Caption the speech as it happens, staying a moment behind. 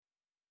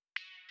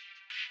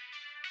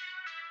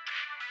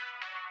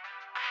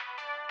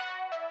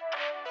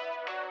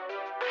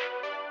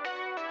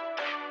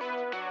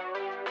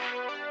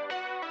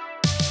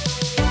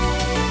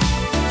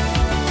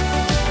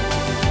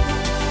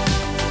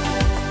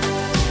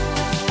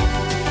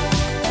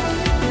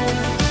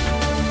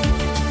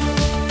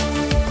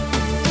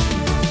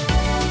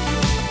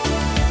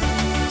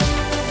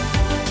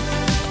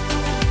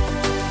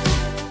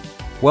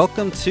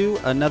Welcome to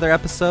another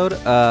episode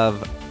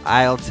of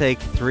I'll Take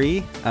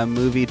 3, a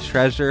movie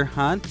treasure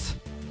hunt.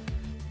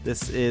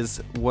 This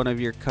is one of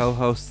your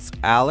co-hosts,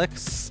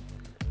 Alex,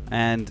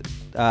 and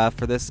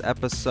for this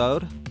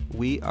episode,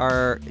 we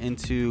are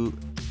into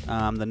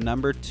the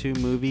number 2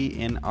 movie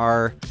in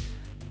our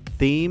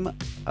theme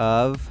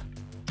of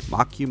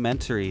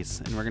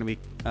mockumentaries, and we're going to be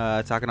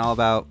talking all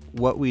about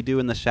What We Do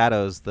in the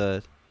Shadows,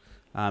 the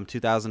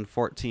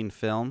 2014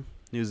 film,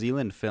 New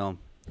Zealand film.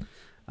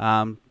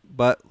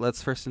 But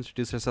let's first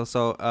introduce ourselves.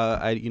 So,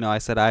 I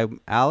said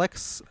I'm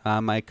Alex.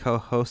 My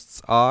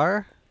co-hosts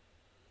are.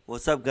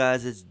 What's up,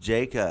 guys? It's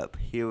Jacob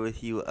here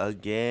with you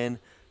again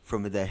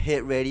from the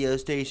hit radio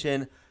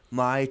station,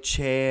 My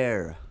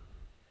Chair.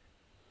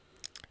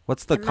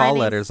 What's the call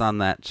letters on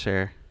that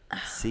chair?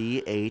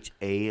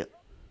 CHAIR.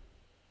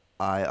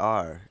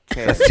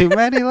 Chair. That's too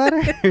many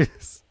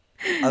letters.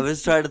 I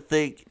was trying to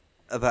think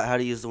about how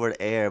to use the word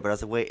air, but I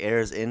was like, wait, air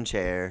is in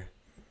chair.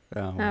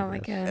 Oh my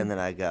god. And then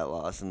I got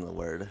lost in the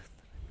word.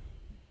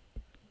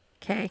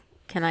 Okay,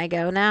 can I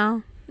go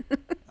now?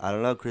 I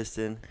don't know,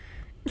 Kristen.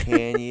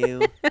 Can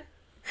you?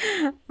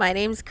 My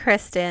name's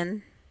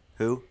Kristen.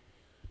 Who?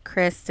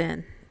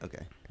 Kristen.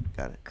 Okay,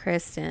 got it.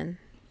 Kristen.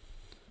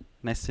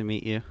 Nice to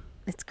meet you.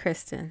 It's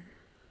Kristen.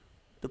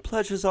 The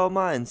pleasure's all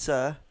mine,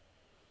 sir.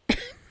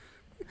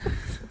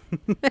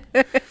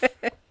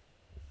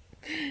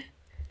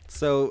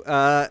 So,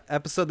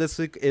 episode this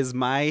week is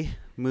my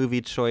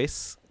movie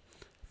choice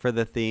for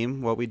the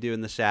theme, What We Do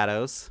in the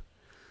Shadows.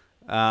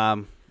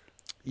 Why,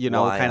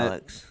 kind of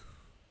Alex?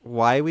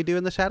 why we do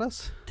in the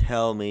shadows?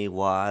 Tell me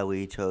why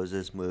we chose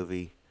this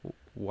movie.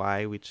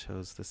 Why we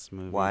chose this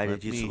movie. Why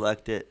did you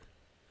select it?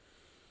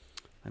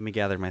 Let me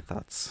gather my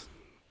thoughts.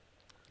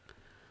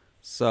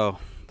 So,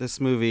 this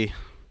movie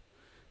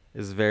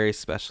is very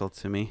special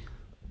to me.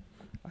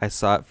 I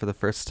saw it for the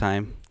first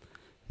time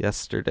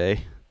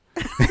yesterday.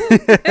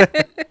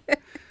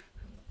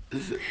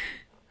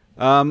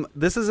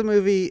 This is a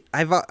movie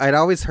I'd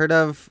always heard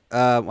of.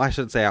 I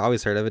shouldn't say I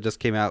always heard of. It just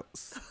came out,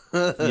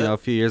 a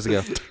few years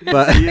ago.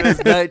 But It was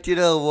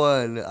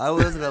 1901. I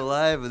wasn't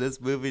alive, and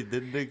this movie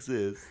didn't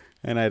exist.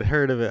 And I'd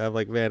heard of it. I'm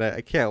like, man,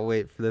 I can't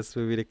wait for this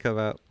movie to come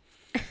out.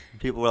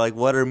 People were like,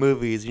 "What are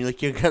movies?" And you're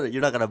like,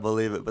 "You're not gonna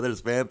believe it." But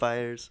there's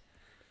vampires.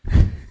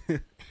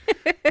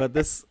 But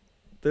this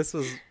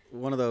was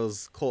one of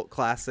those cult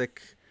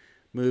classic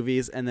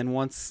movies. And then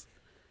once,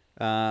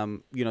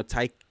 Taika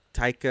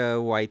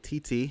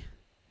Waititi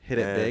hit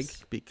it big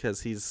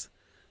because he's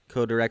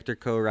co-director,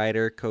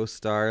 co-writer,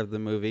 co-star of the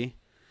movie.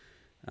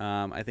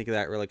 I think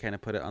that really kind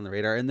of put it on the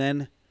radar. And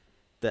then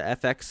the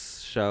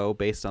FX show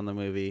based on the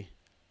movie,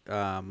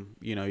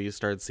 you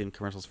started seeing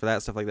commercials for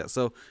that, stuff like that.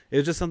 So it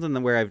was just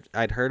something where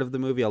I'd heard of the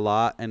movie a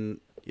lot, and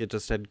it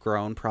just had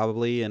grown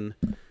probably, and,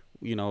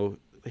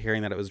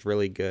 hearing that it was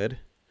really good.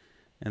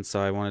 And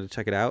so I wanted to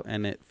check it out,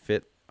 and it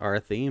fit our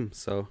theme.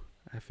 So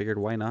I figured,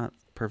 why not?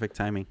 Perfect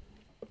timing.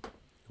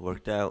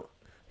 Worked out.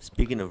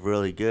 Speaking of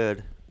really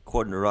good,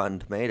 according to Rotten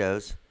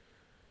Tomatoes,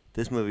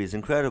 this movie is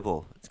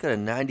incredible. It's got a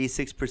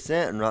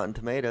 96% on Rotten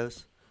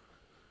Tomatoes.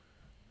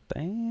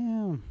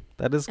 Damn.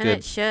 That is And good.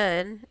 it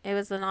should. It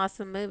was an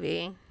awesome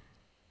movie.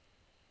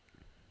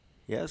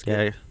 Yeah, it's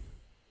good.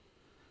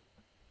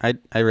 Yeah.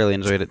 I really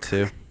enjoyed it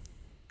too.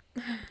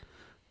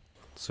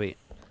 Sweet.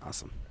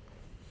 Awesome.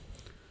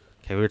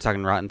 Okay, we were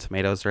talking Rotten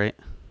Tomatoes, right?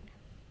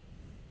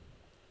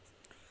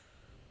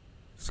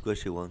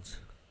 Squishy ones.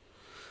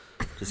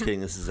 Just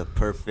kidding. This is a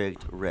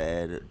perfect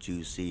red,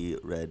 juicy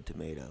red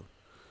tomato.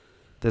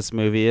 This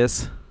movie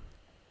is?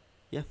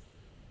 Yeah.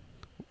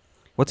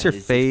 What's your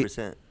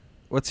 96%.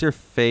 What's your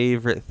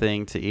favorite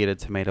thing to eat a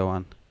tomato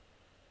on?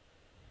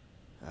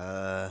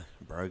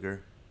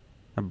 Burger.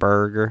 A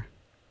burger.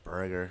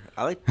 Burger.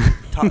 I like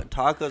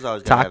tacos.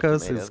 Always gotta have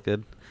Tacos tomato. is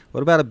good.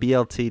 What about a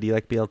BLT? Do you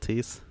like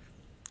BLTs?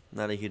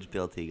 Not a huge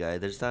BLT guy.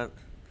 There's not.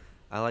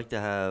 I like to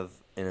have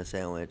in a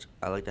sandwich.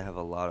 I like to have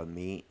a lot of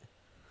meat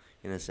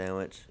in a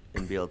sandwich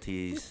in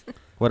BLTs.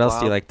 What else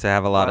do you like to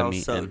have a lot of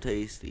meat so in?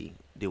 tasty.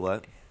 Do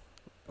what?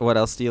 What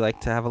else do you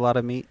like to have a lot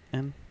of meat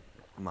in?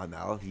 My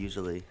mouth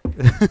usually.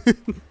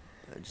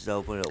 I just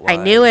open it wide.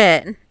 I knew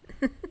it.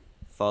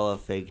 Follow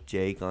Fake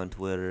Jake on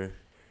Twitter.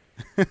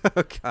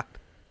 Oh God.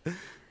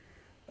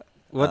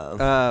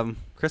 What?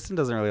 Kristen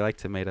doesn't really like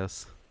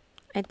tomatoes.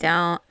 I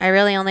don't. I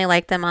really only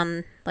like them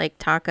on like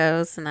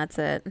tacos, and that's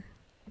it.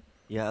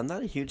 Yeah, I'm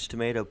not a huge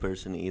tomato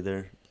person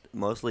either.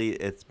 Mostly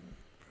it's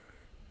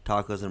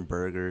tacos and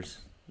burgers.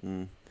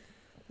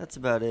 That's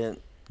about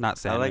it. Not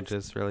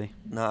sandwiches, really.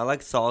 No, I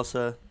like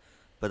salsa,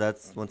 but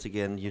that's once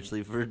again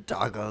usually for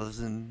tacos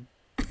and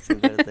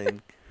some kind of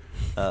thing.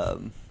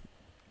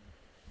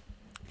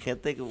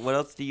 Can't think of what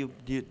else do you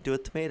do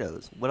with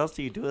tomatoes? What else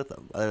do you do with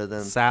them other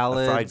than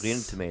salads? a fried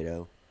green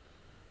tomato?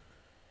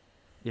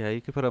 Yeah, you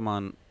could put them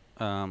on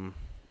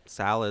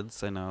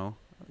salads. I know.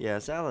 Yeah,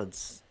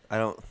 salads.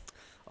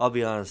 I'll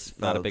be honest,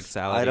 folks. Not a big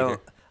salad eater. I'm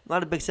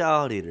not a big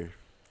salad eater.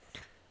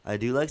 I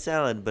do like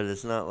salad, but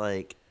it's not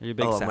like Are you a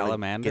big I'm gonna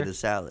salamander? get a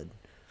salad.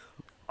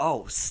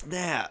 Oh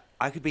snap!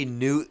 I could be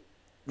Newt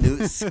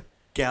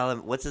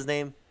What's his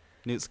name?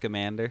 Newt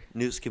Scamander.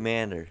 Newt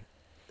Scamander.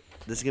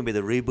 This is gonna be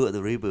the reboot of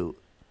the reboot.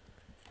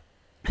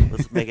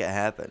 Let's make it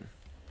happen.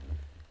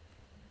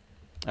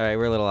 All right,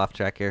 we're a little off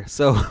track here.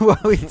 So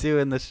what we do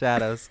in the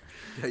shadows?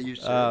 Are you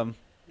sure?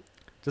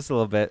 Just a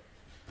little bit.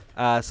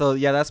 So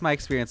yeah, that's my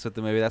experience with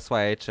the movie. That's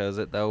why I chose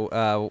it,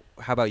 though.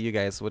 How about you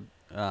guys? Would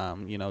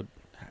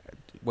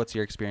what's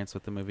your experience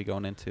with the movie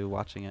going into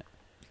watching it?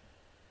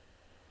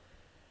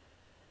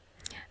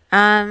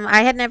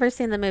 I had never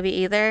seen the movie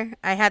either.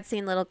 I had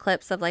seen little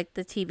clips of like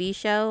the TV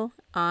show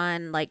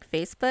on like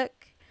Facebook.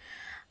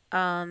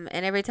 And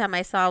every time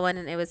I saw one,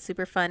 and it was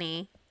super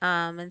funny.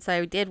 And so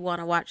I did want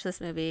to watch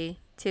this movie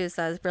too.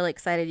 So I was really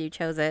excited you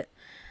chose it.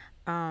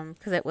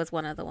 Because it was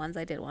one of the ones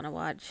I did want to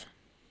watch.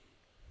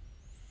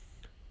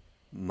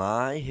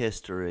 My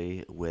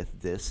history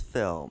with this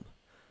film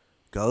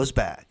goes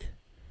back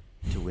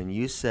to when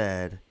you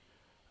said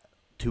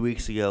 2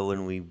 weeks ago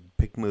when you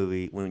picked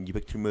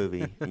your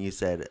movie, and you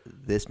said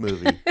this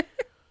movie,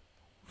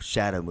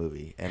 Shadow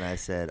movie, and I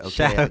said, okay,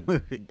 Shadow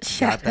movie.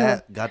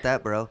 got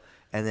that, bro.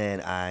 And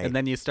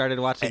then you started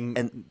watching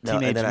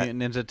Teenage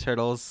Mutant Ninja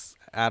Turtles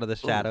Out of the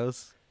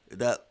Shadows.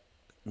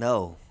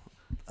 No,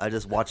 I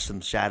just watched some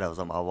shadows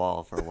on my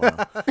wall for a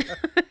while.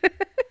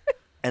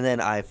 And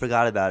then I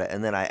forgot about it,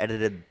 and then I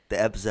edited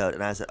the episode,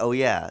 and I said, oh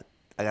yeah,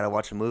 I gotta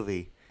watch a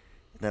movie.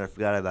 And then I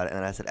forgot about it, and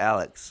then I said,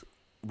 Alex,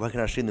 where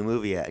can I stream the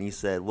movie at? And you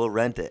said, we'll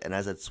rent it. And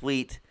I said,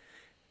 sweet,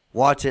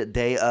 watch it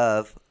day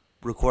of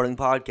recording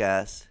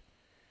podcast.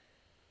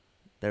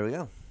 There we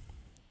go.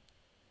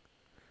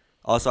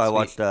 Also, I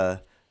watched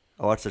a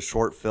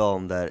short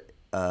film that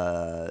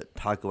Taika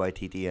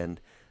Waititi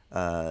and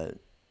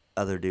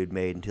other dude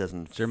made in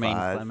 2005.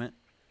 Jermaine Clement.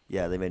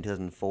 Yeah, they made in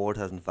 2004,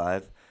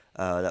 2005.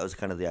 That was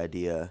kind of the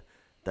idea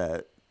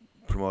that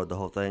promoted the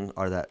whole thing,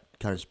 or that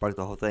kind of sparked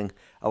the whole thing.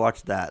 I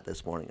watched that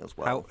this morning as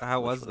well.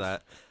 How was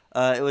that?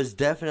 It was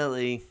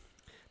definitely,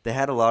 they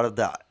had a lot of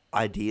the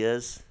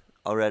ideas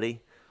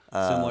already.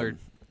 Similar.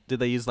 Did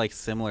they use like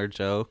similar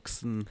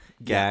jokes and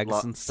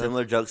gags and stuff?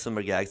 Similar jokes,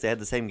 similar gags. They had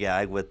the same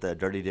gag with the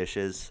dirty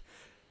dishes.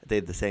 They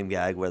had the same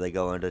gag where they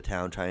go into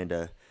town trying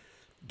to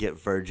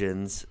get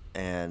virgins,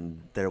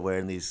 and they're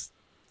wearing these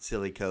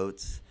silly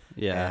coats.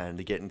 Yeah.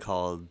 And getting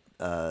called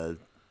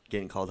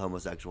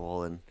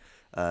homosexual and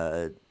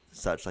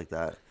such like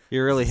that.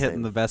 You're really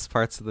hitting the best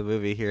parts of the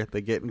movie here. The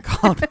getting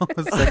called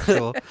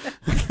homosexual.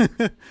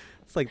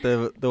 It's like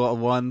the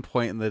one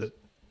point in the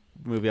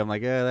movie I'm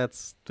like, they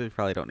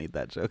probably don't need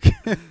that joke.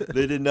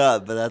 They did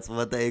not, but that's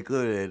what they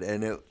included,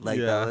 and that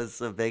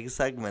was a big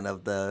segment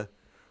of the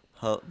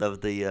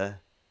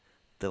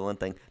one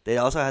thing. They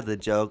also had the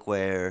joke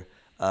where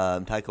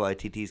Taika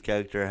Waititi's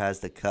character has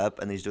the cup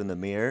and he's doing the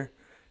mirror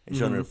and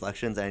showing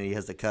reflections, and he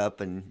has the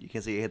cup, and you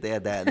can see they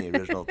had that in the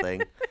original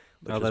thing,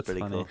 which was pretty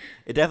cool.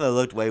 It definitely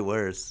looked way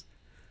worse.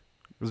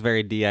 It was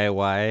very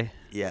DIY.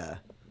 Yeah,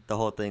 the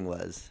whole thing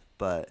was,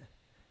 but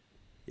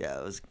yeah,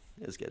 it was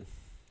good.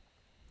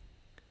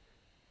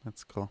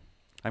 That's cool.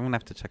 I'm gonna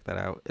have to check that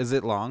out. Is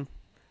it long?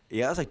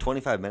 Yeah, it was like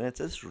 25 minutes.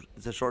 It's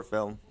a short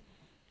film.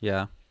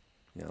 Yeah.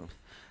 You know.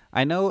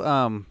 I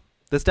know.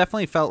 This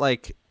definitely felt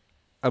like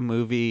a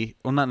movie.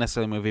 Well, not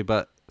necessarily a movie,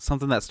 but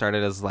something that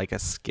started as like a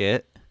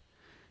skit.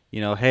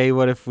 Hey,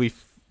 what if we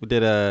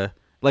did a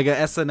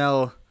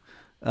SNL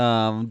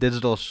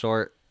digital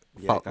short?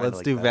 Yeah, let's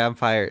like do that.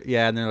 Vampire.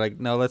 Yeah, and they're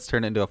like, no, let's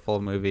turn it into a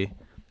full movie.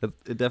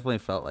 It definitely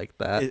felt like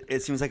that.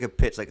 It seems like a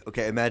pitch. Like,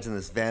 okay, imagine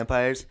this: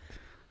 vampires,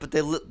 but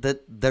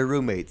they're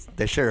roommates.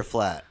 They share a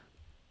flat.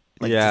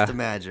 Just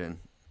imagine.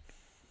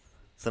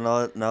 So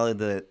not only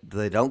do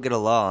they don't get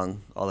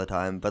along all the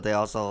time, but they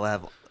also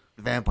have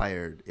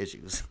vampire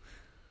issues.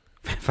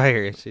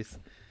 Vampire issues.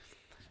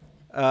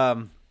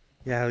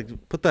 Yeah,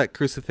 put that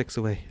crucifix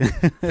away.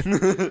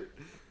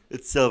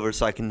 It's silver,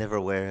 so I can never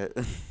wear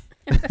it.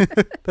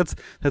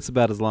 That's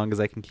about as long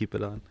as I can keep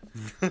it on.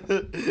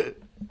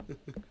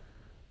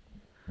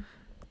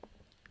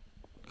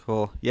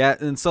 Cool. Yeah,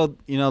 and so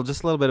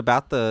just a little bit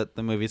about the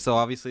movie. So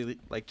obviously,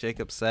 like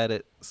Jacob said,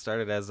 it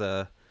started as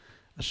a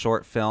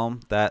short film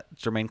that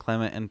Jermaine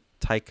Clement and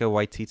Taika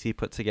Waititi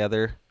put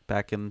together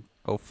back in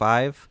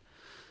 2005.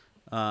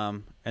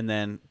 And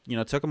then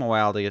it took them a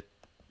while to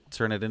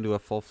turn it into a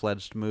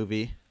full-fledged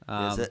movie.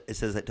 It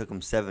says it took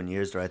them 7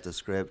 years to write the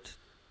script.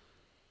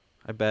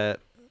 I bet.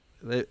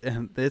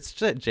 And it's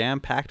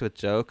jam-packed with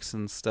jokes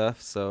and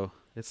stuff, so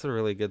it's a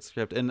really good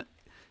script. And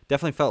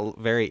definitely felt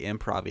very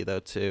improv-y, though,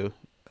 too.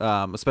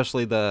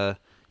 Especially the,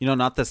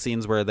 not the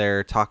scenes where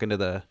they're talking to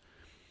the,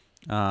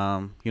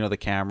 the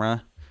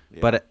camera. Yeah.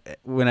 But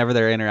whenever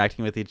they're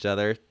interacting with each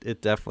other,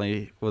 it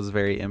definitely was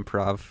very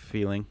improv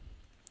feeling.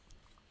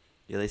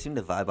 Yeah, they seem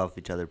to vibe off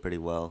each other pretty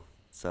well.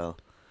 So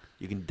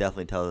you can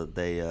definitely tell that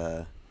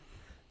their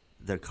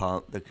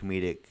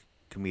comedic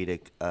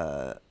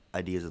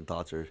ideas and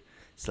thoughts are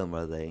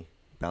similar. They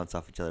bounce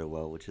off each other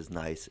well, which is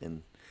nice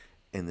in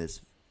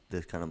this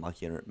kind of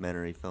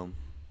mockumentary film.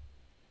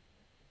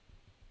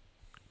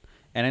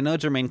 And I know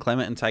Jermaine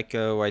Clement and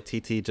Taika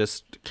Waititi,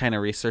 just kind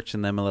of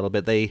researching them a little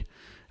bit. They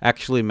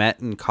actually met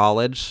in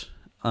college,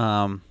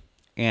 and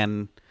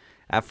and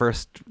at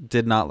first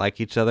did not like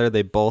each other.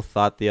 They both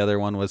thought the other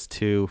one was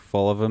too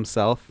full of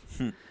himself,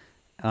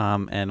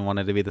 and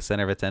wanted to be the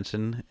center of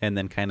attention, and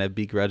then kind of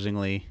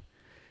begrudgingly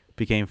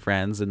became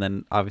friends, and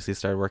then obviously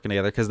started working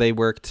together because they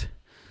worked.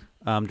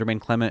 Jermaine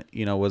Clement,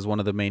 was one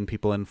of the main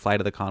people in Flight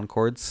of the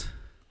Conchords,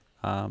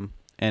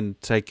 and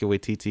Taika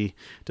Waititi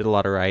did a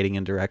lot of writing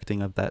and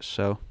directing of that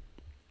show.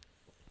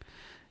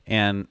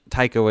 And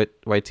Taika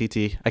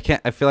Waititi,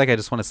 I feel like I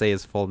just want to say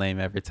his full name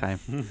every time.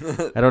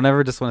 I don't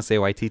ever just want to say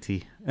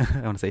Waititi.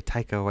 I want to say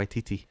Taika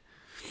Waititi.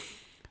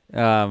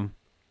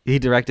 He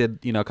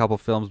directed, a couple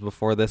films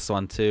before this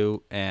one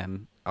too,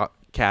 and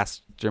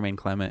cast Jermaine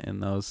Clement in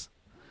those.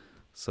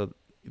 So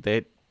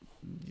they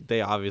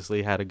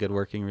obviously had a good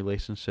working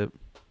relationship.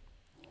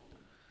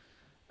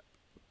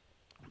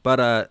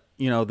 But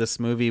this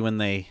movie, when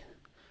they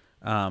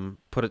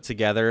put it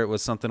together, it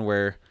was something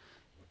where,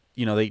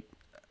 they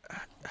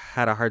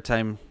had a hard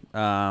time,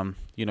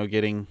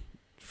 getting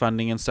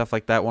funding and stuff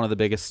like that. One of the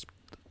biggest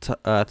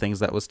things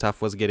that was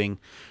tough was getting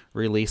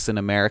release in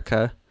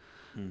America,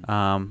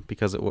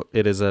 because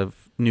it is a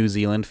New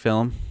Zealand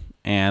film,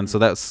 and so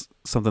that's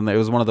something that it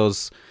was one of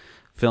those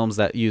films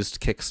that used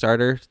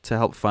Kickstarter to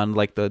help fund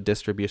like the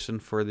distribution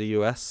for the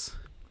U.S.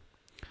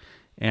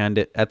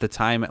 And at the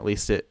time, at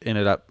least, it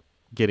ended up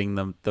getting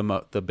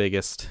the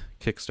biggest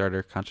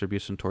Kickstarter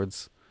contribution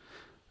towards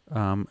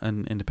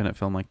an independent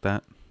film like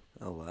that.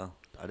 Oh wow,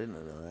 I didn't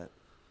know that.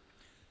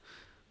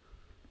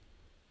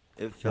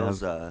 It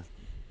feels a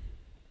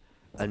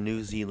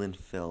New Zealand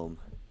film.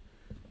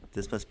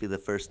 This must be the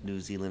first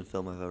New Zealand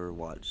film I've ever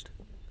watched.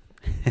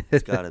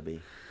 It's gotta be.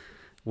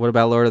 What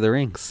about Lord of the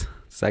Rings?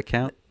 Does that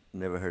count?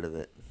 Never heard of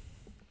it.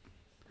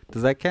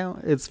 Does that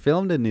count? It's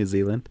filmed in New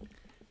Zealand.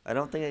 I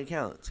don't think it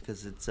counts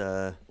because it's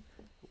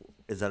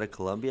is that a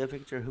Columbia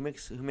picture? Who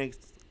makes?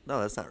 No,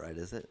 that's not right,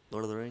 is it?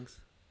 Lord of the Rings.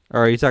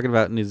 Or are you talking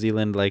about New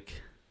Zealand,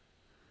 like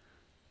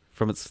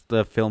from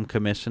the film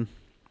commission?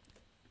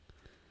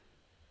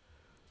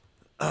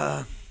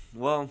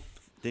 Well,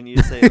 didn't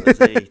you say it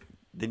was a?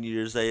 Didn't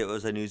you just say it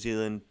was a New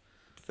Zealand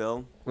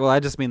film? Well, I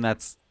just mean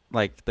that's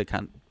like the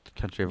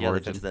country of The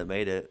origin. country that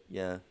made it.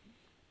 Yeah,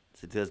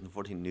 it's a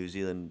 2014 New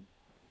Zealand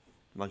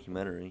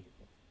mockumentary.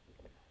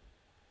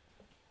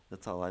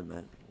 That's all I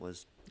meant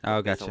was.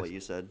 Oh, That's gotcha. not what you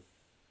said.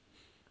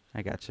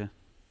 I gotcha.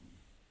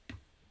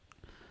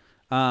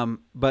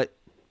 But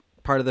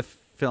part of the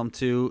film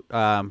too,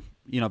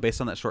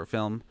 based on that short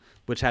film,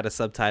 which had a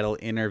subtitle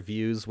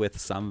 "Interviews with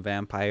Some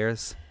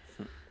Vampires,"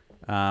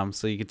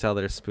 so you could tell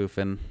they're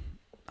spoofing,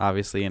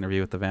 obviously,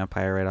 Interview with the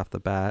Vampire right off the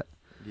bat.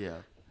 Yeah.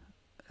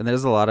 And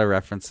there's a lot of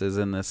references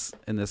in this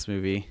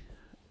movie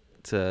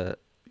to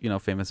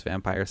famous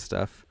vampire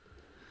stuff.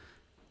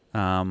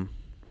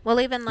 Well,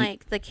 even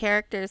like the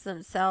characters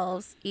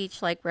themselves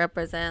each like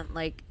represent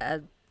like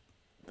a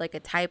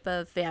type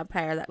of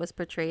vampire that was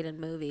portrayed in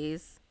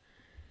movies.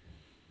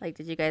 Like,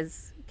 did you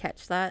guys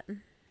catch that?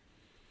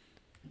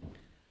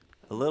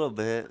 A little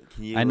bit.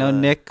 Can you? I know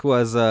Nick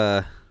was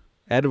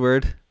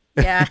Edward.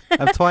 Yeah.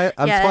 I'm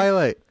Yeah.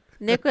 Twilight.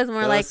 Nick was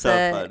more That like was so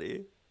the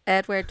funny.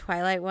 Edward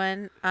Twilight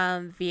one.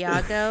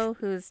 Viago,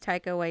 who's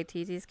Taika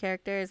Waititi's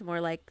character, is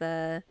more like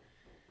the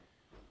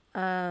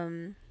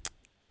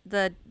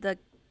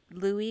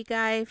Louis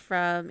guy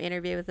from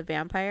Interview with the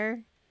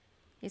Vampire.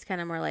 He's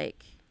kind of more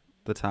like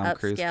The Tom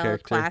Cruise upscale,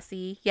 character.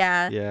 classy.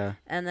 Yeah. Yeah.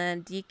 And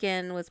then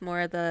Deacon was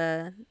more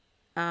the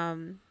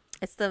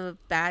it's the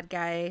bad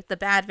guy, the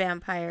bad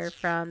vampire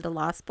from The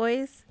Lost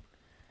Boys.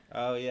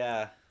 Oh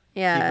yeah.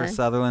 Yeah. Kiefer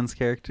Sutherland's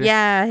character.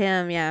 Yeah,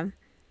 him, yeah.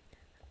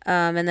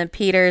 And then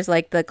Peter's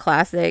like the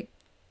classic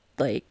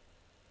like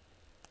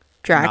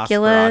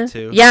Dracula.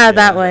 Nosferatu. Yeah,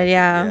 that one,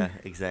 yeah. Yeah,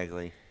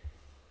 exactly.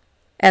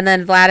 And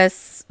then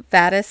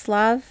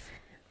Vladislav.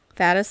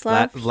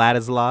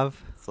 Vladislav.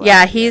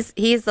 Yeah,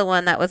 he's the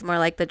one that was more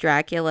like the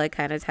Dracula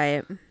kind of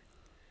type.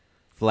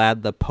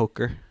 Vlad the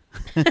Poker.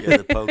 Yeah,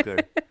 the poker.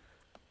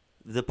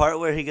 The part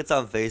where he gets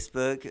on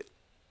Facebook,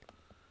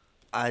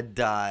 I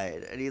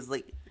died, and he's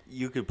like,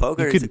 "You can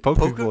poker." You He's could like,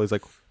 poke people. He's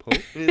like, poke.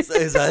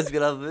 His eyes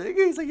get all big.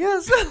 He's like,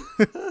 "Yes."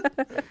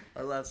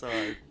 I laugh so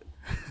hard.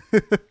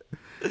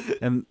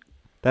 And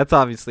that's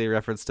obviously a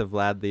reference to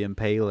Vlad the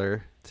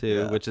Impaler too,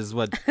 Yeah. which is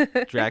what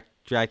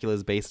Dracula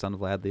is based on,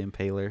 Vlad the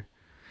Impaler.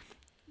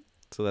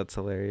 So that's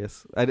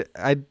hilarious.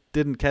 I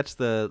didn't catch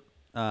the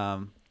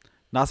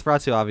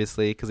Nosferatu,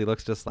 obviously, because he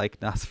looks just like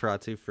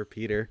Nosferatu for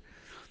Peter.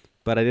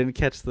 But I didn't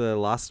catch the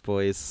Lost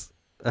Boys.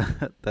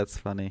 That's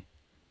funny.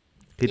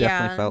 He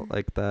definitely felt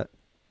like that.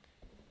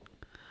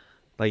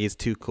 Like he's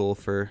too cool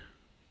for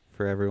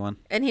everyone.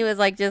 And he was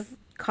like just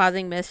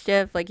causing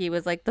mischief, like he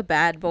was like the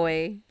bad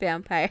boy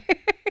vampire.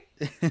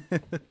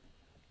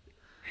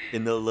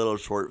 In the little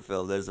short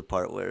film, there's a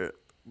part where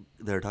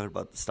they're talking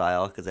about the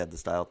style because they have the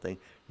style thing.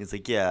 He's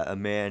like, "Yeah, a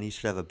man, he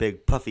should have a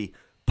big puffy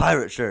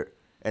pirate shirt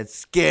and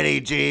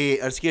skinny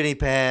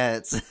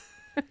pants."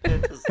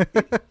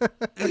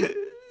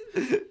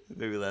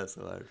 Made me laugh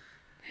so hard.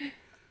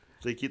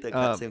 So they keep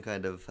that same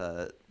kind of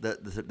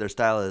their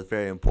style is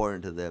very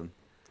important to them,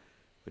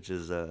 which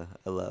is I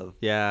love.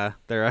 Yeah,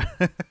 they're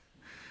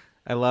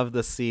I love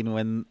the scene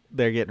when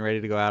they're getting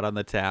ready to go out on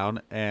the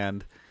town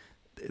and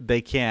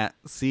they can't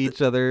see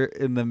each other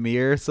in the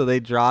mirror, so they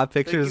draw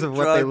pictures of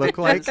what they look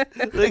like.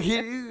 Like,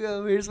 here you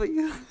go. Here's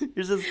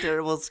this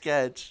terrible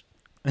sketch.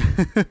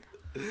 That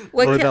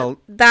Or part hold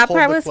the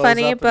was clothes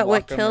funny, up and but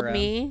what walk 'em killed around.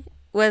 me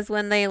was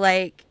when they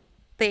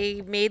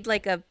made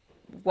like a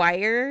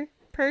wire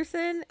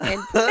person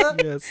and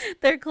put Yes.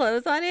 their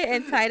clothes on it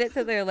and tied it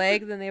to their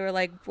legs, and they were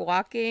like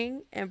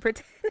walking and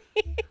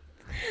pretending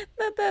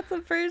that that's a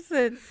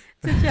person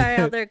to try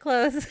out their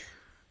clothes.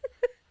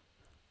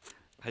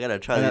 I gotta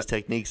try these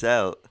techniques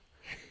out.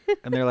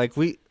 And they're like,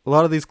 a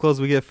lot of these clothes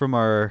we get from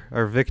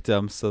our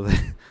victims, so they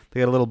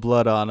got a little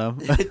blood on them.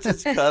 It's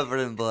just covered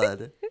in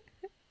blood.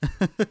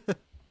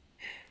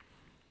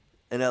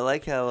 And I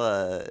like how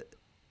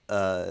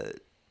Taika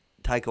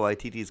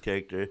Waititi's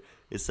character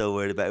is so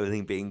worried about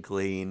everything being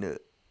clean,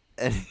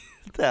 and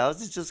the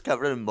house is just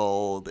covered in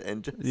mold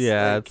and just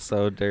Yeah, like, it's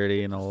so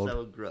dirty and old.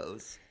 so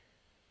gross.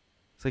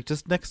 It's like,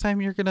 just next time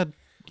you're gonna,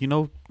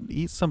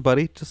 eat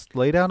somebody, just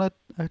lay down a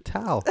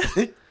towel.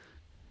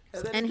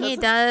 And he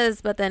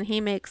does, but then he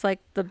makes like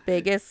the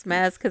biggest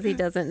mess because he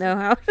doesn't know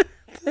how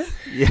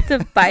Yeah.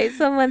 to bite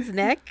someone's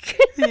neck.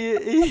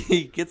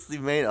 he gets the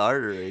main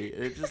artery,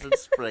 and it just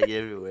starts spraying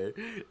everywhere.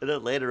 And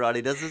then later on,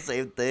 he does the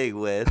same thing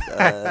with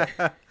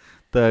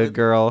The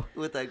girl.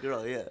 with that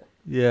girl. Yeah.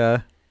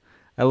 Yeah.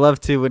 I love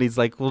too when he's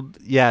like,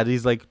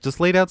 he's like, just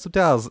lay down some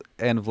towels.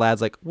 And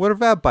Vlad's like, we're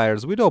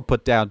vampires. We don't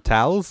put down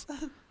towels.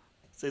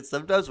 So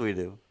sometimes we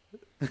do.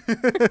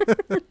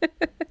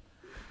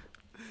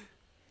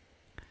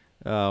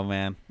 Oh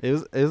man, it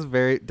was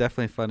very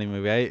definitely a funny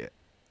movie.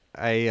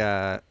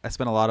 I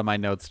spent a lot of my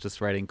notes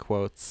just writing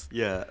quotes.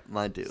 Yeah,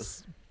 mine too.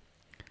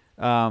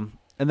 And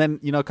then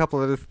a couple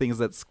other things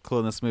that's cool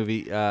in this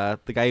movie.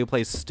 The guy who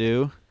plays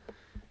Stu,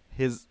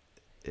 his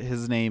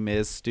name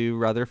is Stu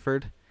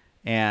Rutherford,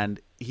 and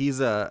he's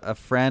a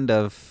friend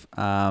of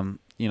some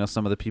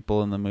of the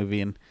people in the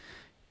movie. And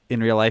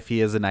in real life,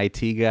 he is an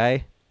IT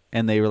guy.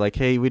 And they were like,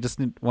 "Hey, we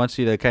just want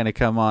you to kind of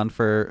come on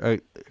for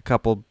a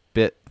couple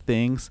bit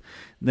things."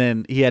 And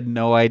then he had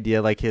no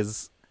idea like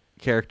his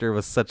character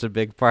was such a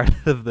big part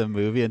of the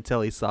movie until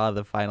he saw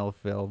the final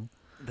film.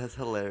 That's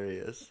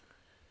hilarious.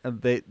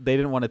 And they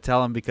didn't want to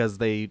tell him because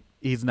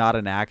he's not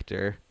an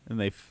actor, and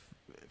they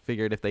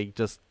figured if they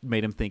just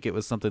made him think it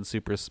was something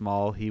super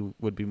small, he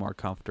would be more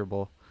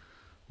comfortable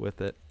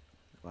with it.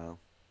 Wow.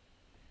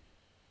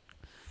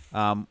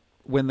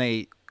 When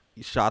they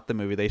shot the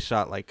movie, they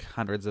shot like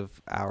hundreds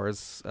of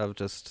hours of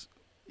just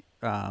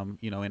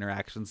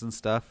interactions and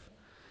stuff,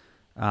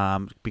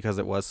 because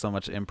it was so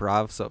much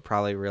improv, so it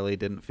probably really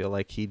didn't feel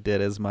like he did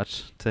as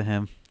much to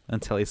him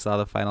until he saw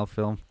the final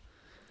film.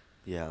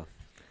 Yeah.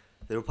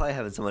 They were probably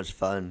having so much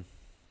fun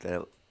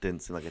that it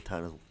didn't seem like a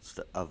ton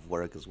of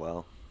work as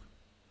well.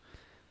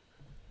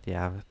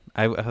 Yeah,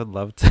 I would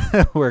love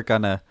to work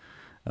on a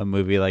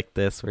movie like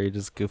this where you're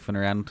just goofing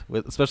around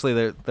with,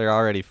 especially they're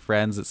already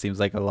friends, it seems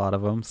like a lot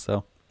of them,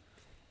 so.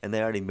 And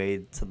they already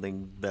made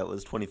something that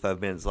was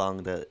 25 minutes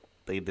long that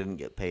they didn't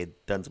get paid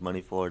tons of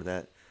money for,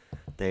 that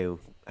they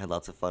had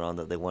lots of fun on,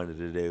 that they wanted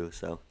to do.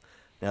 So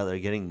now they're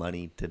getting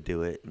money to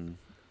do it, and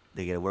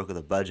they get to work with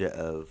a budget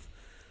of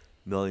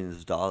millions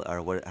of dollars.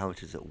 Or how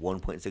much is it?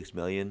 1.6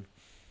 million?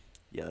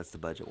 Yeah, that's the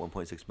budget,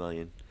 1.6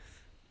 million,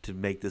 to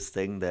make this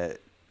thing that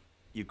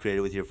you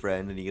created with your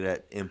friend, and you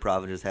get to improv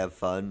and just have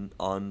fun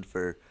on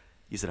for,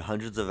 you said,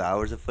 hundreds of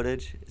hours of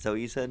footage? Is that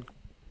what you said?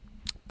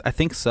 I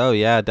think so,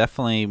 yeah,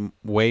 definitely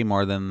way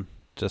more than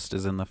just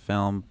is in the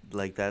film.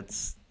 Like,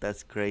 that's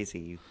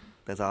crazy.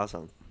 That's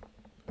awesome.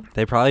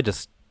 They probably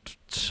just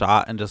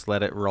shot and just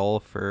let it roll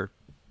for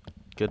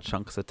good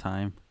chunks of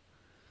time.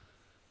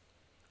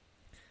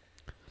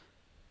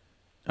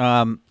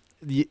 And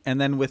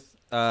then with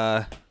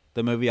the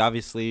movie,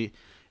 obviously,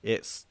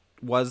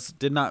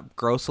 did not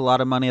gross a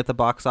lot of money at the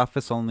box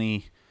office.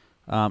 Only,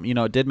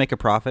 it did make a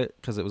profit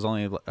because it was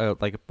only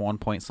like 1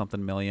 point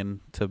something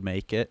million to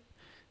make it,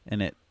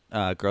 and it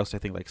grossed I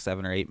think like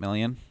 7 or 8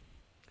 million,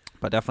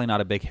 but definitely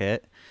not a big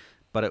hit.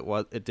 But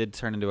it did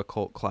turn into a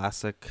cult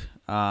classic.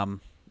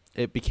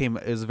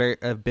 It was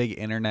a big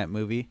internet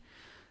movie.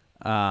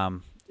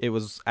 It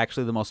was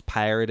actually the most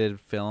pirated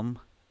film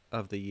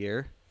of the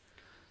year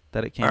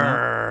that it came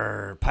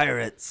out.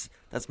 Pirates.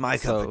 That's my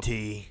cup of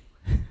tea.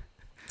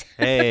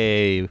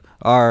 Hey,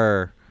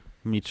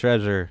 me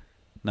treasure.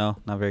 No,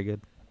 not very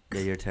good.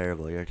 Yeah, you're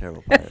terrible. You're a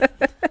terrible pirate.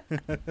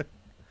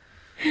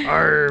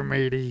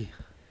 Matey.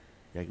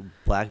 Yeah,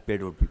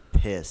 Blackbeard would be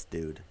pissed,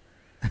 dude.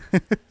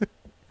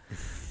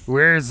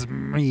 Where's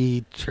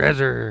me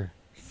treasure?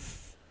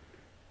 It's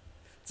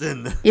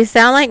in the... You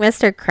sound like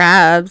Mr.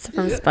 Krabs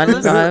from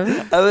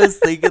SpongeBob. I was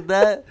thinking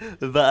that,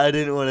 but I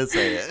didn't want to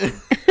say it.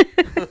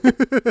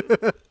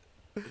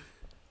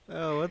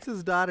 Oh, what's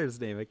his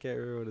daughter's name? I can't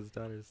remember what his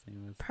daughter's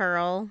name is.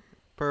 Pearl.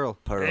 Pearl.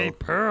 Hey,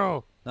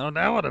 Pearl. No,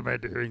 now what am I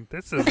doing?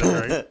 This isn't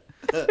right.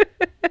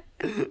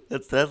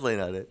 That's definitely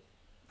not it.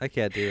 I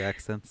can't do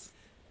accents.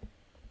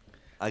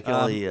 I can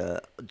only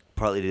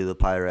partly do the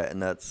pirate,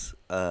 and that's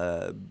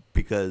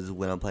because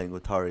when I'm playing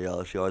with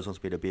Tariel, she always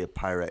wants me to be a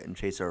pirate and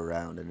chase her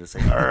around and just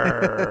say,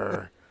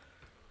 "Arr."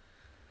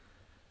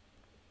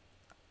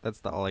 That's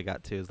all I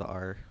got too is the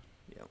R.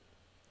 Yep.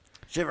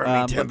 Shiver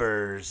But- me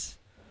timbers.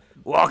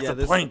 Walk Yeah, the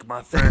this- plank,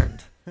 my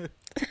friend.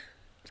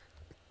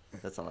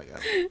 That's all I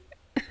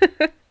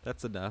got.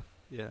 That's enough.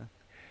 Yeah.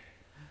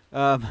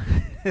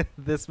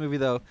 This movie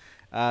though,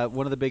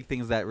 one of the big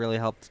things that really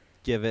helped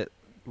give it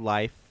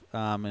life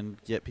and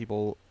get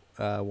people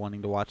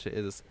wanting to watch it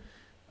is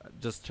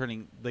just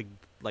turning the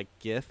like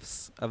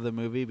gifs of the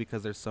movie,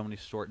 because there's so many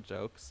short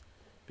jokes,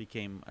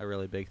 became a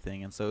really big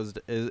thing, and so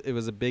it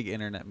was a big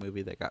internet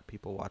movie that got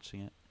people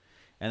watching it.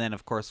 And then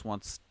of course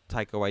once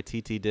Taika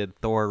Waititi did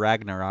Thor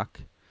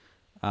Ragnarok,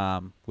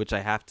 which I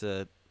have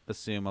to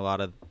assume a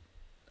lot of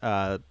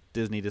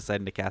Disney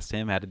deciding to cast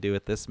him had to do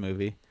with this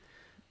movie.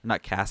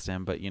 Not cast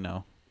him, but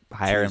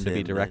hire Choose him to be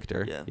him,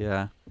 director.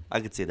 yeah. I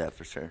could see that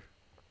for sure.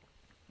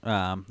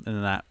 And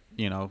then that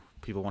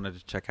people wanted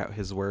to check out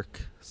his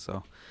work,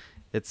 so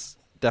it's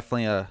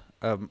definitely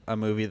a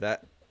movie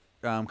that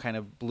kind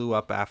of blew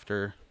up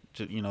after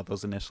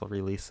those initial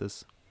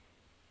releases.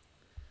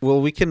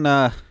 Well, we can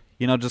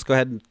just go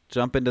ahead and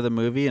jump into the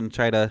movie and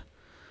try to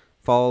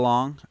follow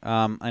along.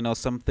 I know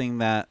something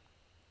that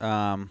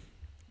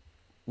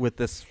with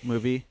this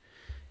movie,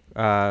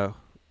 and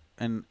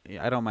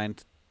I don't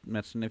mind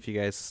mentioning if you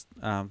guys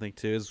think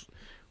too, is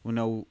we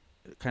know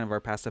kind of our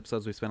past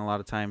episodes we spent a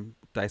lot of time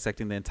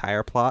dissecting the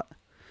entire plot,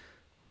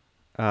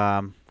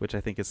 which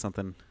I think is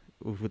something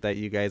that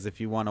you guys, if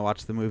you want to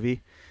watch the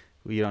movie,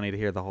 you don't need to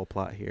hear the whole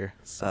plot here.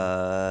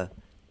 So.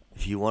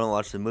 If you want to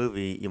watch the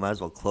movie, you might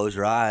as well close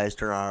your eyes,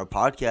 turn on our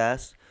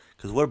podcast,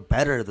 because we're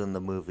better than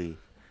the movie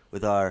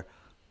with our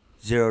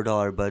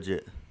 $0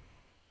 budget.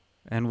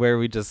 And where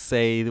we just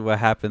say what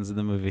happens in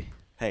the movie.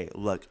 Hey,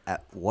 look,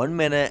 at 1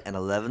 minute and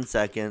 11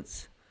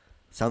 seconds,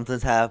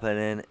 something's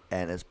happening,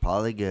 and it's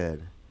probably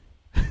good.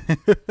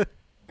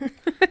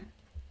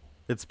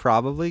 It's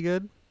probably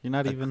good. You're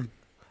not even.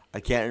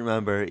 I can't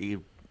remember.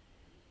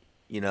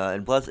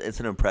 And plus, it's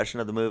an impression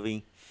of the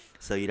movie,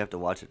 so you'd have to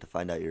watch it to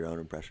find out your own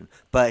impression.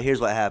 But here's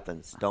what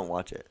happens. Don't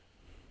watch it.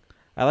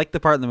 I like the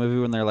part in the movie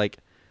when they're like,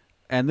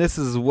 and this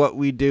is what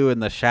we do in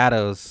the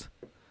shadows.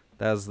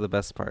 That was the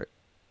best part.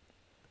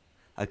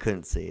 I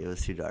couldn't see. It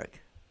was too dark.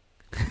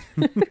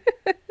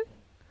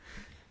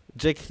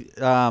 Jake,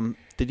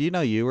 did you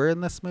know you were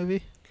in this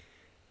movie?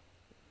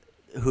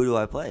 Who do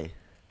I play?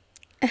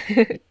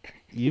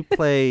 You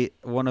play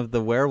one of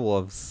the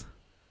werewolves.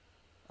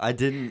 I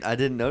didn't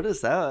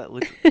notice that.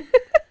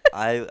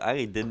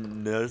 I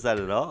didn't notice that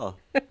at all.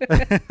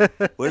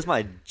 Where's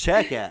my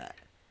check at?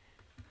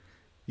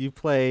 You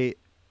play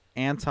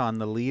Anton,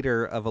 the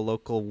leader of a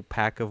local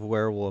pack of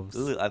werewolves.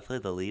 Ooh, I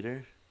played the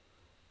leader.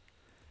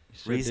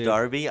 Sure Reese do.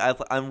 Darby.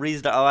 I'm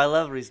Reese. Oh, I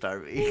love Reese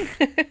Darby.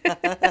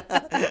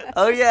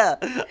 Oh yeah,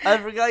 I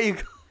forgot you.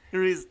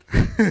 Reese.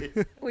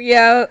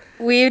 Yeah,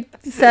 we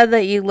said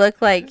that you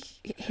look like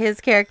his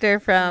character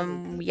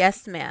from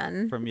Yes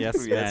Man. From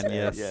Yes Man,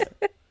 yes. Yeah.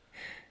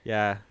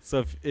 Yeah.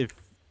 So if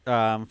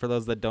for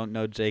those that don't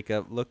know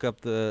Jacob, look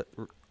up the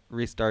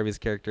Reese Darby's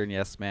character in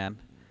Yes Man,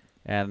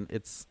 and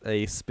it's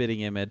a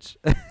spitting image.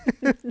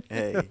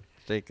 Hey,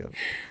 Jacob.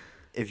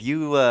 if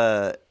you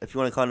want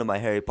to come to my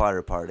Harry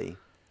Potter party,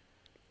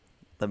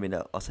 let me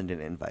know. I'll send you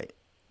an invite.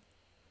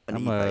 An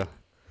I'm e-vite.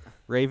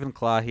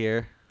 Ravenclaw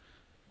here.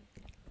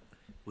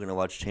 We're gonna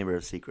watch Chamber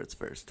of Secrets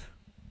first,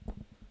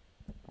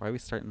 Why are we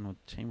starting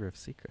with Chamber of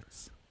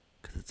Secrets?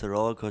 'cause it's a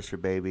roller coaster,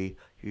 baby.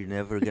 You're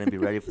never gonna be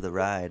ready for the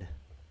ride.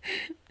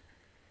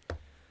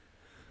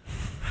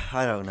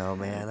 I don't know,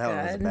 man. That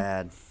one was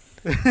bad.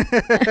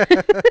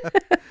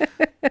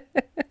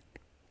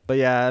 But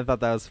yeah, I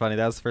thought that was funny.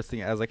 That was the first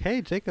thing. I was like,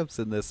 hey, Jacob's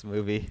in this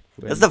movie.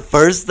 That's the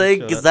first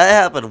thing, showed because up. that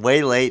happened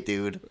way late,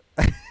 dude.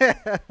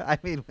 I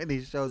mean, when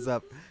he shows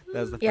up,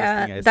 that was the first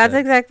Yeah, thing I that's said.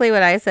 exactly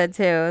what I said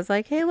too. I was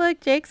like, "Hey, look,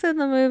 Jake's in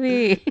the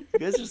movie." You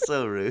guys are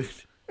so rude.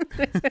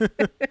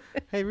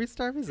 Hey, Reese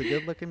Darby's a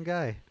good-looking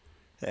guy.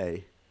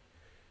 Hey,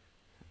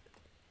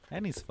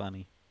 And he's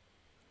funny.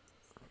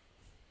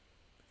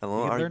 I You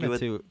won't could learn argue a with.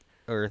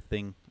 two-er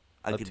thing.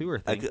 I a could,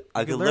 tour I thing. could, You I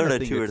could could learn learn a a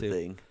thing or tour two.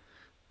 thing.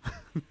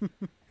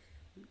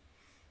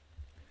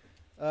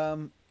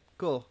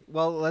 Cool.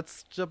 Well,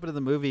 let's jump into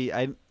the movie.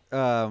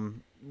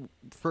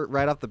 For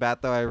right off the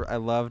bat though, I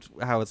loved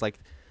how it's like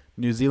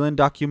New Zealand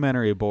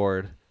Documentary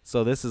Board.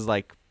 So this is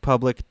like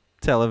public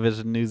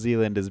television. New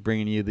Zealand is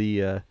bringing you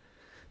the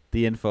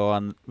info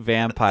on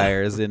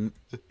vampires in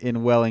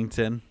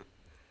Wellington.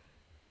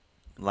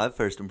 My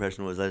first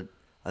impression was I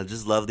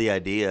just love the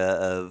idea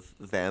of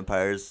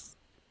vampires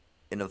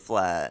in a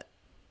flat,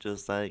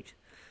 just like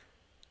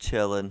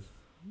chilling,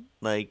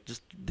 like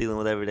just dealing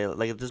with everyday.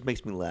 Like it just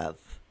makes me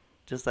laugh,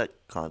 just that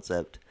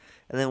concept.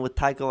 And then with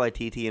Taika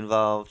Waititi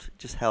involved,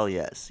 just hell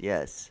yes,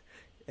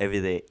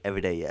 every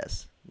day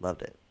yes,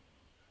 loved it.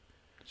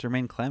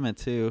 Jermaine Clement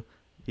too.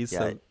 He's Yeah,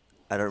 so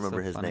I don't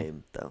remember so his funny.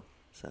 name though.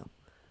 So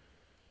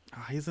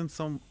he's in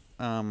some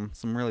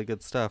really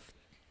good stuff.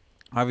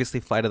 Obviously,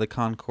 Flight of the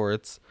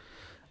Conchords.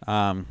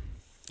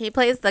 He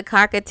plays the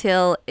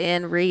cockatiel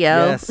in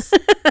Rio. Yes.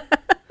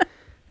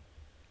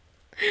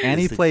 And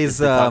he plays. Is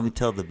the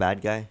cockatiel the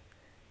bad guy?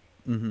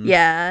 Mhm.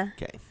 Yeah.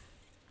 Okay.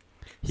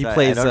 He So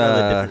plays. I don't know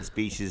the different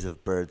species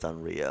of birds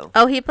on Rio.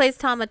 Oh, he plays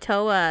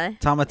Tamatoa in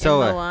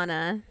Tamatoa.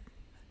 Moana.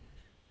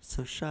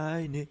 So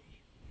shiny.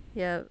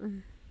 Yep.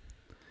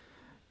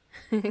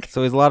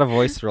 So he's a lot of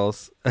voice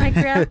roles. My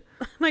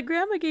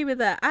grandma gave me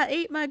that. I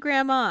ate my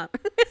grandma.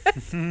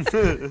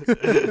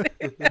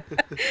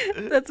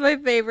 That's my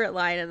favorite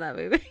line in that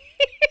movie.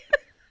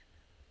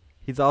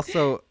 He's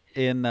also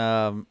in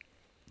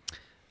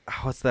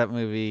what's that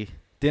movie?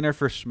 Dinner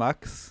for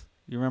Schmucks.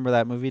 You remember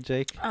that movie,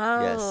 Jake?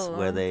 Oh. Yes,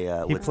 where they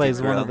He with plays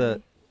the one of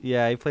girl.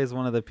 he plays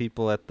one of the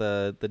people at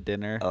the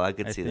dinner. Oh, I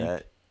could see think.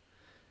 that.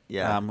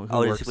 Yeah. Who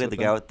Oh, did works you play the with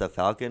guy him. with the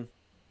falcon?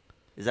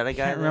 Is that a I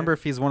guy? can't remember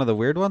if he's one of the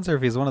weird ones or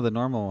if he's one of the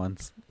normal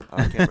ones. Oh,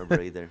 I can't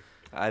remember either.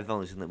 I've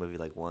only seen that movie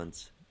like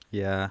once.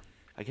 Yeah,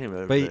 I can't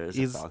remember But if there's a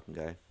he's- falcon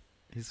guy.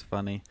 he's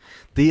funny.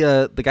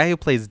 The guy who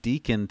plays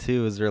Deacon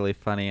too is really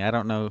funny. I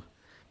don't know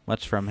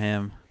much from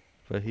him,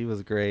 but he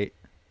was great.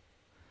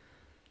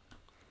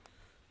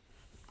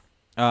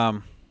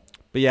 But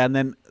yeah, and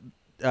then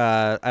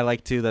I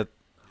like too that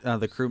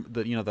the crew,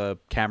 the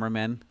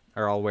cameramen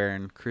are all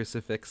wearing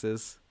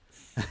crucifixes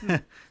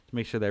to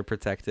make sure they're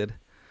protected.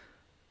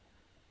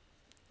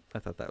 I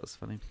thought that was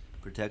funny.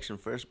 Protection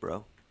first,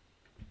 bro.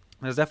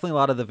 There's definitely a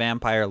lot of the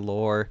vampire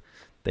lore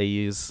they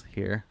use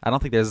here. I don't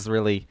think there's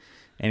really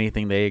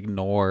anything they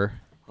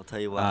ignore. I'll tell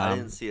you what, I Um,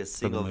 didn't see a the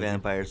single movie.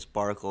 vampire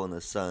sparkle in the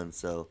sun,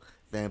 so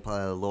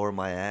vampire lore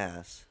my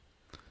ass.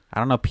 I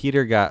don't know.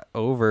 Peter got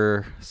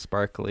over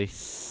sparkly.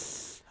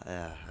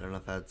 I don't know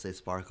if I'd say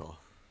sparkle.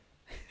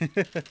 You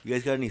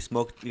guys got any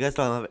smoke? You guys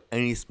don't have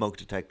any smoke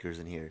detectors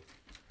in here.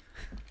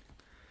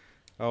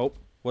 Oh,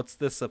 what's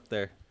this up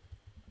there?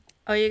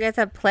 Oh, you guys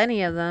have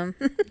plenty of them.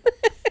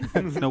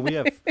 No, we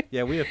have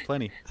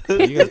plenty.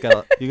 You guys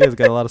got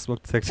a lot of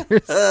smoke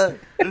detectors.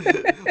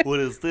 What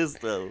is this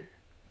though?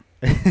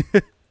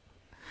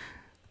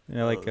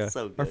 Like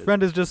so our good.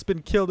 friend has just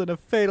been killed in a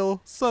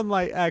fatal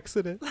sunlight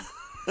accident.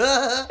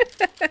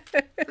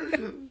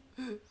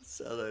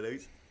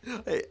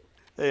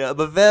 Hey, I'm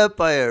a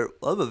vampire.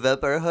 I'm a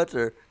vampire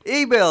hunter.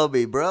 Email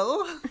me,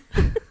 bro.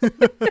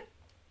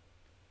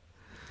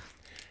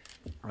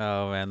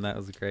 Oh man, that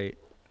was great.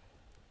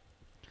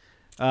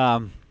 Yeah,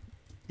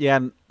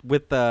 and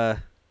with the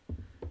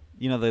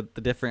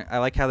different. I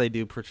like how they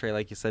do portray,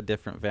 like you said,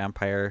 different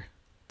vampire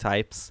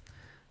types.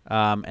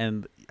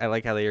 And I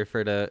like how they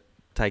refer to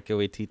Taika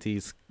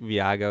Waititi's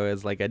Viago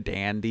as like a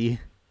dandy.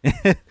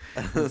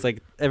 It's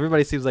like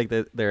everybody seems like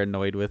they're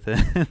annoyed with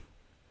it.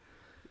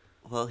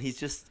 Well,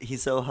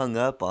 he's so hung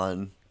up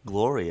on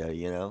Gloria,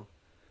 you know.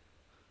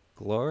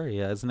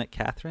 Gloria, isn't it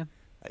Catherine?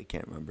 I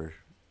can't remember.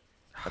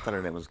 I thought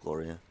her name was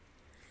Gloria.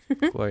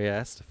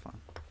 Gloria Estefan.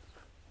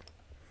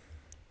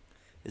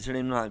 Is her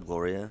name not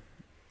Gloria?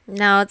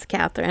 No, it's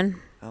Catherine.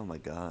 Oh my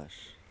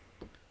gosh.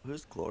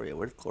 Who's Gloria?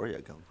 Where did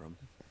Gloria come from?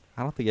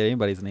 I don't think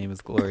anybody's name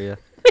is Gloria.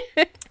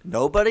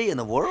 Nobody in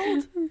the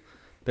world?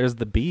 There's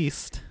the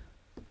Beast.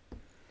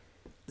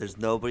 There's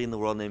nobody in the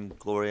world named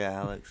Gloria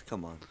Alex.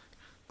 Come on.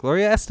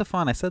 Gloria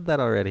Estefan. I said that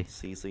already.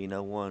 See, so you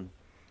know one.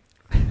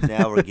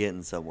 Now we're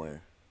getting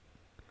somewhere.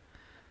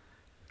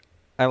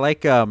 I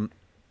like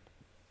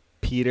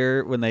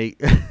Peter when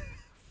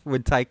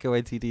when Taika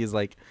Waititi is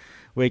like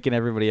waking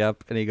everybody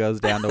up and he goes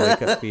down to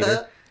wake up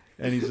Peter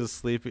and he's just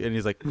sleeping and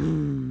he's like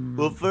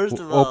Well, first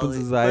of all, opens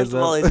his eyes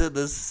up. he's in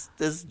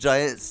this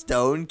giant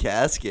stone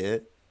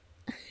casket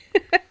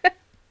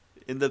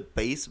in the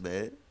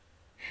basement.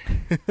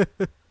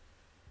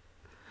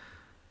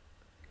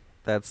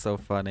 That's so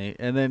funny.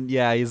 And then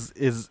yeah,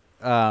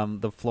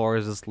 the floor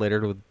is just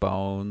littered with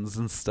bones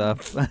and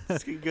stuff.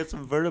 Just gonna get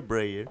some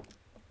vertebrae here.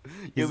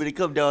 You want me to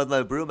come down with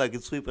my broom? I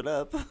can sweep it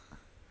up.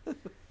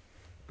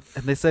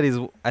 And they said he's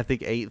I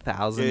think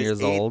 8,000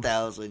 years old.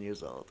 8,000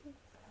 years old.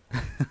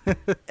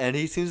 And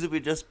he seems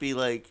to be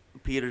like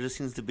Peter just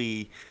seems to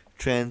be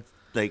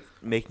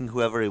making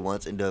whoever he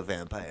wants into a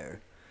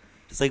vampire.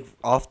 Just like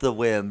off the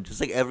whim, just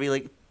like every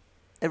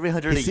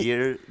 100 a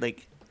year,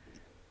 like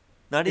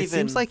not It even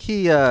seems like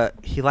he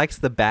likes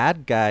the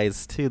bad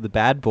guys too, the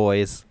bad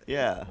boys,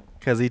 yeah.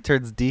 because he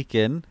turns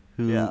Deacon,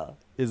 who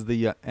is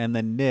Yeah. and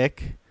then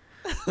Nick,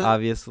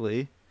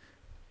 obviously.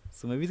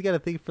 So maybe he's got to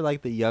think for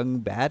like the young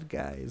bad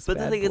guys. But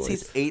the bad thing is, boys.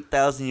 he's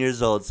 8,000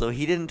 years old, so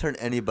he didn't turn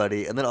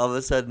anybody. And then all of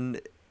a sudden,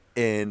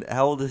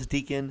 how old is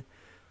Deacon?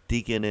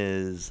 Deacon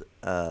is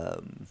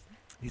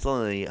he's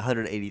only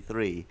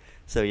 183.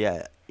 So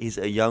yeah, he's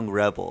a young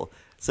rebel.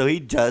 So he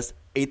just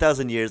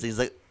 8,000 years. He's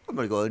like, I'm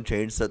gonna go and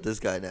change this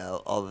guy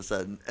now. All of a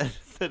sudden, and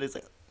then he's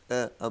like,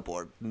 I'm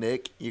bored.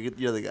 Nick,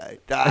 you're the guy.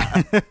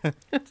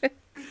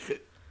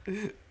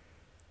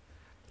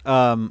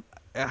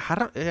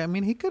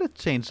 He could have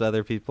changed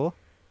other people.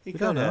 He We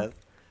don't could know. have.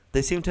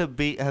 They seem to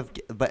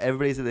but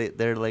everybody's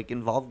they're like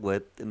involved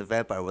with in the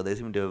vampire world. They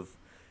seem to have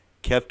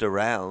kept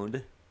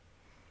around.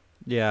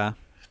 Yeah.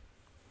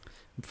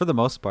 For the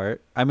most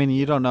part. I mean,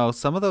 you don't know.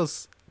 Some of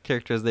those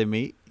characters they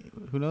meet,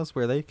 who knows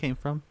where they came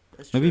from?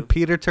 That's Maybe true.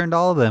 Peter turned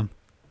all of them.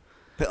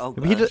 Oh,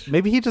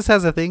 Maybe he just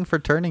has a thing for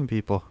turning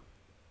people.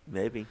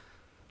 Maybe.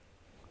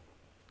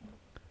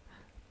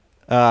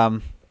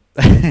 I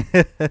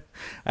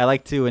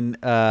like to when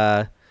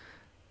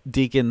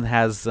Deacon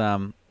has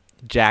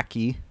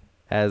Jackie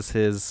as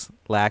his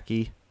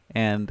lackey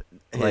and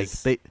his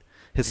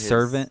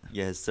servant,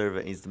 Yeah, his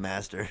servant. He's the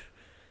master.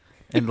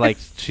 and like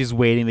she's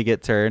waiting to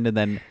get turned, and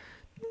then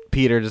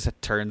Peter just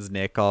turns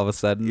Nick all of a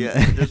sudden.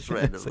 Yeah, just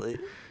randomly.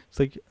 It's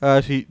like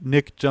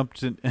Nick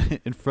jumped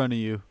in front of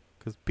you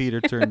because Peter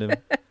turned him.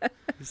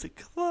 He's like,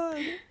 come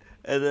on.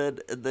 And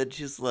then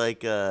she's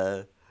like,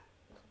 and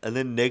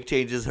then Nick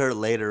changes her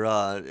later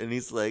on, and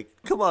he's like,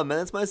 come on, man,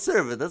 that's my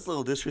servant. That's a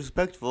little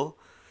disrespectful.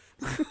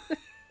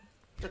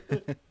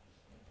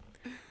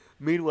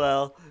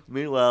 Meanwhile,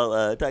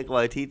 Taika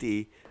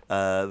Waititi,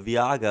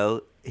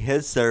 Viago,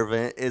 his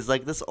servant, is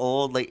like this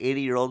old, like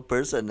 80-year-old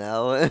person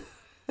now.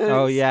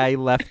 Oh yeah, he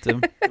left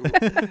him.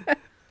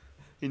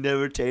 He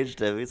never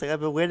changed him. He's like, I've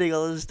been waiting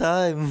all this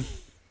time.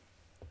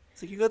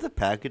 It's like, you got the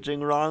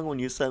packaging wrong when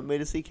you sent me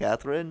to see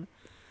Catherine.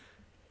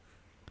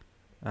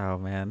 Oh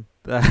man,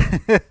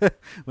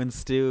 when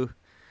Stu,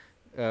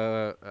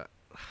 man,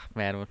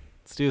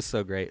 Stu's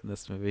so great in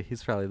this movie.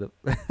 He's probably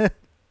the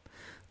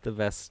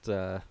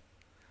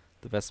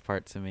the best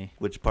part to me.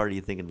 Which part are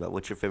you thinking about?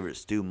 What's your favorite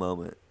Stu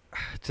moment?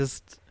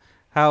 Just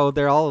how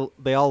they all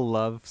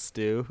love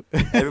Stu.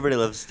 Everybody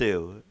loves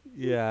Stu.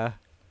 Yeah.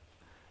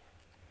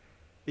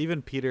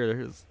 Even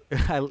Peter,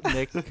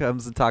 Nick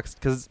comes and talks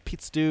because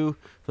Stu,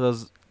 for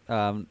those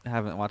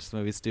haven't watched the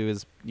movie, Stu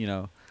is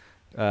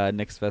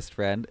Nick's best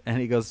friend, and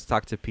he goes to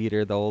talk to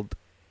Peter, the old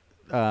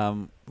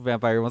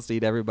vampire who wants to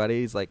eat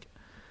everybody. He's like,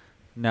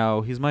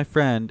 no, he's my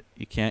friend.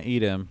 You can't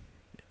eat him,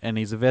 and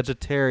he's a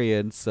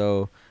vegetarian,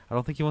 so I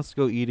don't think he wants to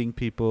go eating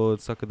people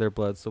and sucking their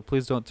blood. So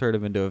please don't turn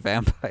him into a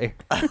vampire.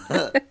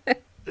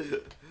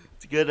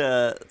 It's good.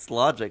 It's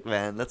logic,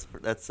 man. That's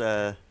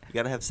you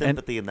gotta have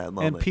sympathy in that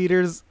moment. And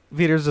Peter's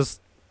just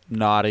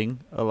nodding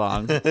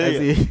along as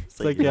Yeah. he's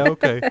like, yeah,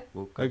 okay,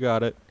 I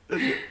got it.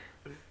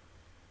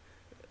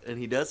 And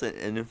he doesn't.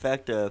 And in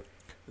fact,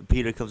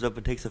 Peter comes up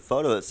and takes a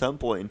photo at some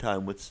point in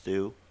time with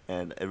Stu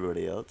and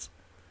everybody else.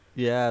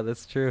 Yeah,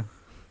 that's true.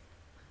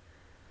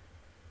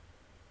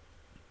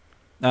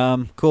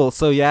 Cool.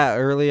 So yeah,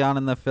 early on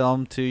in the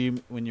film too,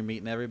 when you're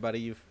meeting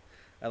everybody,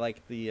 I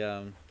like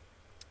the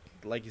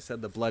like you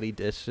said, the bloody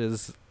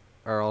dishes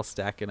are all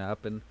stacking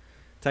up, and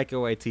Taika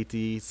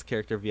Waititi's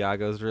character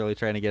Viago is really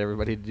trying to get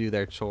everybody to do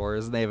their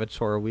chores, and they have a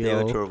chore wheel. They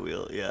have a chore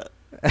wheel, yeah.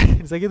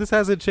 He's like, this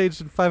hasn't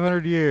changed in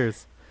 500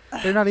 years.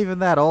 They're not even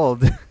that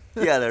old.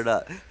 Yeah, they're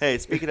not. Hey,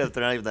 speaking of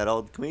they're not even that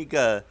old, can we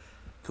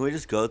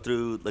just go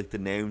through like the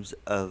names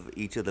of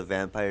each of the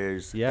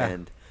vampires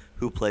and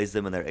who plays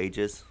them and their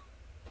ages?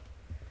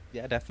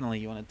 Yeah, definitely.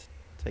 You want to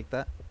take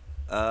that?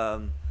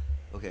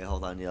 Okay,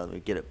 hold on. Yeah, let me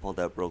get it pulled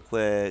up real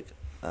quick.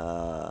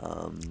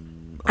 I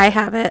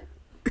have it.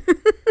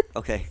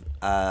 Okay.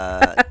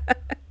 I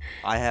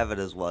have it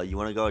as well. You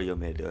want to go or you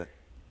want me to do it?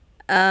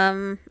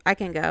 I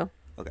can go.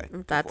 Okay.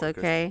 If that's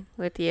okay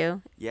with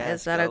you.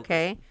 Yes. Is that go.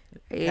 okay?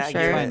 Are you Yeah,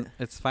 sure?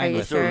 It's fine you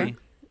with sure? me.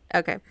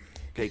 Okay.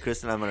 Okay,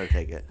 Kristen, I'm gonna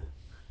take it.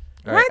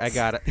 All right, What? I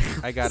got it.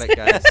 I got it,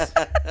 guys.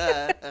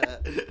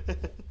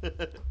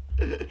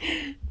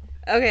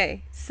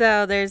 Okay,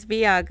 so there's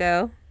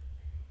Viago,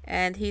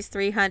 and he's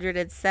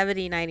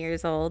 379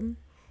 years old.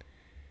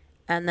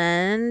 And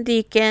then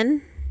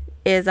Deacon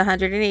is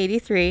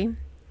 183.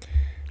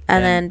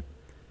 And then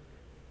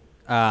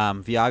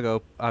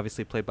Viago,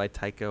 obviously played by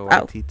Taika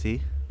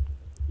Waititi.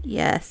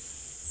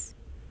 yes.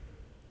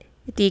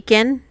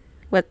 Deacon,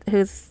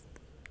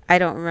 I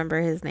don't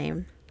remember his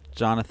name.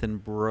 Jonathan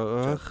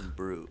Brugh.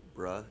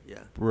 Bruh,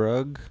 yeah.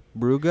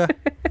 Bruga.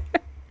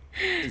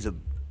 He's a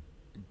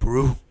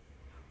Brew.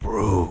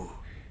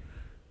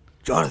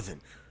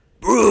 Jonathan.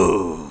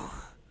 Brew.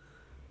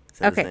 Is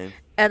that his Okay. name?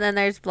 And then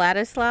there's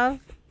Vladislav,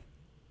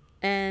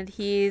 and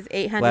he's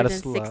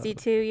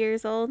 862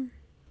 years old.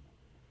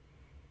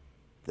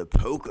 The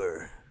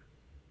Poker.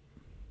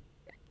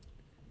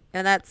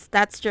 And that's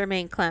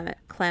Jermaine Clement.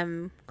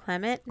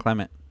 Clement.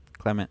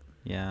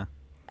 Yeah.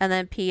 And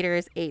then Peter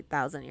is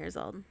 8,000 years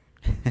old.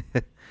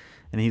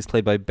 And he's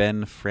played by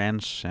Ben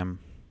Fransham.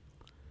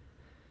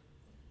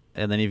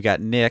 And then you've got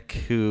Nick,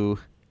 who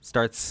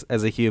starts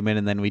as a human,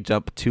 and then we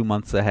jump 2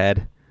 months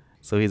ahead.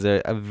 So he's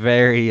a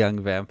very young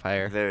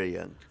vampire. Very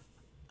young.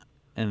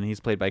 And he's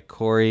played by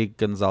Corey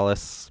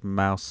Gonzalez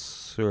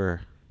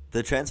Mauser.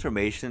 The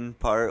transformation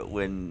part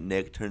when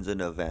Nick turns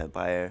into a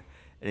vampire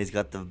and he's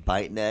got the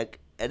bite neck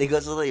and he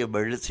goes to the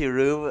emergency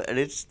room and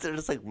it's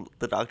just like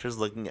the doctor's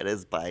looking at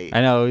his bite.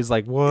 I know. He's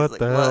like, what He's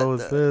the like, hell what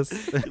is the- this?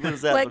 What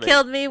is What happening?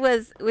 killed me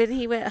was when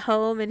he went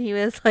home and he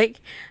was like,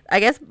 I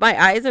guess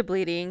my eyes are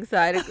bleeding, so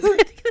I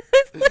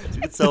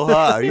It's so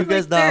hot. Are you Like,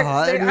 guys not they're-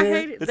 hot in they're-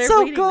 here? they're It's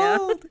so bleeding now.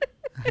 cold.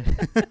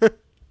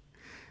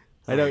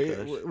 I know. Oh my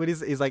gosh. When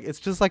he's like, it's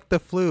just like the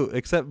flu,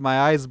 except my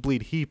eyes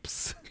bleed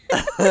heaps.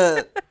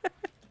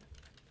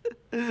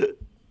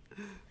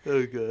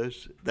 Oh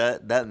gosh,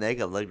 that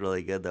makeup looked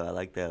really good though. I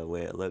like the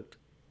way it looked.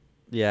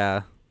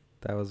 Yeah,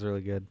 that was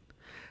really good.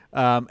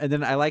 And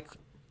then I like,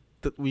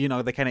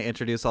 they kind of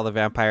introduce all the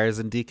vampires,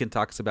 and Deacon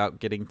talks about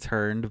getting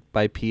turned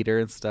by Peter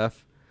and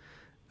stuff.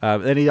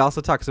 And he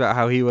also talks about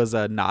how he was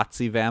a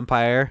Nazi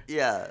vampire,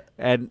 Yeah,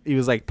 and he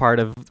was like part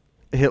of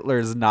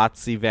Hitler's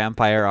Nazi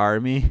vampire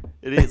army.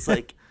 and he's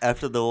like,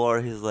 after the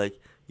war, he's like,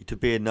 to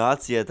be a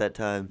Nazi at that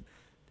time,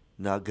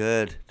 not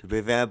good. To be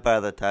a vampire at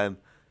that time,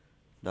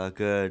 not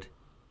good.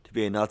 To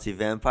be a Nazi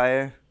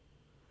vampire,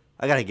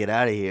 I gotta get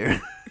out of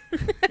here.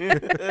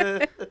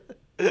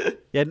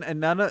 Yeah, and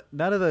none of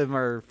them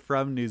are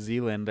from New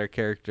Zealand. Their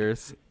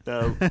characters,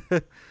 No.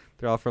 they're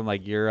all from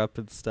like Europe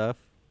and stuff,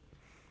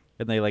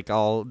 and they like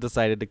all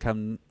decided to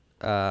come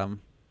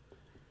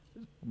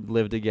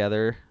live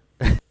together.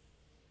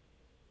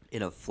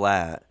 In a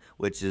flat,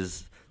 which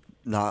is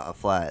not a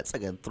flat. It's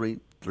like a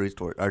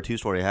three-story or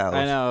two-story house.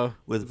 I know.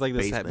 With It's like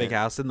this basement. big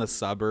house in the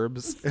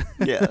suburbs.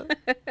 Yeah.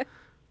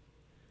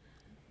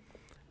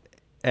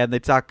 And they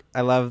talk.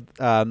 I love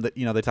that.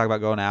 They talk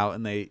about going out,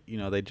 and they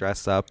they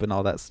dress up and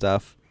all that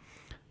stuff.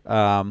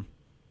 And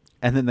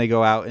then they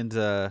go out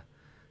into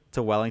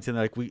Wellington.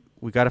 They're like,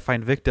 we got to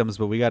find victims,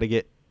 but we got to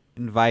get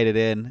invited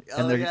in.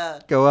 And Oh, they yeah.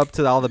 go up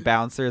to all the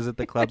bouncers at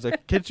the clubs.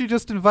 Like, can't you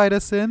just invite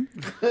us in?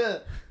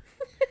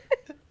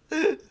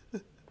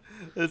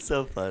 It's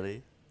so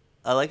funny.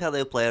 I like how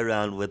they play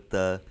around with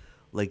the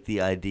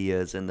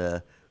ideas and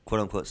the quote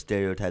unquote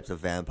stereotypes of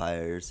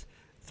vampires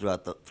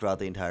throughout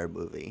the entire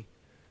movie.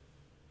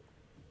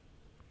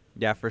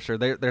 Yeah, for sure.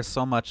 There's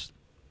so much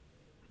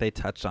they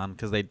touch on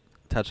because they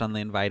touch on the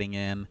inviting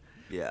in.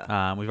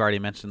 Yeah. We've already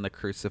mentioned the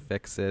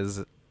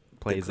crucifixes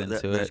plays into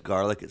There's it.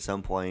 garlic at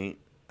some point,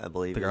 I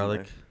believe. The isn't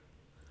garlic. there?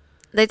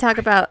 They talk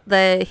about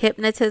the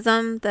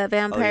hypnotism that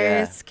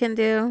vampires can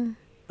do.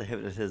 The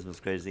hypnotism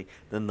is crazy.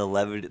 Then they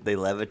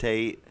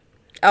levitate.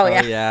 Oh,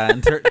 yeah. Yeah,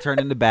 and turn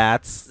into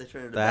bats. They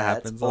turn into that bats,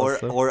 happens or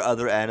also. or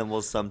other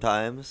animals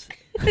sometimes.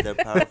 They're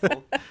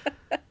powerful.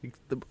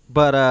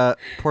 But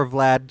poor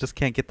Vlad just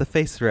can't get the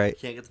face right.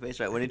 Can't get the face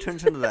right. When he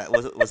turns into that,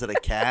 was it a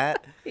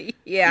cat?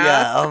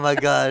 Yeah. Oh my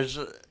gosh.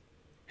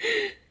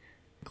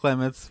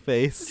 Clement's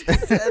face. And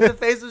the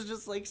face was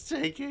just like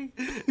shaking.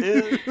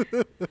 Yeah.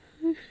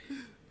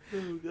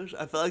 Oh gosh,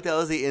 I felt like that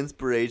was the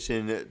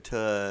inspiration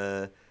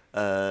to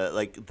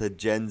like the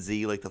Gen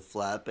Z, like the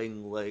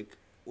flapping like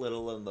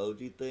little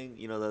emoji thing.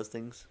 You know those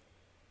things?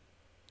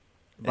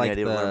 Like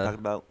Any idea what I'm the talking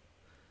about?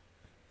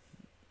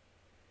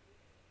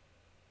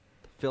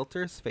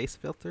 filters, face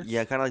filters.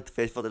 Yeah, kind of like the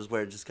face filters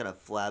where it's just kind of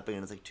flapping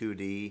and it's like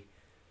 2D.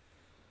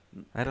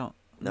 I don't.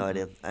 No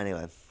idea.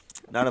 Anyway,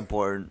 not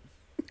important.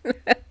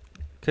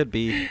 Could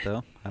be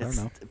though. I don't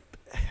know.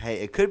 Hey,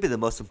 it could be the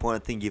most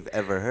important thing you've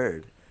ever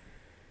heard.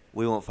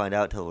 We won't find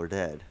out till we're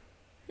dead.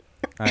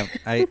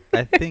 I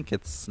think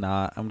it's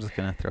not. I'm just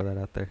gonna throw that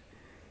out there.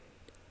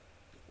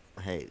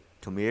 Hey,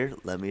 come here.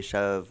 Let me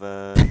shove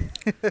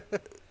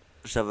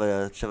shove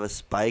a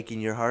spike in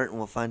your heart, and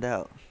we'll find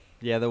out.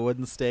 Yeah, the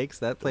wooden stakes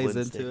that plays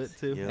wooden into stakes, it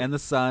too, yep. and the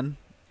sun.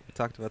 We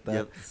talked about that.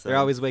 Yep, They're so-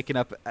 always waking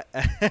up.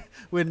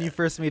 When you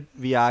first meet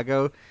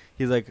Viago,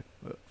 he's like,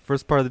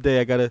 first part of the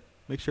day, I gotta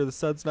make sure the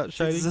sun's not This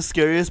shining. is the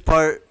scariest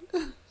part.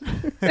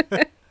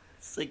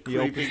 It's like He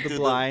creeping opens the through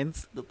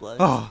blinds. The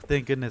blinds. Oh,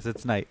 thank goodness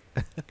it's night.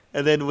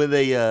 And then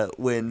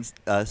when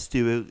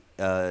Stu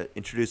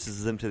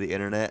introduces them to the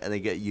internet and they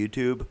get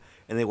YouTube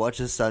and they watch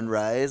the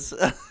sunrise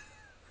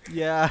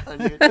Yeah. on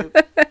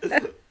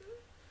YouTube.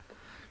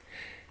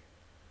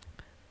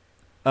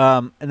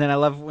 And then I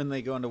love when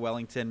they go into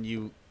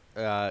Wellington.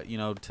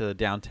 To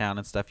downtown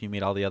and stuff. You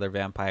meet all the other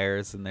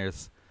vampires, and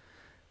there's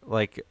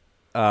like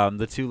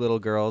the two little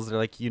girls. They're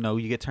like, you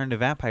get turned to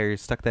vampire. You're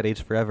stuck that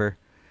age forever.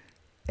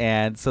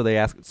 And so they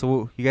ask,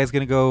 so you guys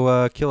gonna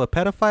go kill a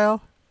pedophile?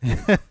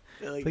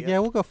 Like, Like, yeah,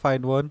 we'll go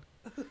find one.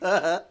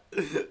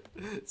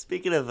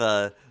 Speaking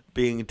of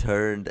being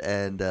turned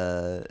and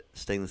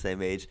staying the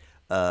same age,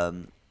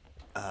 I'm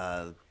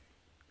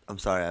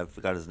sorry, I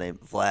forgot his name.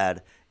 Vlad.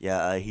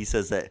 Yeah, he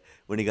says that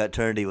when he got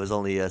turned, he was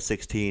only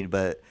 16,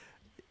 but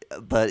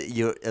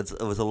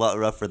it was a lot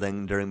rougher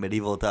than during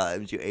medieval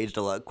times. You aged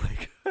a lot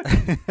quicker.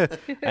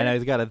 I know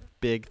he's got a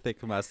big,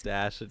 thick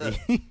mustache. And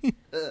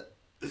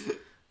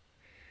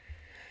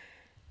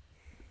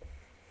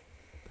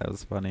that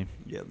was funny.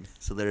 Yep.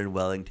 So they're in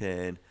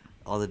Wellington,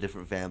 all the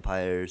different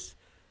vampires.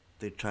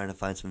 They're trying to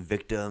find some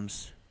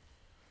victims.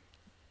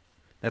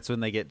 That's when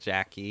they get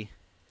Jackie.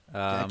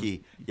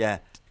 Jackie, yeah,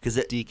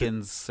 because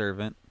Deacon's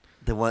servant.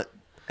 they want,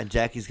 and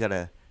Jackie's got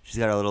her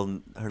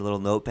little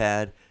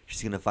notepad.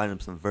 She's gonna find him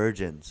some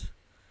virgins.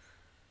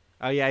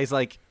 Oh yeah, he's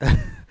like,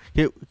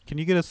 "Hey, can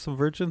you get us some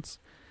virgins?"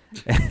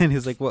 And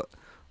he's like, "What?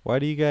 Why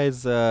do you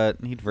guys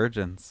need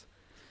virgins?"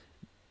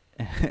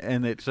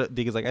 And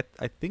Deacon's like,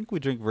 I think we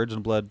drink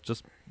virgin blood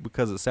just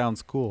because it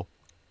sounds cool.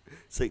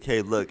 It's like,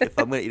 hey, look, if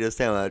I'm gonna eat a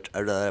sandwich,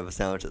 I'd rather have a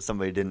sandwich that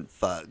somebody didn't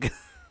fuck.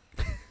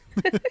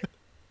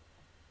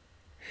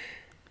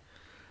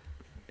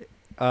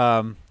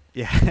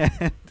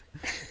 Yeah.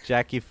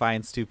 Jackie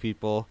finds two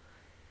people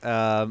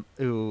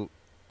who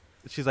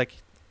she's like,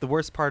 the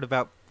worst part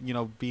about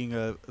being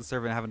a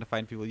servant, having to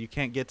find people, you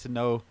can't get to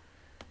know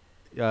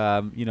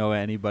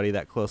anybody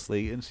that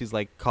closely. And she's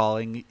like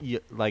calling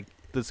like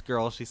this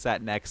girl she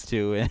sat next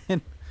to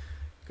in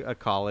a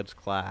college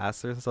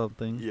class or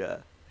something. Yeah,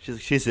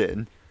 she's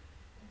in.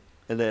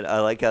 And then I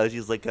like how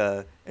she's like,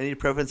 any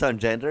preference on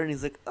gender? And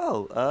he's like,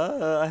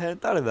 I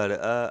hadn't thought about it.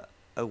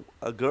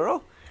 A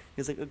girl?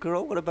 He's like, a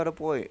girl? What about a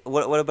boy?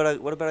 What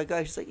about a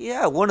guy? She's like,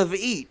 yeah, one of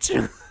each.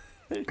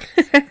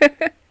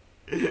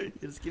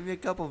 Just give me a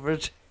couple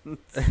versions.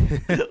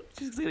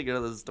 She's gonna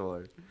go to the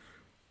store.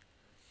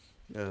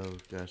 Oh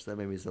gosh, that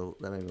made me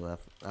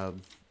laugh.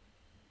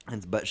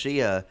 But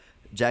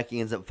Jackie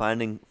ends up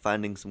finding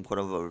some quote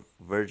unquote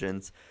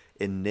virgins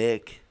in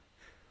Nick.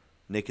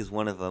 Nick is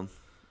one of them.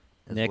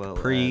 Nick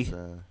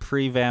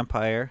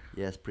pre-vampire.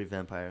 Yes,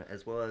 pre-vampire,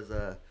 as well as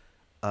a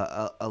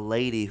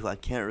lady who I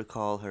can't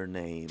recall her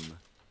name.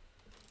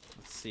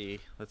 Let's see.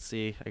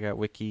 I got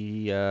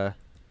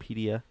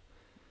Wikipedia.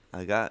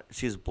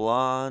 She's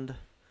blonde.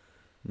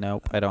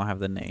 Nope, I don't have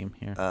the name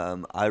here.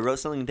 I wrote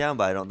something down,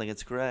 but I don't think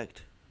it's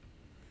correct.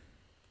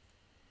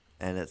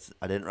 And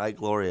I didn't write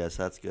Gloria,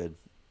 so that's good.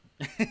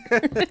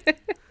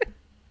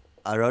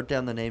 I wrote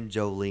down the name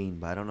Jolene,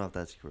 but I don't know if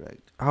that's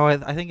correct. Oh,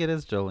 I think it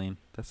is Jolene.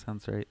 That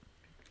sounds right.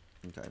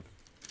 Okay.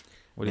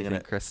 What do you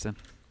think, Kristen?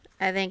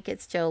 I think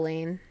it's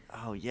Jolene.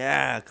 Oh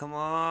yeah, come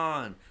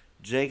on,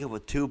 Jacob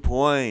with 2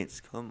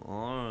 points. Come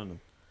on.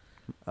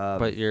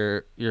 But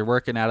you're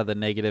working out of the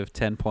negative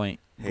 10-point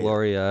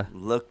Gloria.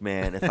 Look,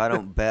 man, if I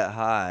don't bet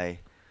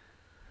high,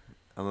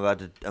 I'm about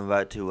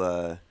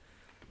to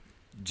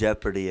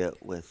jeopardy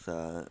it with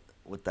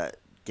that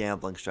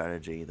gambling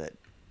strategy that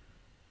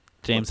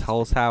James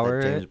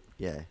Holzhauer.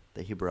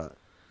 That he brought.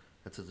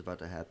 That's what's about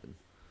to happen.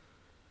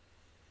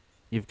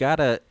 You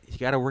gotta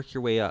work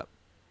your way up.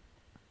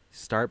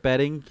 Start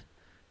betting,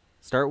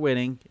 start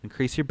winning,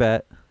 increase your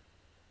bet.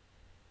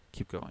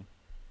 Keep going.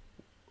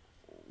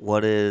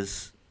 What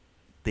is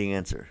the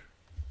answer?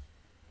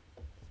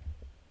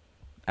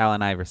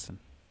 Allen Iverson.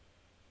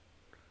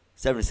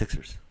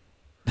 76ers.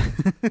 I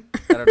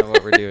don't know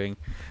what we're doing.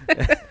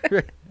 I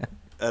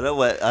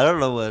don't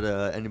know what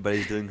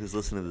anybody's doing who's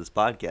listening to this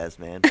podcast,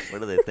 man.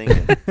 What are they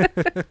thinking?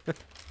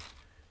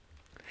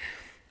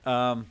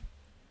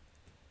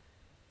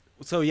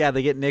 So yeah,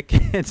 they get Nick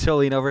and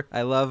Jolene over.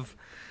 I love,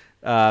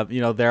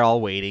 they're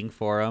all waiting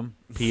for him.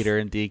 Peter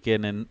and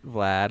Deacon and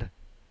Vlad,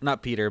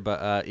 not Peter,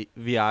 but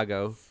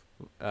Viago,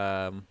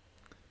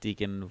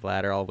 Deacon and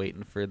Vlad are all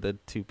waiting for the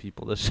two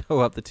people to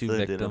show up. The two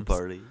victims. Dinner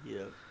party,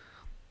 yeah.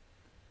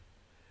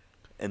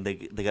 And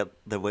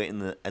they're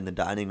waiting in the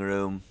dining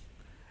room,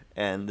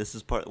 and this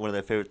is one of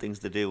their favorite things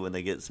to do when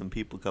they get some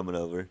people coming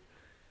over.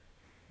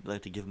 They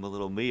like to give them a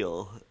little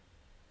meal,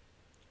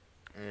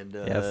 and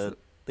yes.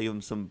 They give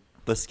them some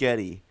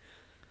biscotti.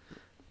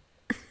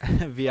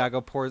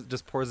 Viago pours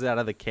it out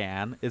of the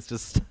can. It's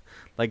just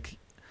like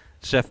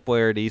Chef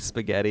Boyardee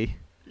spaghetti.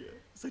 Yeah.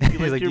 It's like, you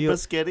like your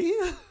biscotti?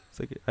 It's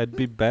like, I'd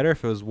be better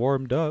if it was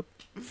warmed up.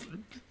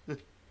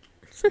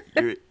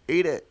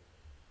 Eat it.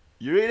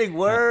 You're eating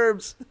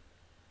worms.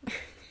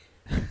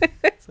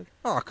 It's like,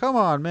 oh, come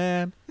on,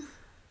 man.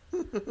 I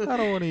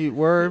don't want to eat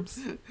worms.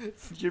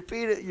 Your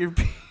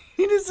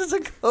penis is a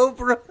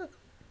cobra.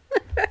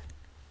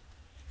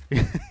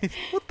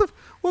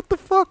 What the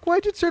fuck?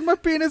 Why'd you turn my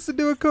penis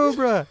into a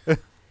cobra?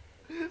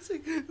 It's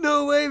like,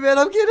 no way, man.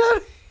 I'm getting out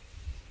of here.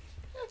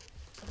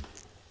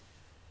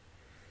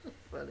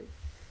 Funny.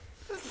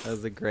 That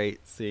was a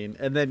great scene.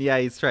 And then, yeah,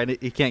 he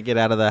can't get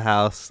out of the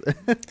house.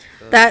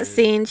 That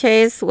scene,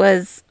 Chase,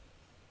 was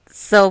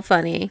so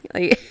funny.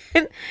 Like,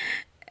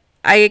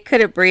 I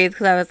couldn't breathe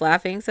because I was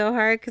laughing so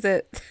hard because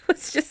it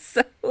was just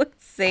so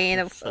insane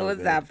of what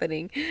was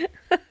happening.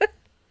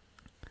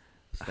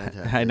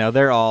 I know,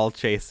 they're all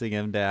chasing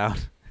him down.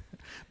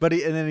 But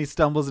then he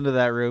stumbles into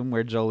that room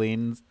where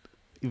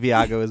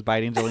Viago is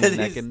biting Jolene's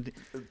neck, and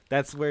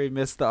that's where he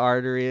missed the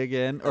artery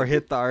again, or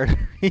hit the artery.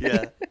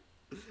 Yeah.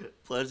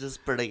 Blood's just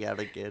spurting out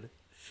again.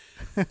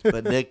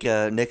 But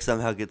Nick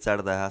somehow gets out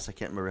of the house. I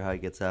can't remember how he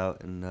gets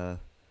out. And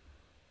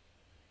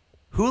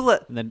who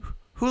let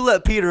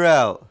Peter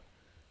out?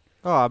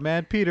 Oh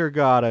man, Peter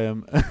got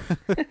him.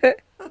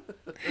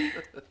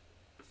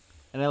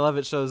 And I love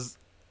it shows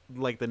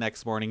like the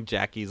next morning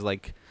Jackie's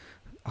like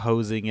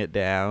hosing it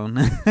down.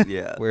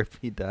 Yeah. Where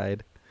he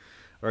died.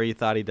 Or he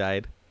thought he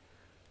died.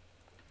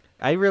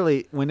 And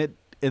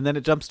then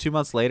it jumps 2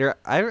 months later,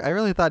 I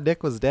really thought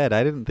Nick was dead.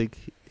 I didn't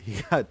think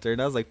he got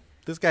turned. I was like,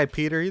 this guy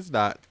Peter, he's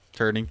not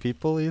turning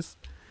people. He's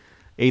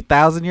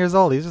 8,000 years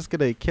old. He's just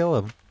gonna kill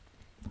him.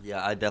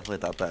 Yeah, I definitely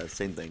thought that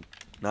same thing.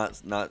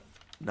 Not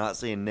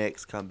seeing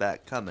Nick's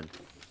coming.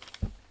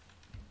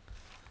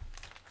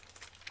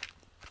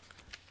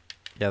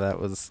 Yeah, that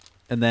was.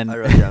 And then I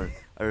wrote down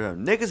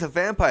Nick is a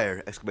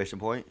vampire! !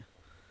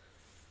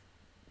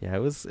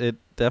 Yeah, it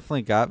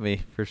definitely got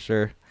me for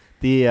sure.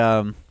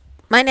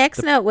 My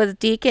next note was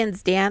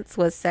Deacon's dance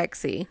was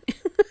sexy.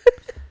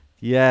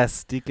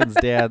 Yes, Deacon's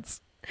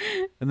dance.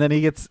 And then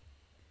he's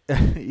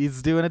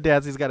doing a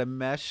dance. He's got a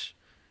mesh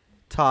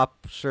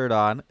top shirt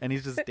on, and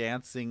he's just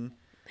dancing.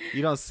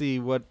 You don't see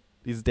what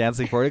he's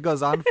dancing for. It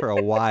goes on for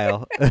a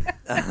while.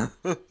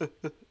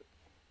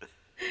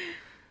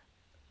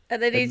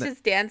 And then he's And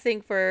just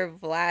dancing for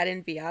Vlad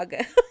and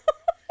Viaga.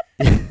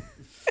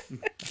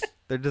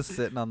 They're just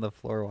sitting on the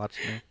floor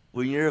watching it.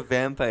 When you're a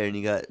vampire and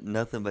you got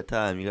nothing but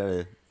time, you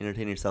gotta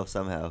entertain yourself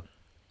somehow.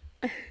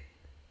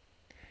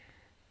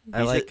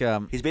 I like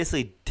He's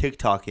basically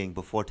TikToking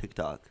before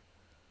TikTok.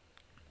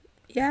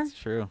 Yeah, it's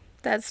true.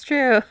 that's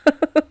true.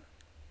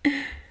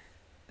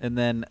 And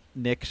then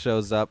Nick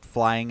shows up,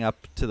 flying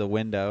up to the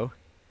window.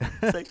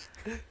 It's like,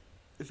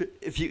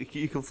 if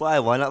you can fly,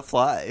 why not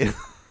fly?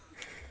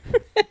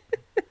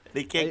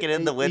 He can't get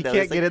in the window. He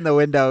can't get in the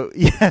window.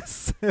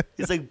 Yes.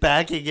 He's like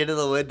backing into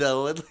the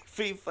window with like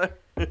feet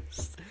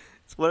first.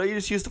 So why don't you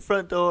just use the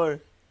front door?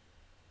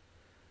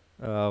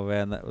 Oh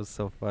man, that was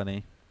so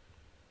funny.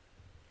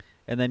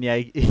 And then yeah,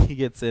 he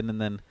gets in, and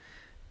then,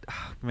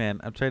 oh, man,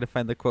 I'm trying to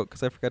find the quote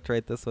because I forgot to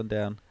write this one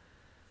down.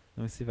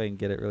 Let me see if I can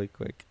get it really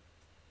quick.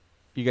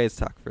 You guys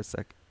talk for a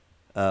sec.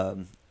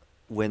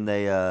 When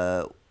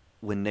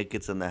Nick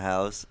gets in the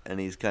house and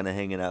he's kind of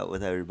hanging out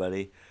with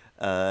everybody,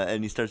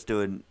 and he starts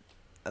doing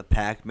a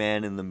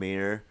Pac-Man in the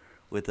mirror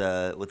with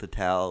a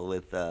towel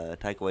with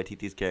Taika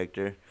Waititi's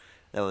character.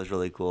 That was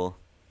really cool.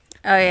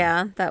 Oh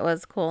yeah, that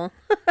was cool.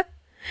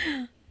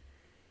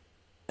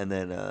 And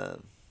then The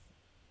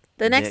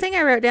next Nick- thing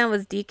I wrote down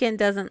was Deacon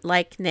doesn't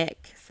like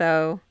Nick.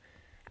 So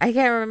I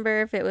can't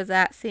remember if it was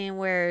that scene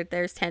where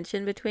there's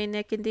tension between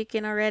Nick and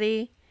Deacon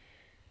already.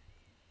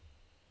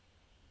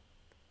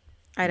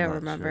 I don't Not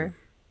remember.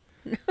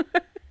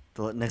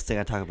 the next thing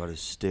I talk about is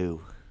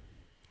Stu.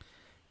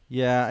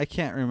 Yeah, I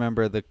can't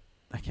remember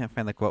I can't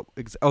find the quote.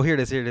 Oh, here it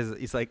is. Here it is.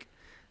 He's like,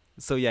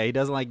 so yeah, he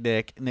doesn't like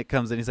Nick. Nick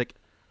comes in. He's like,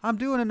 I'm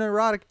doing an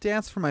erotic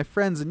dance for my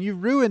friends, and you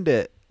ruined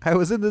it. I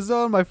was in the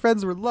zone. My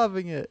friends were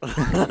loving it.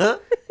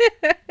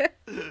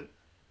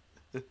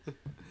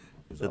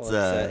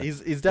 That's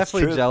He's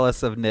definitely true.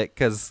 jealous of Nick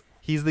because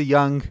he's the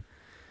young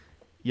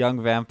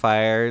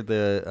vampire,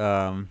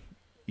 the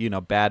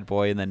bad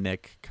boy, and then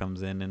Nick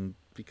comes in and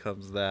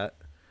becomes that.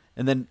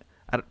 And then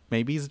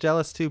maybe he's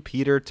jealous too.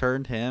 Peter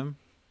turned him.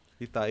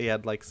 He thought he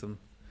had like some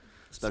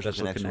special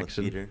connection with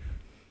connection. Peter.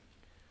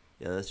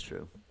 Yeah, that's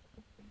true.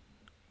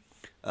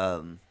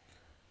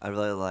 I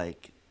really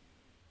like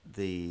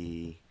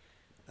the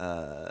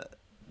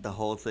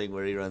whole thing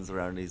where he runs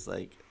around and he's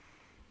like,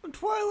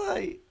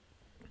 Twilight.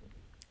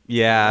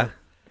 Yeah.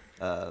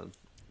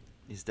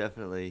 He's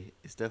definitely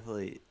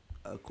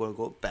a quote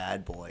unquote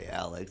bad boy,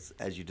 Alex,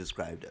 as you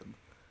described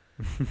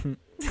him.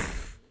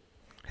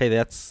 Hey,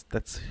 that's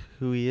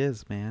who he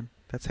is, man.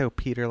 That's how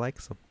Peter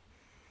likes him.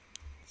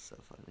 So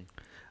funny.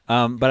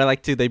 But I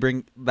like to they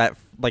bring that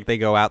like they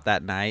go out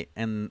that night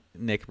and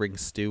Nick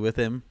brings Stu with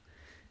him,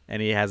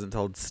 and he hasn't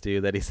told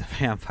Stu that he's a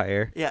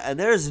vampire. Yeah, and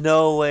there's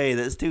no way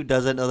this dude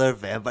doesn't know they're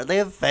vampires. They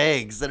have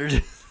fangs that are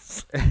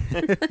just.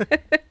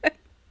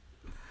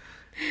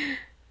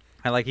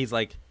 I like he's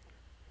like,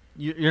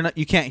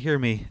 you can't hear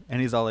me, and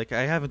he's all like,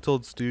 I haven't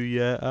told Stu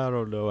yet. I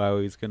don't know how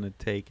he's gonna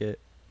take it.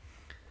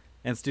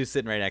 And Stu's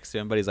sitting right next to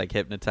him, but he's like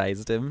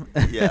hypnotized him.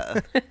 Yeah.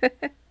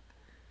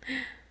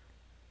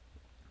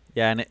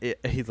 Yeah, and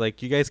he's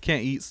like, you guys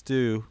can't eat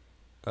Stu.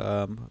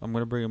 I'm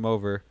gonna bring him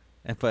over,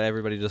 but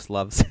everybody just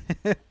loves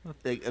him.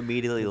 Like,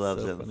 immediately It's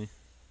loves so him. funny.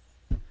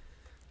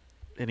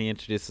 And he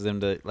introduces him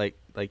to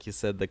like you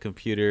said, the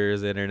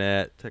computers,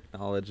 internet,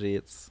 technology.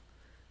 It's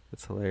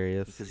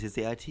hilarious. Because he's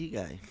the IT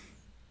guy.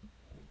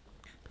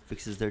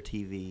 Fixes their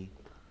TV.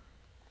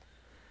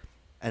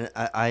 And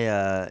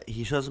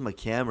he shows him a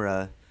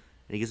camera,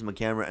 and he gives him a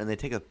camera, and they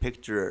take a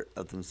picture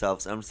of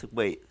themselves. And I'm just like,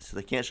 wait, so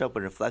they can't show up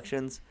in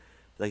reflections?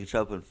 They can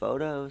show up in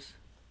photos?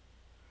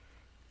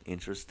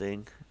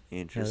 Interesting. Yeah,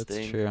 Interesting.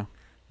 that's true.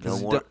 No 'Cause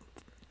you more, don't-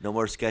 no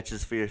more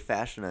sketches for your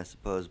fashion, I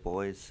suppose,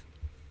 boys.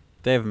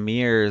 They have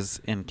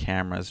mirrors in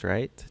cameras,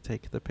 right, to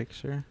take the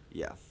picture.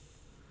 Yeah.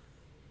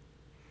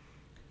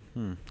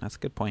 That's a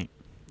good point.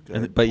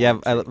 Good But yeah,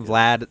 point,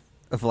 Jacob.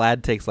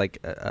 Vlad takes like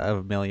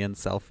a million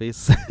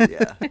selfies.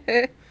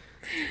 Yeah.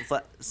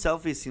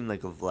 Selfies seem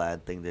like a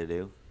Vlad thing to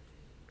do.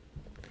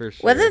 For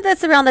sure. Wasn't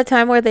this around the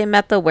time where they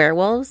met the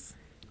werewolves?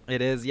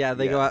 It is. Yeah,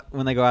 they Yeah. go out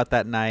when they go out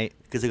that night.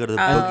 Because they go to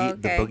the Oh,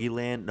 the okay. Boogie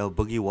Land? No,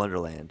 Boogie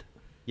Wonderland.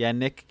 Yeah,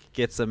 Nick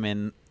gets them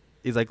in.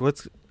 He's like,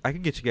 I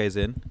can get you guys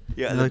in.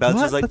 Yeah, And and the they're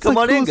bouncer's "What? like, That's come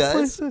the on in,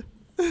 coolest guys.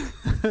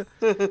 place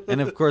to-"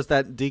 And of course,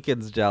 that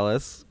Deacon's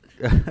jealous.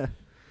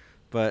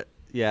 But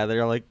yeah,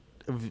 they're like,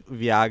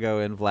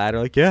 Viago and Vlad are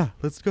like, yeah,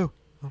 let's go.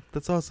 Oh,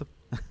 that's awesome.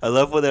 I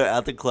love when they're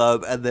at the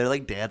club and they're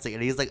like dancing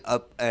and he's like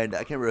up, and I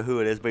can't remember who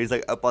it is, but he's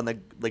like up on the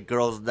like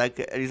girl's neck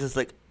and he's just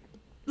like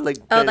Oh,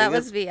 petting that it.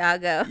 was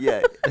Viago.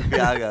 Yeah,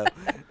 Viago.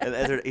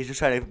 And he's just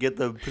trying to get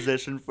the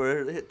position for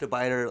her to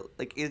bite her.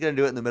 Like, he's going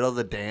to do it in the middle of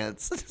the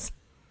dance.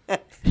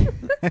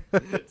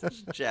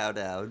 Just chow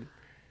down.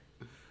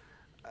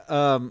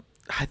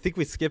 I think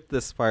we skipped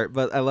this part,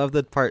 but I love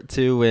the part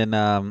too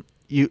when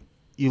you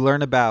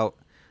learn about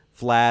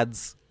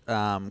Vlad's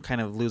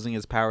kind of losing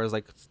his powers,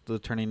 like the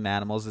turning into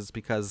animals, is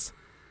because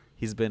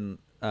he's been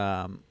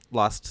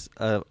lost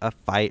a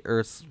fight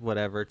or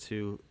whatever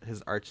to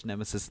his arch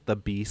nemesis, the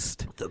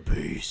Beast. The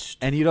Beast.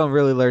 And you don't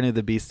really learn who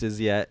the Beast is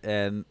yet,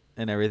 and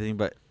everything,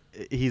 but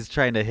he's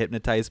trying to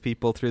hypnotize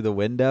people through the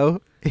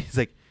window. He's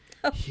like,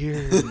 here.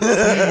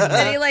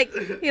 And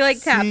he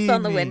taps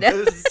on the me.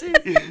 window.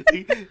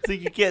 So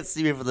you can't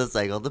see me from this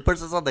angle. The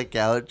person's on the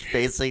couch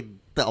facing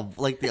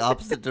the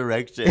opposite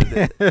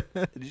direction.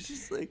 And he's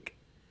just like,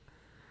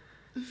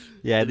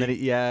 Yeah, and then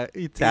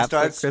he taps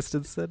on starts-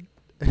 Christensen.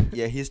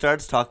 yeah, he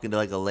starts talking to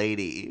like a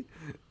lady,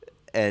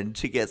 and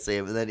she gets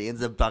him, and then he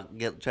ends up trying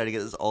to get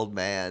this old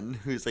man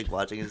who's like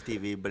watching his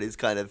TV, but he's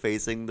kind of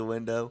facing the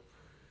window,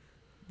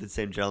 the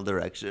same general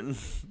direction.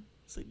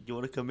 It's like, you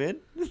want to come in?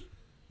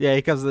 Yeah,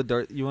 he comes to the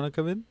door. You want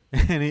to come in?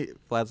 And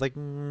Vlad's like,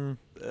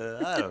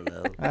 I don't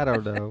know. I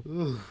don't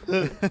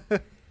know.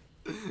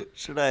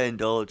 Should I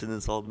indulge in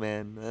this old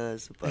man? I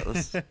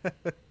suppose.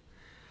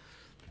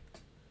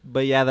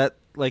 But yeah, that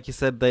like you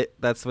said,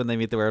 that's when they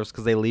meet the werewolves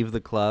because they leave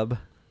the club,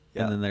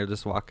 Yeah. and then they're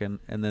just walking,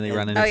 and then they Yeah.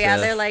 run into Oh yeah,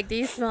 they're like, "Do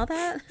you smell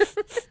that?"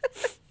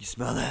 You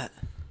smell that?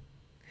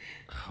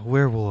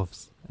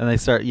 werewolves, and they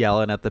start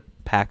yelling at the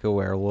pack of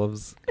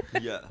werewolves.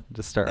 Yeah.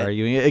 Just start And-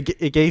 arguing.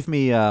 It gave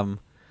me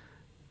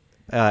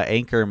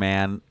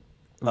Anchorman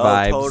Oh,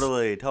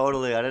 vibes.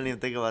 totally. I didn't even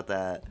think about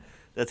that.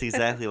 That's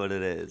exactly what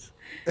it is.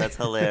 That's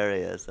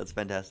hilarious. That's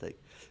fantastic.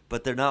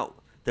 But they're not.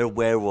 They're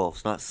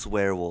werewolves, not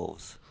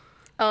swearwolves.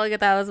 Oh, look at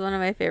that! Was one of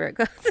my favorite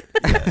quotes.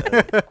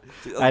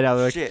 I know.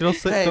 They're like, Shit. don't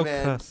say, Hey, don't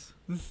man. cuss.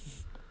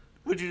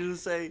 What'd you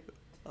just say?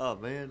 Oh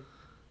man.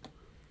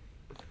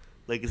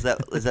 Like is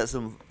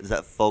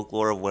that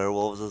folklore of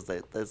werewolves? Is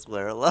they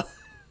swear a lot?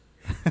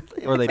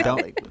 Or they Foul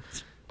don't.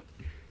 language.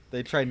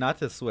 They try not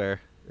to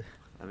swear.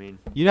 I mean,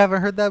 You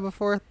haven't heard that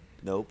before?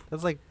 nope.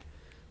 That's like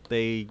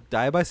they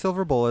die by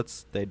silver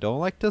bullets. They don't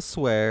like to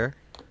swear,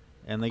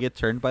 and they get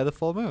turned by the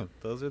full moon.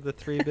 Those are the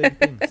three big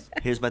things.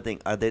 Here's my thing.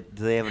 Do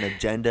they have an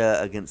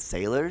agenda against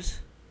sailors?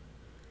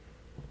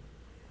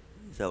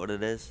 Is that what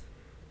it is?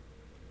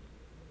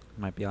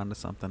 Might be onto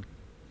something.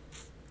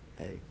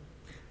 Hey.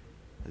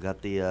 I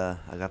got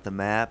the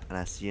map and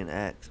I see an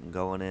X. I'm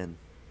going in.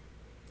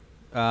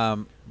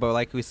 But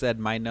like we said,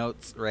 my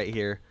notes right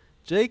here.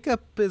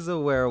 Jacob is a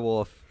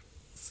werewolf.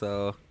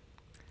 So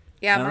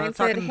Yeah, I'm mine not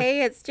said, talking-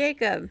 "Hey, it's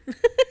Jacob." You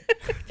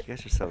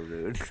guys are so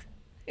rude.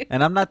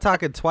 and I'm not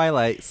talking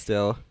Twilight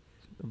still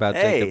about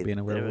Hey, Jacob being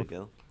a there we werewolf.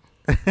 go.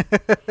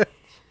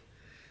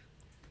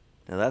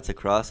 Now that's a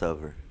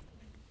crossover.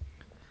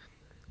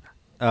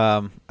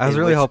 I was In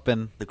really which-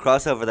 hoping. The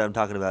crossover that I'm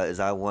talking about is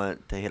I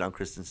want to hit on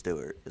Kristen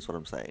Stewart, is what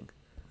I'm saying.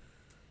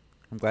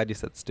 I'm glad you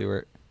said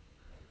Stewart.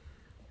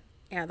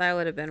 Yeah, that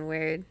would have been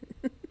weird.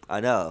 I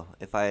know.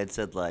 If I had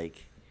said,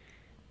 like,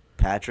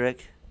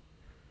 Patrick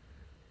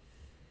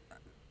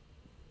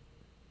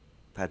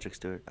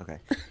Stewart? Okay.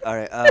 All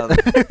right.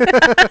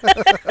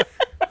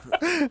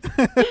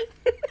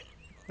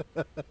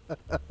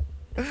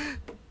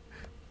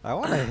 I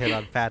want to hit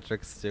on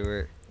Patrick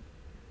Stewart.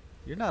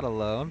 You're not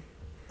alone.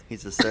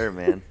 He's a sir,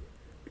 man.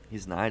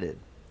 He's knighted.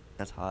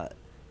 That's hot.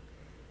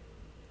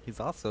 He's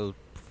also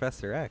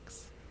Professor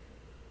X.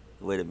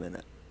 Wait a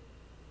minute.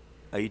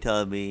 Are you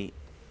telling me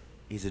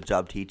he's a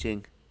job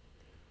teaching?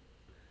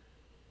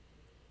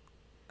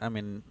 I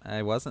mean,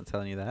 I wasn't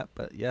telling you that,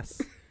 but yes.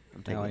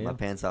 I'm Now I taking my am.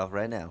 pants off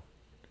right now.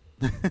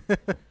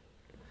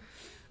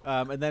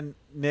 And then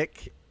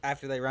Nick,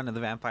 after they run to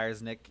the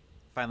vampires, Nick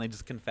finally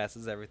just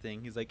confesses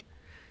everything. He's like,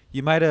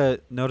 "You might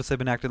have noticed I've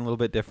been acting a little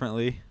bit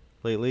differently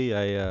lately.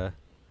 Oh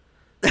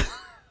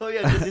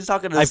yeah, because he's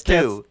talking to I've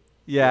Stu.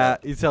 Yeah,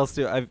 he tells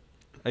Stu,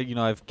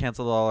 I've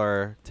canceled all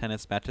our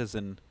tennis matches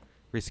and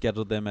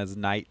rescheduled them as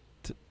night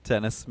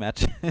tennis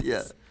matches.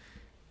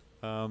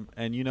 Yeah.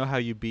 And you know how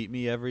you beat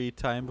me every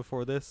time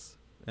before this,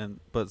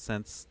 but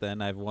since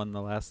then I've won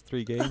the last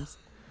 3 games."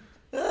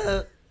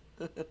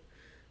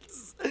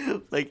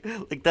 like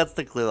that's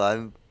the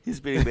clue. He's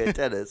beating me at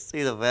tennis.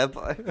 He's a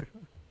vampire.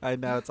 I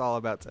know it's all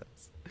about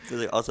tennis. So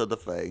they also the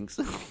fangs.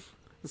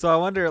 So I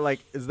wonder, like,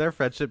 is their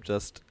friendship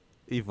just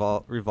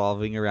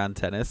revolving around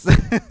tennis?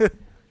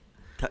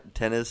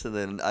 Tennis and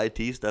then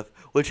IT stuff.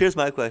 Which here's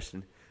my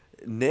question: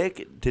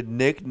 did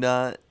Nick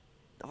not?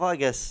 Well, I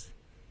guess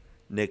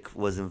Nick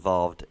was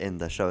involved in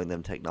the showing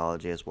them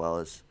technology as well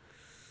as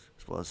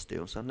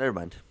Stu. So never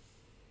mind.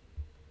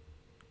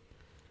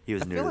 He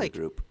was I new feel to like the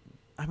group.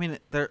 I mean,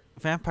 they're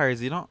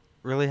vampires. You don't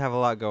really have a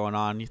lot going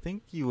on. You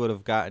think you would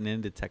have gotten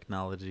into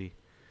technology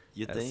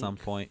You at think? some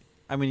point.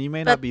 I mean, you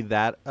may But not be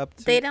that up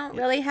to They it. don't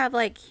really have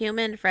like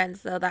human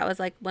friends though. That was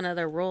like one of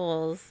the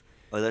rules.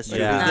 Oh, that's true.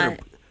 Yeah. Who's gonna-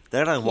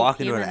 they're not keep walk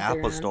into an humans Apple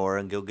around. store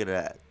and go get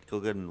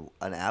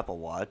an Apple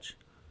Watch.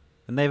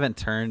 And they haven't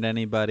turned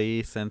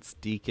anybody since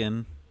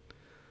Deacon.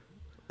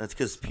 That's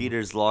because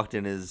Peter's locked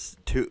in his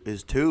tomb,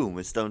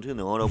 his stone tomb.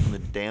 They won't open the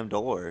damn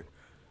door.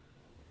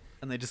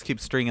 And they just keep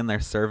stringing their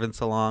servants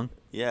along.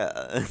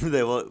 Yeah,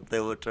 they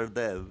won't turn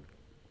them.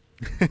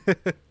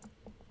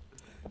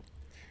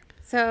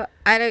 So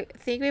I don't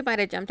think we might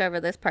have jumped over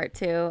this part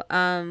too.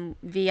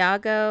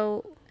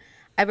 Viago,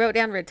 I wrote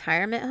down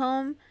retirement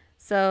home.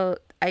 So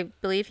I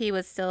believe he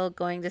was still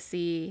going to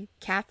see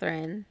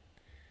Catherine,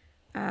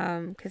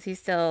 because he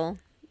still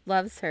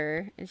loves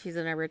her, and she's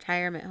in a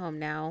retirement home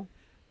now.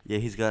 Yeah,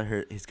 he's got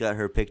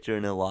her picture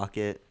in a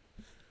locket,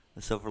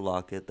 a silver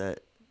locket that.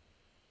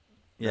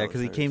 Yeah,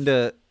 because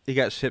hers. he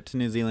got shipped to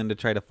New Zealand to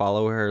try to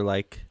follow her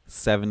like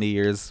 70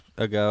 years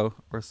ago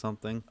or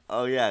something.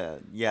 Oh yeah,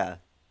 yeah,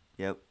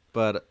 yep.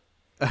 But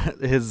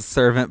his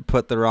servant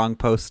put the wrong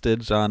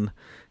postage on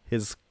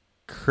his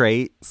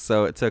crate,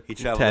 so it took He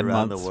traveled 10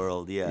 around months. the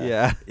world. Yeah,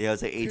 Yeah. yeah. It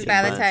was like 18 And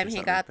by months. the time or he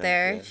something got like that,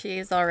 there, yeah.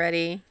 she's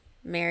already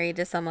married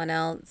to someone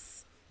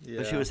else.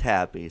 But she was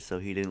happy, so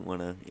he didn't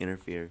want to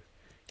interfere.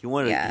 He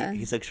wanted. Yeah.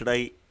 He's like, should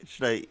I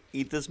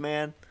eat this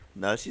man?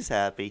 No, she's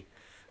happy.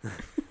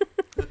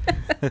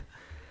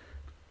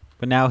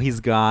 But now he's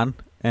gone,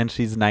 and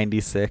she's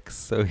 96,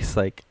 so he's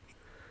like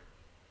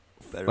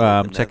Better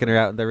late than checking her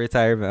never. out in the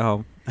retirement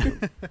home.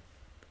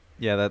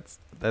 Yeah, that's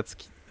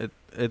it.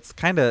 It's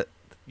kind of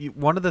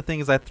one of the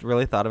things I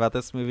really thought about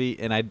this movie,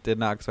 and I did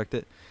not expect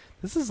it.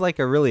 This is like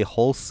a really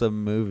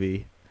wholesome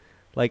movie.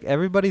 Like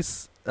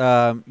everybody's,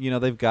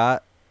 they've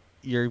got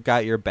you've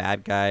got your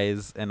bad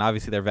guys, and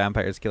obviously they're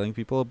vampires killing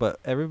people,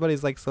 but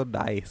everybody's like so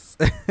nice.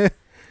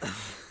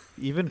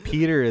 Even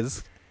Peter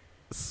is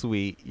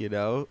sweet, you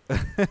know.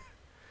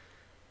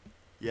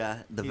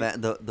 Yeah,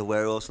 the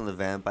werewolves and the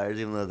vampires,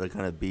 even though they're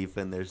kind of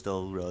beefing, they're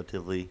still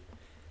relatively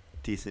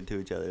decent to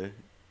each other.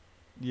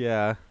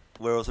 Yeah.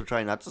 Werewolves are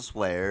trying not to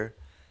swear.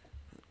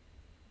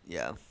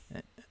 Yeah.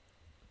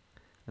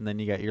 And then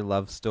you got your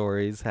love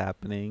stories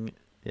happening.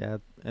 Yeah.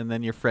 And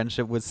then your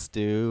friendship with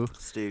Stu.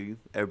 Stu.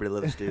 Everybody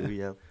loves Stu,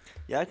 yeah.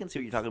 Yeah, I can see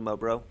what you're talking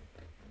about, bro.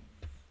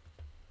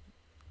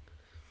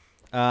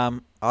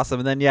 Awesome.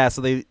 And then, yeah,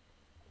 so they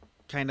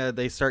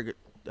start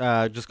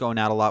just going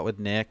out a lot with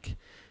Nick.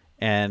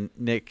 And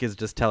Nick is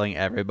just telling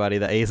everybody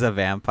that he's a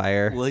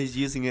vampire. Well, he's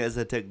using it as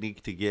a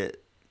technique to get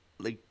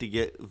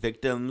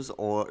victims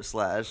or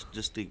 /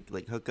 just to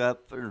like hook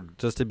up or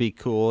Just to be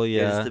cool,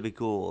 yeah. just to be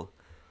cool.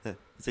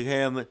 It's like,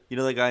 hey, you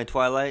know that guy in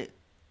Twilight?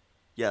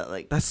 Yeah,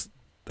 like That's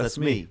that's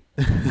me.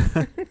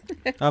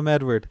 I'm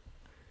Edward.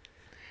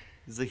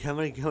 He's like, how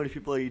many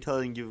people are you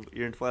telling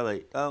you're in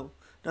Twilight? Oh,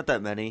 not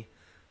that many.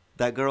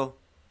 That girl?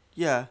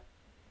 Yeah.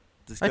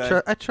 This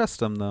guy? I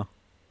trust him, though.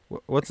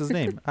 What's his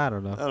name? I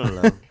don't know. I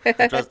don't know.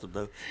 I trust him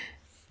though.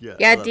 Yeah. I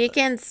Yeah, love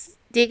that.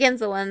 Deacon's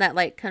the one that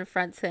like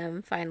confronts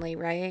him finally,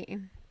 right?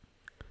 And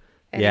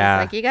Yeah.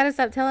 he's like, you gotta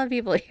stop telling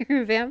people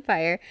you're a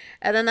vampire.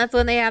 And then that's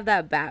when they have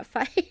that bat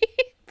fight.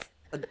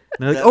 And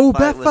they're like, That oh, fight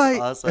bat was fight.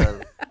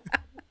 Awesome.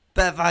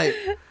 Bat fight.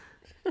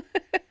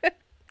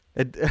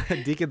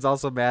 And Deacon's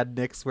also mad.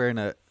 Nick's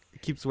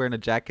keeps wearing a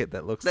jacket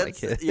that looks like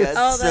his. Yeah, it's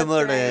Oh, that's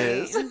similar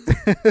right.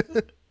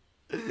 to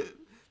his.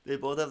 They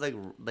both have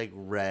like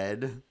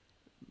red,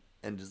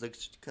 and just like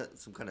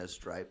some kind of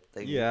stripe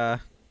thing. Yeah.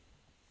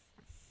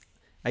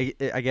 I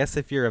guess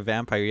if you're a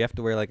vampire, you have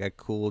to wear like a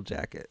cool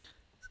jacket.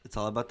 It's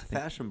all about the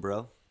fashion,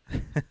 bro. Well,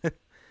 You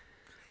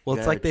it's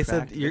gotta like they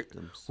said, attract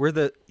victims. we're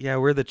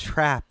the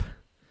trap.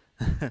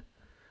 We're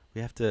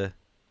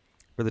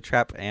the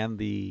trap and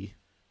the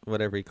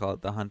whatever you call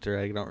it, the hunter.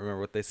 I don't remember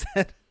what they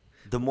said.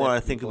 The more Yeah, I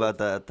think both. about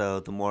that, though,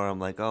 the more I'm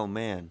like, oh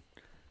man,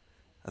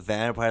 a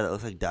vampire that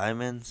looks like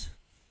diamonds,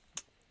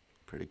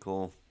 pretty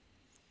cool.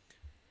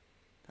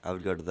 I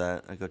would go to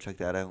that. I'd go check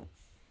that out.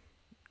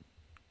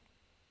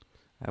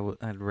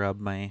 I'd rub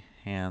my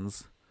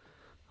hands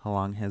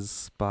along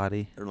his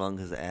body. Along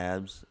his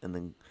abs, and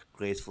then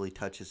gracefully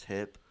touch his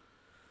hip,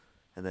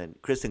 and then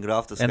Kristen, get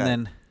off the sky.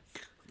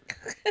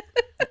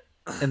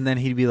 And then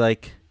he'd be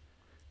like,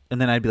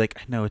 and then I'd be like,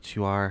 I know what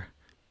you are,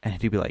 and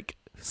he'd be like,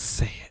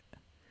 say it,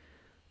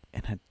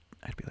 and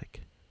I'd be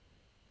like,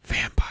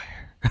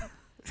 vampire.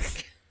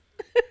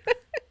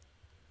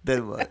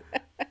 Then what?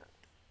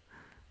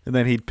 And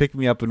then he'd pick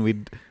me up and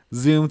we'd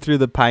zoom through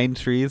the pine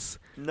trees.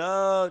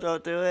 No,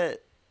 don't do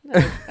it. That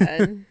was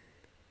fun.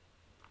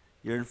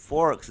 You're in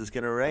Forks. It's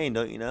gonna rain,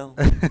 don't you know?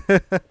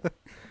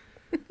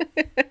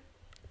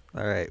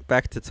 All right,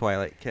 back to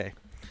Twilight. Okay.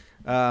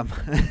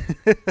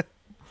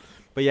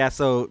 But yeah,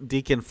 so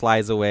Deacon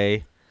flies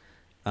away,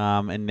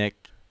 and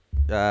Nick,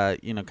 kind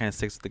of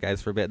sticks with the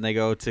guys for a bit, and they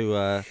go to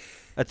a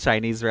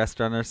Chinese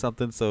restaurant or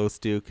something so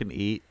Stu can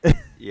eat.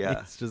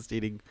 Yeah. He's just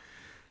eating.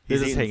 They're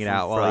just eating hanging some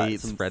out while he fries-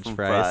 eats some- French some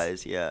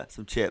fries. Yeah,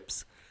 some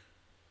chips.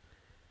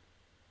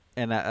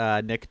 And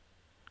Nick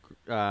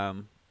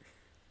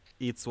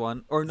eats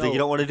one. Or no, So you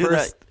don't want to do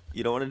first- that.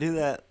 You don't want to do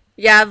that.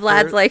 Yeah,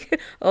 Vlad's First-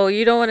 like, oh,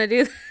 you don't want to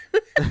do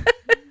that.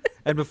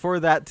 And before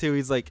that too,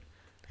 he's like,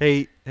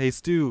 "Hey,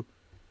 Stu,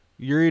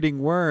 you're eating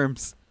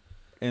worms,"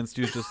 and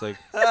Stu's just like,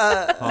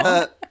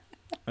 "Huh?"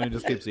 And he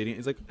just keeps eating.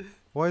 He's like,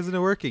 "Why isn't it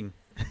working?"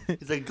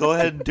 He's like, go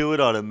ahead and do it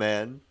on him,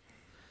 man.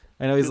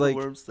 I know he's Do the like,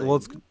 worms "Well,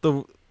 it's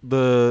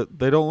the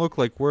they don't look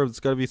like worms. It's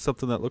got to be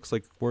something that looks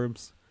like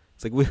worms."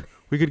 It's like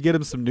we could get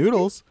him some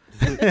noodles.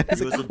 He's Give us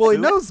like, some well, he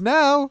soup. knows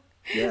now.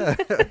 Yeah.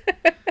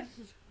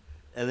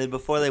 And then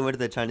before they went to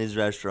the Chinese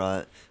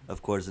restaurant,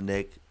 of course,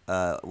 Nick,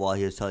 while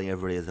he was telling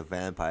everybody he's a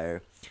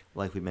vampire,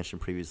 like we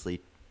mentioned previously,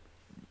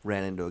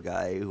 ran into a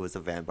guy who was a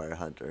vampire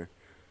hunter.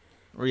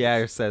 Or yeah,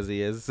 or says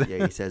he is.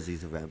 Yeah, he says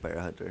he's a vampire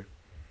hunter.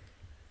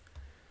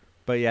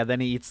 But yeah, then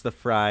he eats the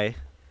fry,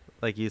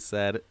 like you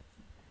said,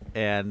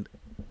 and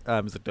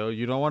he's like, "No,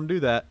 you don't want to do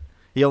that."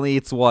 He only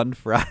eats one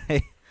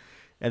fry,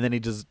 and then he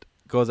just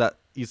goes out.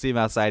 You see him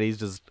outside; he's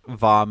just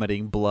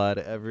vomiting blood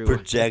everywhere.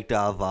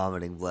 Projectile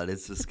vomiting blood.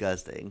 It's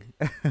disgusting.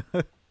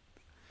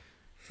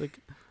 It's like,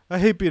 I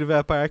hate being a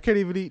vampire. I can't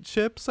even eat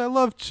chips. I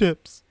love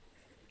chips.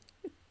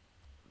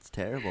 It's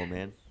terrible,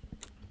 man.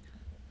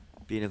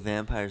 Being a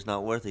vampire is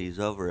not worth it. He's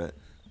over it.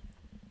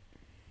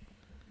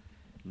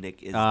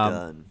 Nick is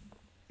done.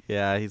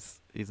 Yeah, he's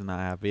not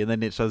happy. And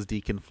then it shows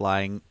Deacon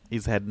flying.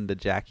 He's heading to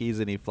Jackie's,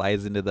 and he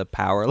flies into the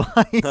power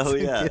lines. Oh,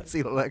 yeah. And gets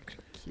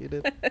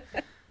electrocuted.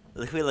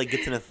 Like he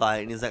gets in a fight,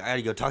 and he's like, "I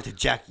gotta go talk to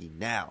Jackie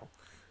now."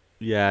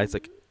 Yeah, he's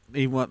like,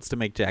 he wants to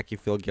make Jackie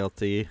feel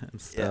guilty and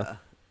stuff.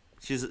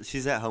 Yeah,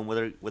 she's at home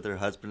with her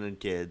husband and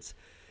kids.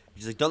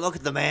 She's like, "Don't look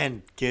at the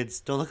man, kids.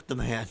 Don't look at the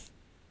man."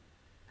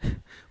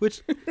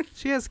 Which,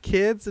 she has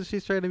kids and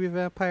she's trying to be a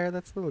vampire.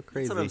 That's a little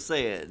crazy. That's what I'm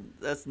saying.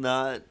 That's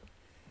not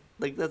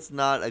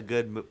a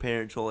good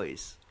parent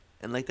choice.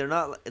 And they're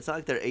not. It's not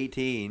like they're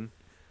 18.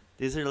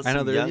 These are I know,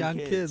 some they're young, young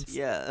kids. kids.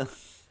 Yeah.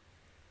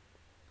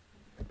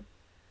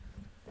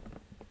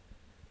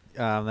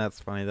 That's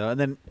funny though. And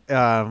then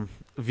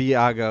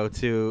Viago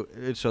too.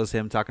 It shows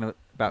him talking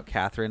about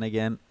Catherine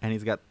again, and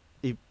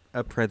he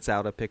prints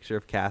out a picture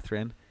of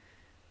Catherine,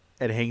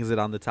 and hangs it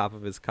on the top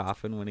of his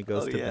coffin when he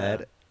goes to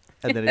bed,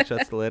 and then he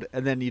shuts the lid,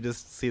 and then you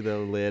just see the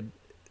lid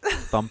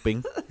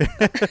thumping.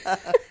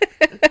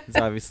 He's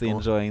obviously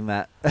enjoying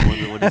that. I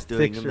wonder what he's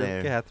doing in picture there.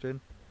 of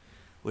Catherine.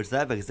 Which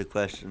that begs the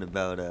question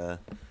about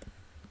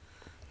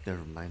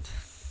never mind.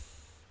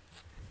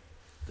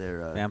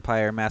 Their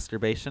Vampire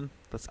masturbation.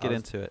 Let's get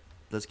into it.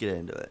 Let's get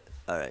into it.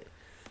 All right.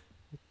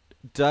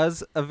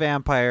 Does a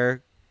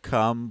vampire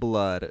cum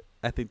blood?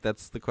 I think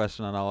that's the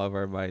question on all of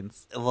our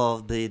minds. Well,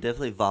 they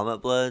definitely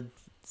vomit blood.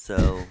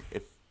 So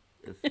if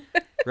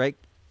Right,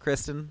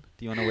 Kristen?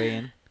 Do you want to weigh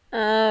in?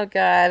 Oh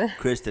God.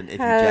 Kristen, if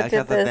you How jack did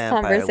up a this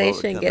vampire, what would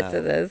conversation come get out?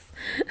 to this?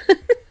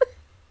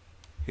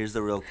 Here's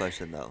the real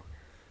question, though.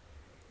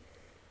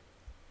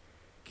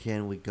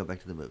 Can we go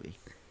back to the movie?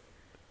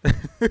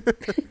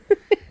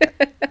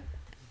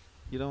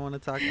 You don't want to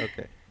talk?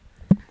 Okay.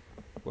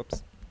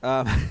 Whoops.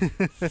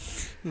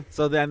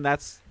 So then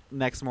that's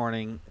next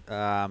morning.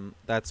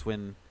 That's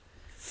when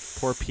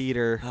poor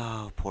Peter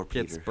Oh, poor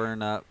Peter. gets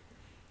burned up.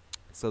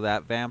 So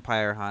that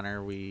vampire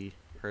hunter we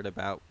heard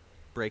about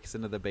breaks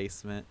into the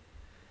basement,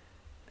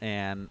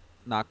 and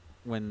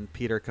when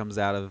Peter comes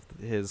out of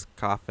his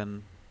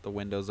coffin, the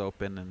window's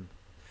open and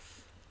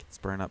gets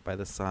burned up by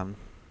the sun.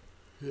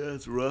 Yeah,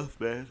 it's rough,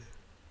 man.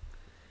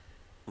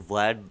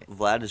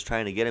 Vlad is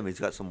trying to get him. He's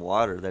got some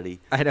water that he.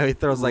 I know, he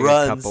throws like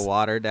runs. a cup of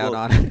water down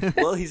Well, on him.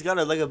 Well, he's got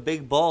a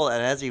big bowl,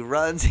 and as he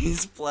runs, he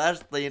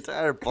splashed the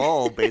entire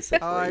bowl,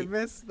 basically. Oh, I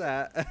missed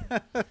that.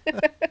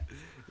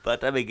 By the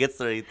time he gets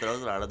there, he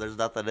throws it on him. There's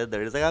nothing in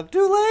there. He's like, "I'm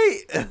too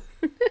late."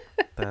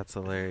 That's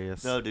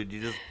hilarious. No, dude,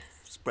 you just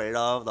spray it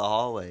off the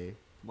hallway.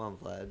 Come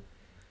on,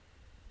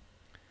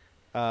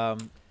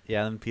 Vlad.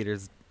 Yeah, then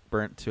Peter's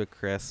burnt to a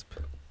crisp,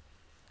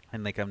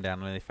 and they come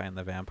down when they find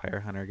the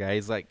vampire hunter guy.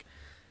 He's like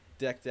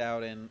decked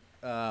out in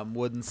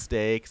wooden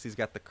stakes. He's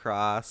got the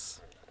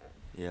cross.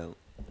 Yeah,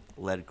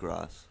 lead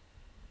cross.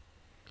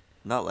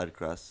 Not lead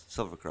cross,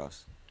 silver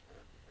cross.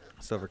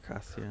 Silver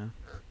cross, yeah.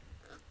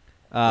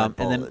 Lead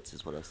And then bullets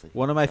is what I was thinking.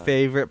 one of my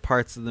favorite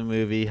parts of the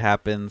movie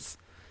happens.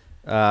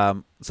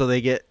 So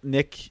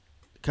Nick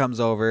comes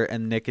over,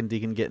 and Nick and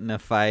Deacon get in a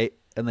fight,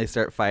 and they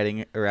start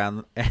fighting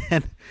around,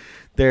 and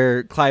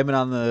they're climbing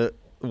on the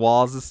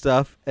walls and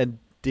stuff, and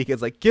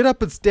Deacon's like, "Get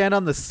up and stand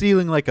on the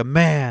ceiling like a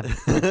man."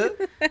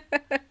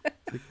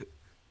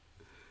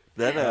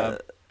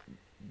 That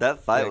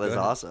fight yeah, was go ahead.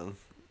 awesome.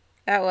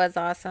 That was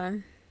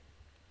awesome.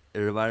 It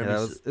reminded Yeah,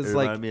 me. it was It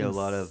like reminded me a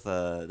lot of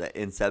that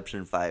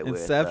Inception fight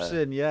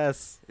Inception,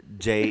 yes.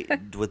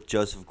 with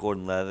Joseph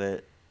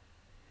Gordon-Levitt.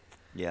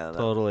 Yeah,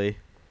 Totally.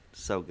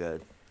 so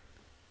good.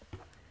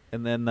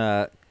 And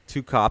then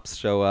two cops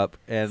show up,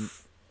 and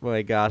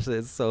my gosh,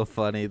 it's so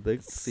funny,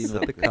 the scene So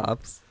with the good.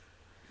 cops.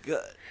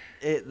 Good.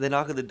 They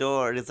knock on the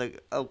door, and it's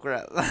like, oh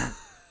crap,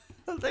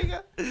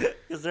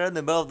 because they're in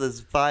the middle of this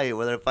fight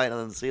where they're fighting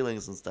on the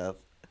ceilings and stuff.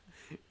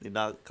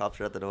 The cops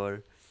are at the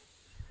door,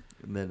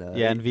 and then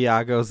And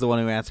Viago's the one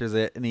who answers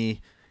it, and they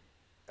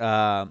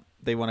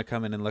want to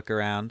come in and look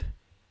around,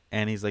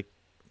 and he's like,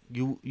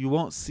 you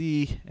won't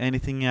see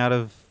anything out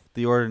of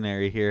the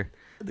ordinary here.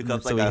 the And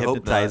cop's so like, he I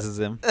hope not. hypnotizes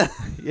him.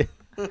 Yeah.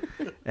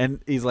 And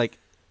he's like,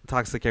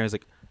 talks to the camera, he's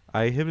like,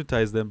 I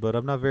hypnotized them, but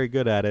I'm not very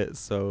good at it,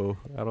 so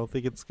I don't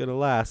think it's gonna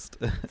last.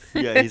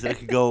 Yeah, he's like,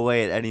 could go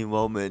away at any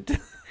moment.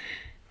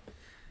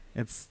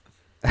 It's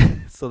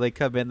so they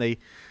come in, they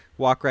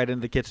walk right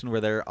into the kitchen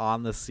where they're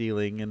on the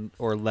ceiling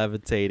or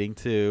levitating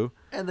too.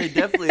 And they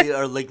definitely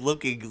are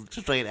looking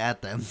straight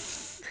at them.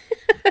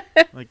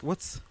 Like,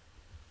 what's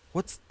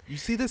you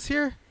see this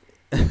here?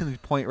 And they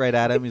point right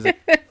at him. He's like,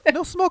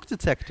 no smoke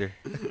detector.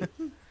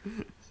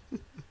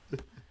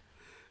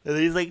 And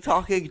he's like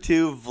talking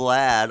to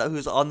Vlad,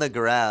 who's on the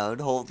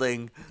ground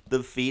holding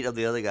the feet of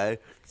the other guy.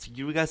 So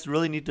you guys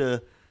really need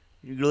to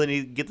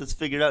get this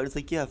figured out. It's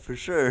like, yeah, for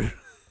sure.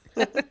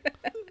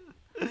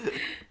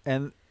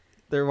 And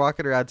they're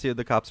walking around too. And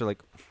the cops are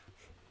like,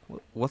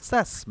 "What's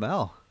that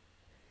smell?"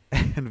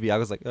 And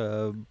Viago's like,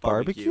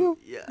 "Barbecue."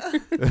 Yeah.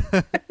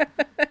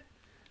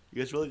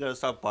 You guys really gotta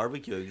stop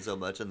barbecuing so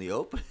much in the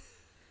open,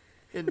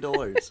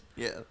 indoors.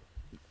 Yeah.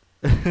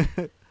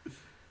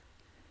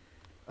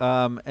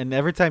 And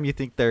every time you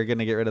think they're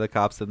gonna get rid of the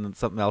cops, and then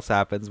something else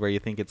happens where you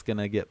think it's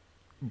gonna get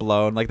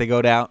blown. Like they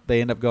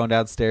end up going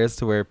downstairs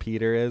to where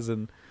Peter is,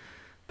 and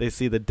they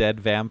see the dead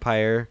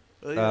vampire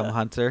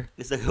hunter.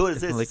 It's like, what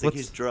is this? Like, It's like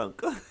he's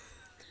drunk.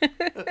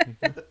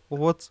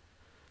 Well,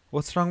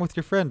 what's wrong with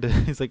your friend?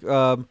 He's like,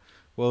 well,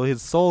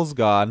 his soul's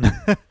gone.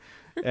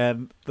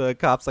 And the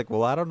cop's like,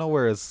 well, I don't know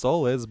where his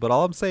soul is, but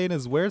all I'm saying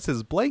is, where's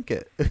his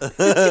blanket?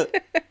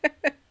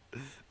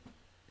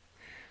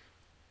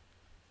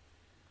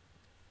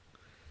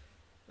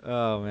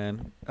 Oh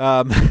man.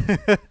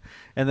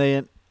 And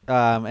then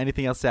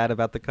anything else to add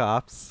about the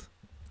cops?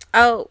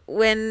 Oh,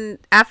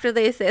 after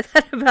they say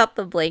that about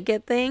the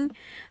blanket thing,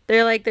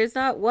 they're like, "There's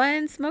not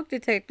one smoke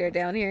detector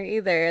down here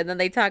either," and then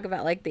they talk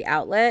about like the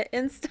outlet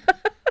and stuff,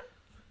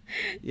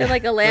 and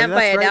like a lamp by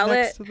that's an right outlet.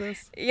 next to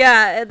this.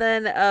 Yeah, and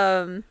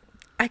then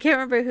I can't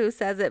remember who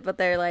says it, but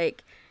they're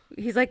like,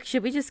 he's like,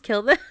 "Should we just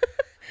kill them?"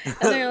 And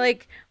they're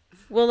like,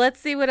 "Well, let's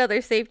see what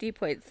other safety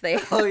points they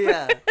have." Oh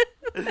yeah.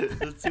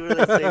 Let's see what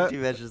other safety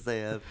measures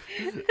they have.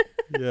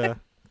 Yeah.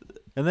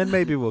 And then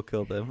maybe we'll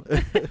kill them.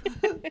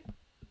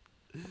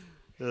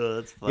 Oh,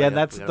 that's funny. Yeah, I and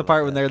that's forgot the about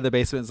part when that. they're in the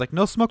basement. It's like,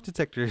 no smoke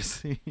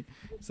detectors.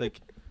 It's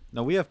like,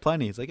 no, we have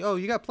plenty. It's like, oh,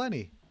 you got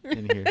plenty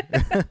in here.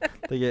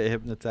 They get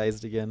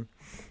hypnotized again.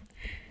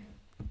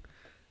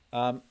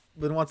 Then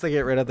once they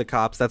get rid of the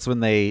cops, that's when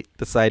they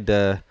decide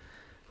to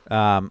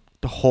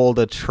hold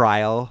a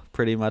trial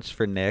pretty much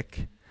for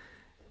Nick.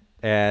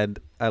 And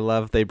I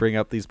love they bring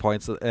up these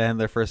points, and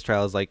their first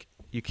trial is like,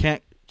 you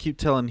can't keep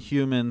telling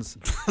humans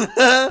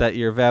that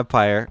you're a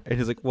vampire. And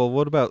he's like, well,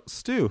 what about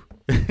Stu?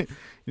 And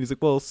he's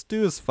like, well,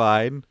 Stu is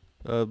fine.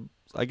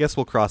 I guess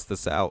we'll cross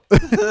this out.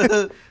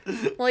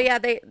 Well, yeah,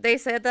 they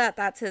said that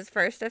that's his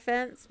first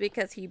offense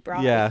because he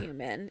brought Yeah. a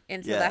human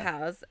into Yeah. the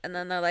house, and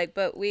then they're like,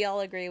 "But we all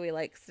agree we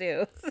like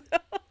Stu."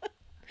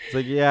 It's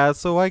like, yeah,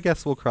 so I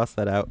guess we'll cross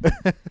that out.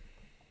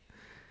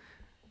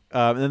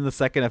 And then the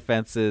second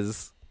offense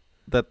is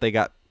that they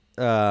got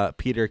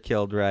Peter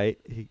killed, right?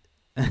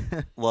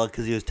 Well,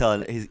 because he was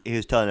telling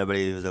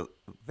everybody he was a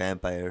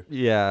vampire.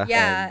 Yeah.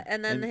 Yeah,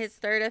 and then and- his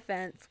third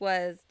offense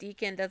was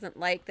Deacon doesn't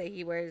like that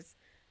he wears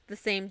the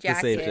same The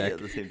jacket. same Yeah,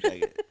 jacket. the same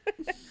jacket.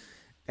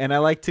 And I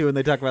like too when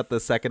they talk about the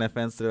second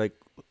offense, they're like,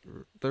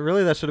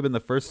 really, that should have been the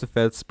first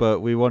offense, but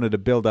we wanted to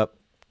build up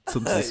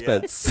some Yeah.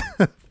 suspense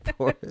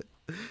for it.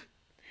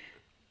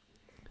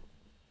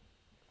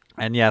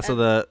 And yeah, so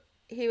the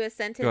He was Go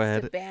sentenced to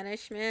ahead.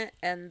 banishment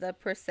and the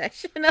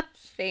procession of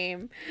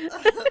shame. yeah,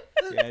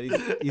 he's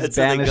That's what they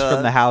banished from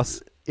got. the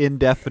house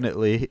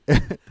indefinitely.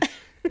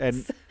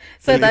 And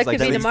So he's that like, could be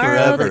 "That means tomorrow.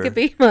 forever." That could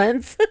be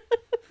months.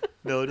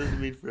 No, it doesn't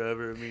mean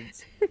forever. It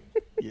means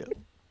yeah.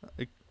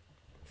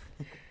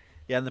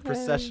 yeah, and the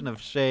procession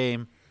of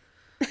shame.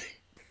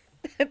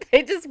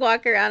 They just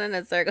walk around in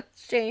a circle.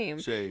 Shame.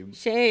 Shame.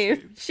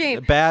 Shame.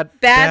 Shame. Bad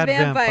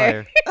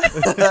vampire.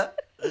 All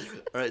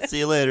right, see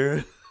you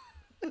later.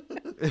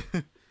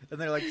 And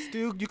they're like,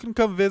 Stu, you can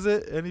come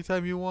visit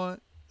anytime you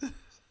want.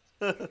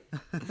 I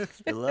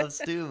love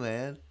Stu,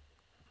 man.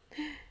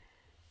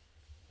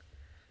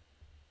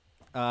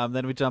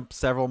 Then we jump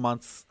several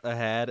months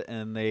ahead,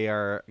 and they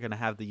are going to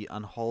have the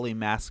Unholy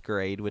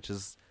Masquerade, which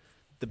is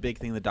the big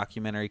thing the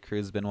documentary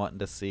crew's been wanting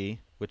to see,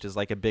 which is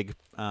like a big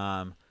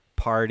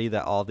party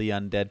that all the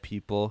undead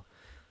people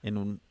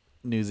in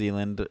New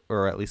Zealand,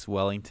 or at least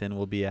Wellington,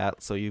 will be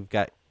at. So you've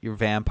got your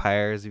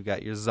vampires, you've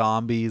got your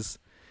zombies,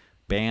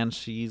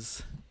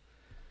 banshees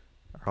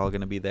are all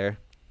going to be there,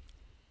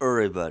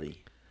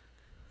 Everybody.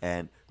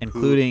 And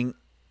including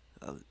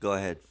go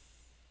ahead.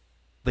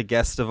 the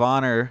guest of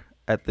honor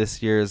at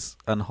this year's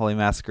Unholy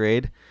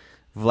Masquerade.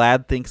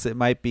 Vlad thinks it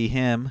might be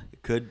him,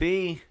 It could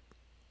be.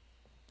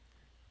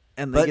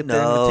 and they But get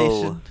their no.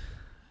 invitation.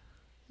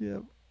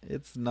 Yep,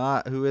 it's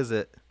not. Who is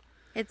it?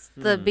 It's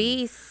the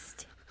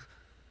beast,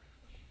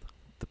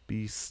 The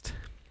Beast.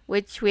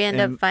 which we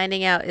end And- up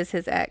finding out is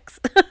his ex.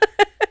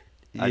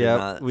 I did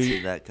not see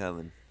that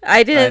coming.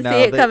 I didn't know,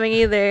 see it they- coming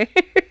either.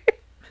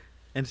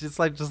 and she's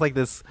like just like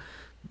this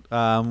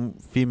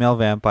female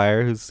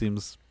vampire who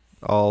seems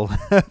all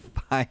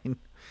fine,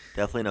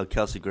 Definitely no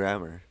Kelsey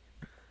Grammer.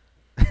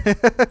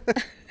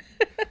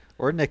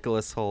 or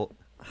Nicholas Holt.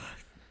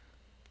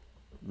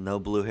 No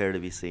blue hair to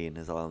be seen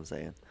is all I'm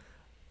saying.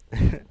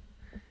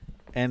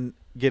 And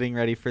getting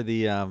ready for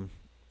the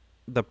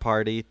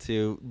party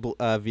to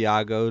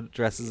Viago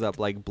dresses up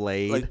like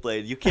Blade. Like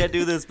Blade, you can't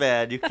do this,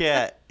 man. You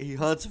can't. He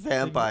hunts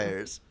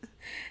vampires.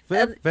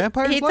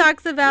 Vampires. He like?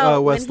 talks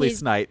about when Wesley he-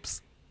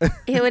 Snipes.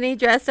 when he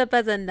dressed up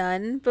as a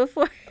nun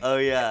before. Oh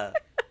yeah.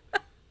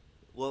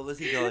 What was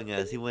he going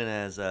as? He went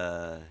as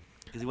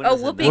because he went Oh,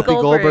 as a Whoopi nun. Whoopi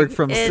Goldberg Goldberg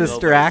from in-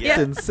 Sister Act Yeah.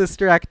 and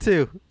Sister Act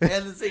 2.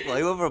 And the sequel.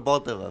 He went for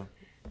both of them.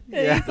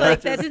 And he's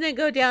like, that didn't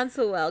go down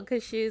so well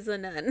because she's a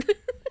nun.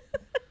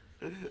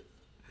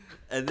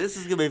 And this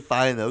is gonna be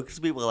fine though, because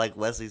people like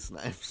Wesley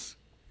Snipes.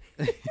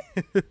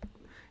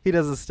 He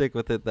doesn't stick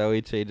with it though.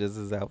 He changes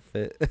his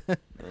outfit.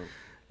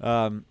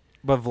 Oh.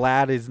 But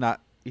Vlad is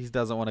not. He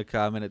doesn't want to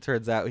come, and it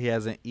turns out he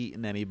hasn't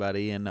eaten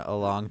anybody in a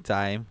long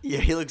time. Yeah,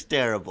 he looks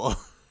terrible.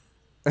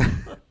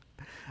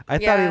 I thought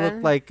he Yeah.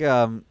 looked like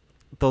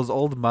those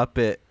old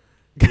Muppet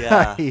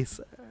Yeah. guys.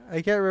 I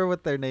can't remember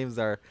what their names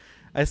are.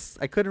 I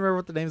couldn't remember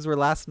what the names were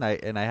last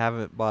night, and I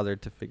haven't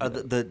bothered to figure Are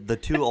it out. the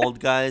two old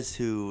guys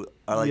who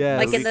are like Yes.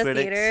 like movie in the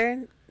critics?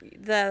 theater,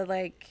 the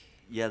like.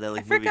 Yeah, they're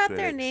like I movie forgot their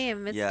critics.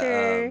 name,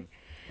 Yeah,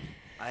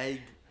 Mr.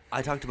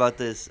 I talked about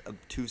this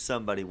to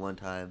somebody one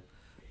time.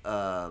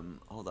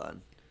 Hold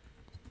on.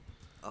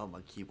 Oh,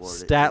 my keyboard.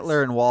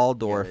 Statler and Yeah,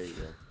 Waldorf. there you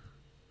go.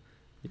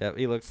 Yeah,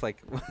 he looks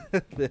like.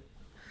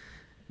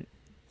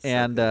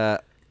 And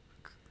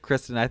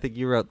Kristen, I think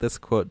you wrote this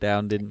quote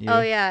down, didn't you?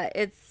 Oh yeah,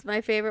 it's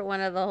my favorite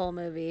one of the whole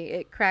movie.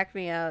 It cracked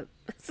me up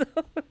so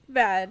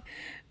bad.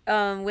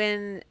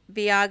 When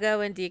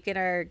Viago and Deacon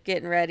are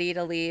getting ready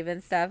to leave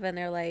and stuff, and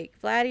they're like,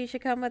 "Vlad, you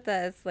should come with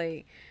us."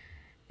 Like,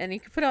 and you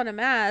can put on a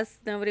mask;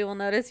 nobody will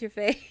notice your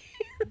face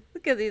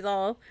because he's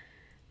all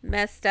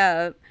messed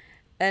up.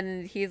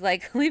 And he's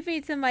like, "Leave me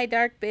to my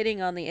dark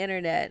bidding on the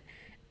internet."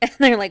 And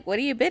they're like, "What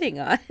are you bidding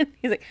on?"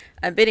 He's like,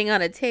 "I'm bidding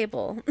on a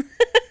table."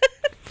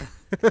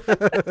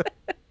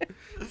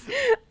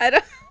 I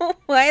don't know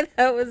why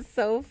that was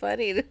so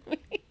funny to me.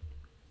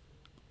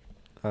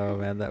 Oh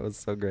man, that was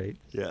so great.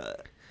 Yeah.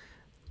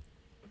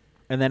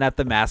 And then at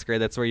the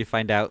masquerade, that's where you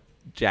find out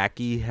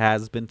Jackie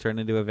has been turned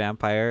into a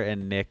vampire,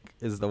 and Nick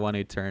is the one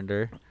who turned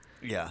her.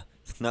 Yeah.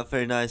 It's not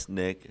very nice,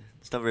 Nick.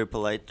 It's not very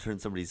polite to turn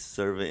somebody's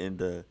servant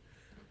into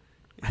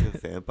a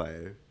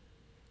vampire.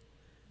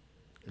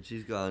 And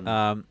she's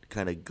gone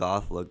kind of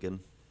goth looking.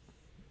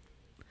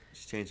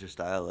 She's changed her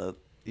style up.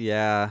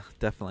 Yeah,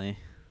 definitely.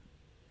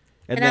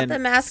 And at the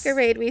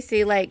masquerade, we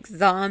see like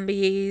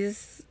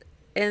zombies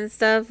and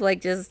stuff,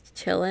 like just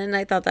chilling.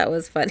 I thought that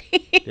was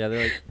funny. Yeah,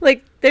 they're like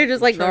like they're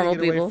just like trying to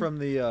normal get away people. from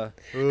the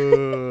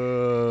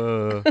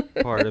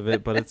part of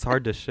it, but it's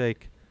hard to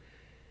shake.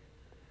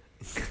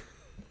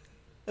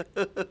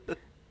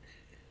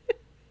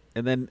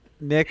 And then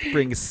Nick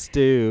brings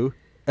Stu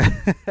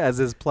as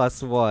his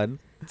 +1.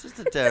 It's just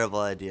a terrible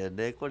idea,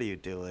 Nick. What are you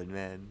doing,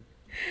 man?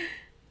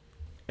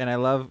 And I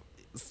love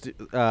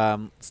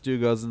Stu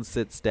goes and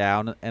sits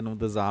down, and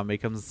the zombie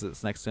comes and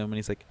sits next to him, and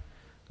he's like,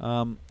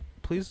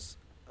 please,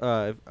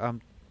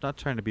 I'm not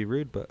trying to be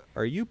rude, but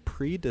are you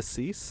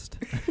pre-deceased?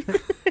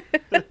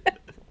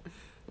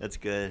 That's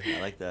good. I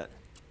like that.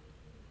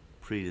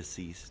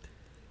 Predeceased.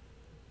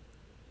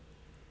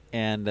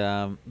 And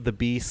the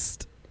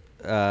Beast,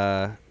 his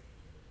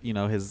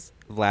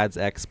Vlad's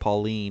ex,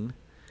 Pauline,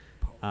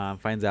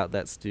 finds out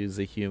that Stu's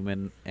a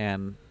human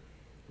and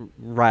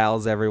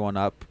riles everyone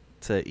up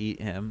to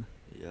eat him.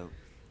 Yep.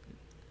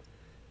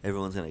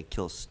 Everyone's gonna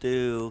kill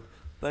Stu,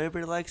 but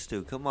everybody likes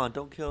Stu. Come on,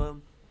 don't kill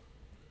him.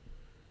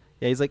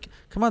 Yeah, he's like,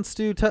 come on,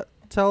 Stu, tell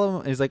him.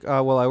 And he's like,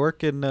 well, I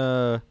work in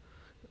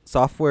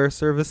software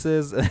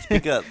services.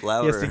 Speak up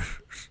louder.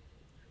 Yes,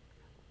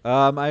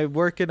 I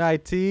work in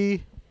IT.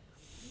 And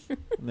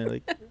they're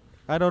like,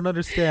 I don't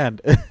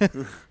understand.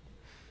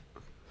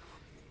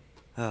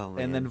 Oh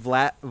man. And then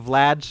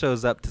Vlad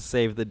shows up to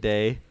save the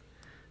day.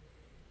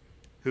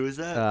 Who is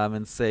that?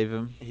 And save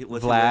him.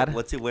 What's Vlad.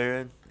 What's he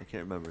wearing? I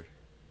can't remember.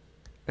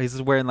 He's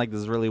just wearing like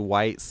this really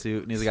white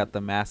suit, and he's got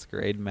the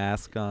masquerade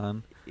mask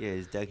on. Yeah,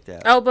 he's decked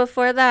out. Oh,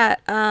 before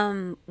that,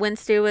 when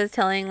Stu was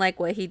telling like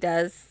what he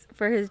does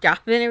for his job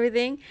and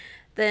everything,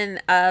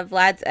 then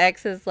Vlad's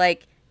ex is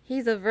like,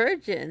 he's a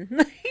virgin.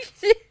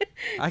 She's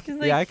like,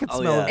 I could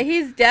Oh, smell. yeah.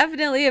 he's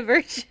definitely a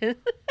virgin.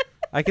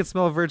 I could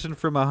smell a virgin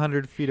from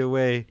 100 feet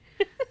away.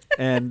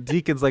 And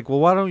Deacon's like,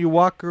 well, why don't you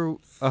walk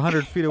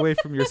 100 feet away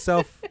from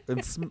yourself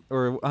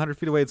or 100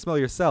 feet away and smell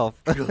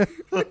yourself? It's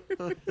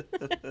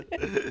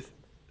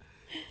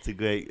a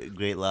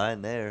great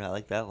line there. I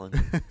like that one.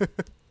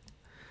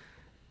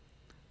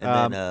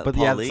 And then but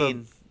yeah, so-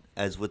 Pauline,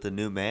 as with the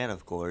new man,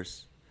 of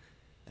course.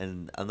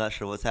 And I'm not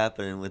sure what's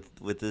happening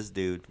with this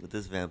dude, with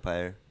this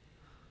vampire.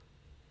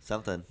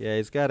 Something. Yeah,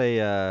 he's got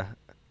a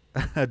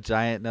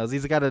giant nose.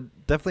 He's got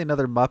definitely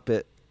another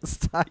Muppet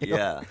style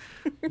Yeah.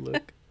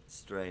 look.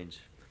 Strange.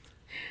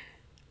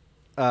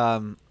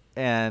 And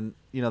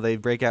they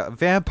break out a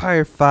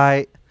vampire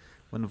fight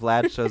when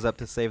Vlad shows up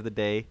to save the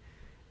day,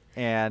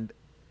 and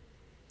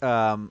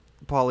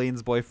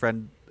Pauline's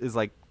boyfriend is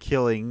like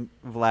killing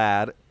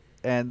Vlad,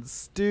 and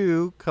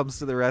Stu comes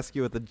to the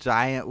rescue with a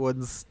giant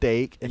wooden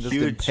stake and just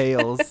Huge.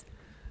 impales.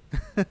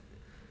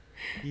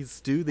 He's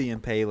Stu the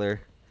Impaler.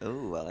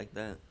 Oh, I like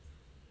that.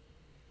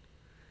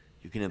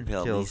 You can And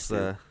impale me, kills,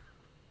 Stu.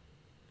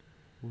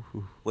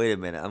 Wait a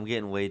minute. I'm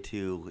getting way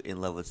too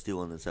in love with Stu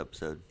on this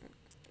episode.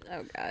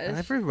 Oh gosh.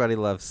 Everybody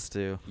loves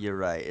Stu. You're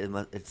right.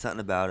 It's something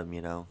about him,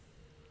 you know.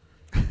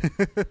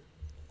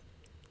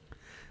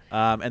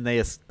 And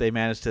they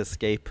managed to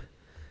escape.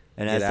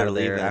 And get as out they're of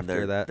there leaving,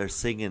 after that. they're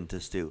singing to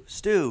Stu.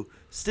 Stu,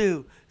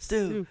 Stu,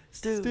 Stu,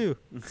 Stu.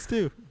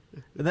 Stu.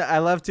 And then I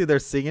love too. They're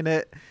singing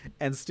it,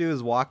 and Stu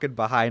is walking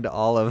behind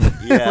all of them.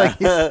 Yeah. Like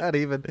he's not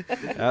even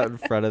out in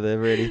front of them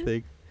or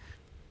anything.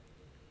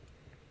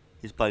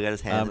 He's probably got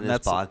his hands in his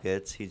that's-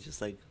 pockets. He's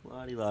just like,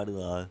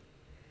 la-di-la-di-la.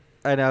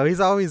 I know. He's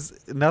always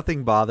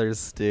nothing bothers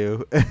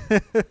Stu.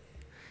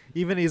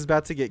 Even he's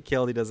about to get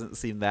killed, he doesn't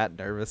seem that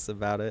nervous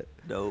about it.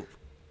 Nope.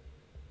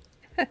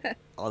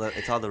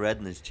 It's all the red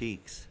in his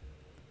cheeks.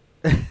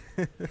 Are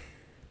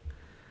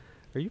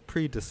you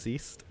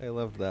pre-deceased? I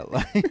love that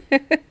line. I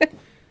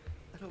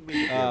don't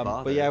mean to be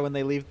a But yeah, when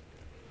they leave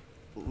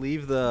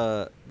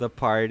the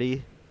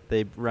party,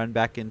 they run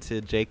back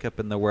into Jacob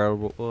and the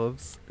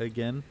werewolves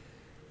again.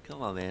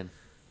 Come on, man.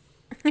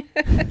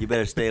 You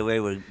better stay away.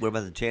 We're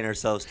about to chain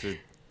ourselves to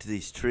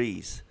these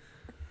trees.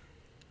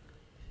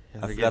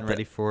 Yeah, they're getting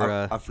ready for.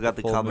 I forgot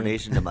the full moon.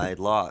 combination to my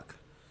lock.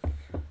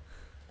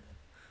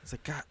 He's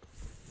like, God,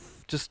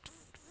 just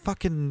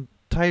fucking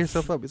tie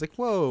yourself up. He's like,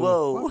 whoa,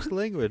 Whoa. watch the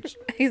language.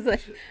 He's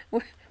like,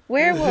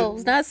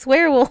 werewolves, not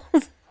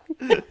swearwolves.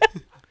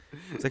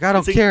 He's like, I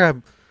don't He's like- care.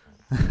 I'm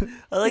I like He's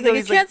how like, a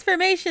he's like,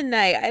 transformation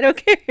night. I don't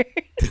care.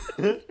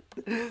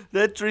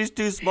 that tree's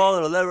too small.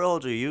 It'll never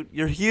hold you.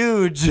 You're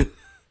huge.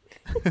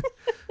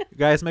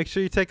 guys, make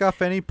sure you take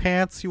off any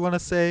pants you want to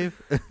save.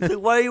 Like,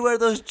 why do you wear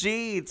those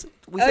jeans?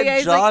 We Oh said yeah,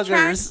 he's like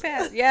track joggers.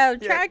 pants. Yeah,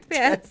 track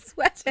pants,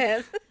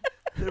 sweatpants.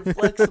 They're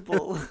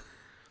flexible.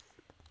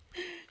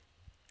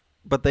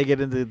 But they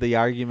get into the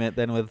argument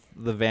then with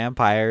the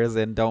vampires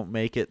and don't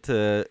make it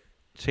to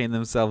chain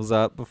themselves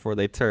up before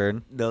they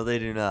turn. No, they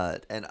do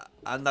not. And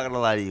I'm not gonna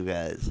lie to you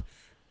guys.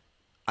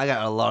 I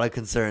got a lot of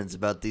concerns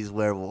about these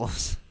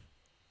werewolves.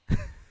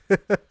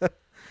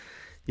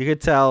 You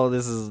could tell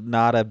this is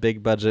not a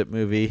big budget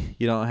movie.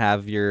 You don't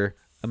have your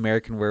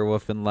American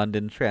Werewolf in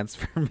London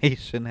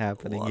transformation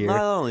happening Well, here.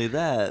 not only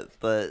that,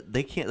 but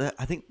they can't.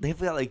 I think they've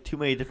got like too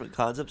many different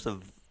concepts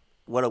of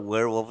what a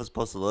werewolf is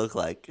supposed to look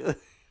like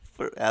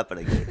for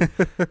happening here.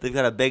 They've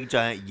got a big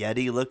giant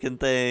Yeti looking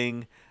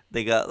thing.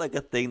 They got like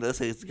a thing that looks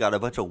like it's got a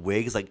bunch of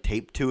wigs like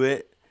taped to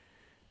it.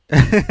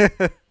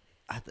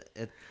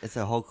 It's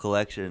a whole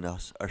collection, a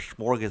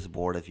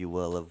smorgasbord, if you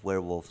will, of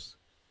werewolves.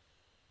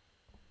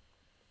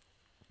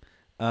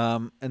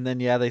 And then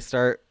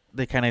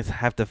they kind of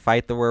have to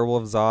fight the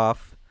werewolves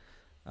off.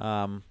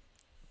 And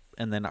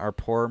then our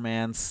poor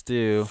man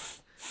Stu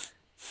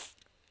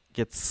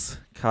gets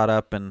caught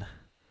up and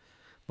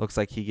looks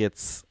like he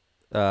gets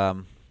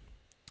cut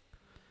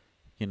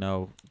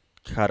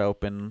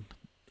open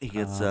He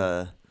gets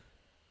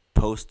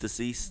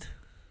post-deceased.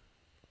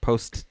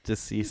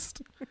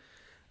 post-deceased.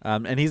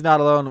 And he's not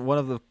alone. One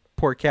of the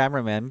poor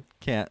cameramen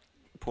can't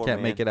Poor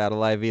make man. it out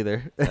alive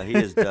either. He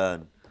is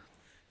done.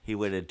 He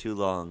waited too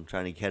long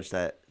trying to catch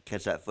that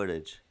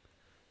footage.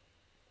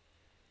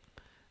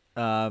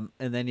 And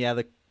then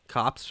the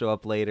cops show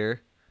up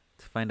later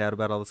to find out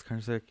about all this kind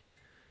of stuff.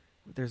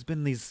 There's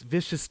been these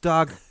vicious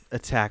dog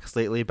attacks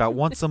lately, about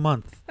once a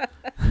month.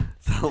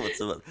 So what's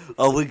about?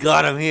 Oh, we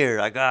got him here.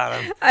 I got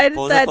him.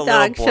 Pulls That up a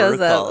dog little shows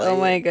border up. collie. Oh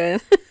my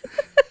god.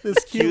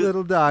 This cute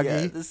little doggy.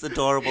 Yeah, this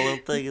adorable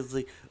little thing is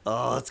like,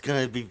 oh, it's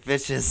gonna be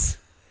vicious.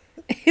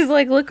 He's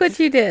like, look what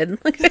you did.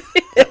 Look at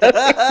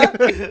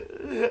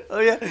Oh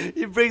yeah,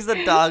 he brings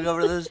the dog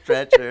over to the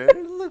stretcher.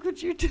 Look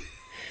what you did.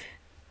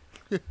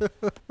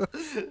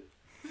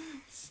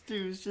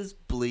 Stu's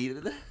just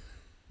bleeding.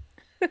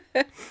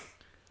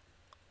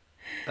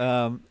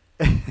 And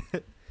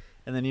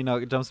then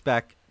it jumps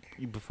back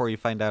before you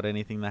find out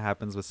anything that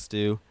happens with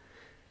Stu.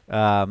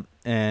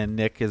 And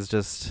Nick is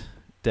just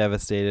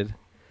devastated.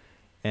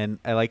 And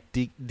I like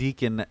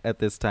Deacon at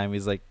this time.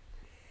 He's like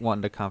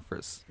wanting to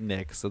comfort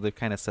Nick, so they've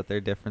kind of set their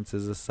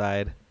differences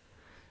aside.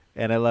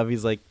 And I love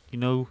he's like,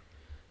 this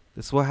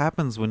is what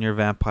happens when you're a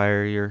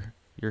vampire. Your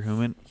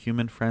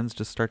human friends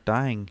just start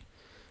dying.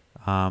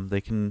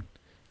 They can,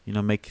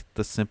 make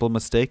the simple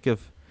mistake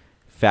of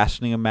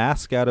fashioning a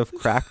mask out of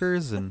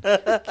crackers and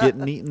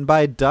getting eaten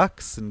by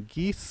ducks and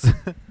geese.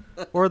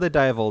 Or they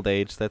die of old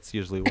age. That's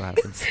usually what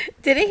happens.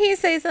 Didn't he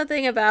say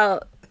something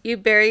about you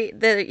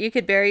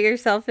could bury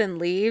yourself in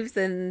leaves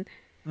and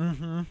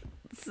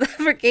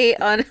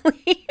suffocate on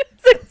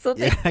leaves or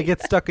something? Yeah, I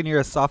get stuck in your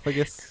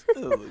esophagus.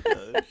 Oh my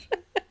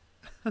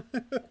gosh.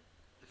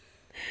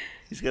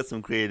 He's got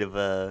some creative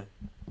ways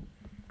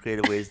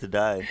to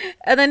die.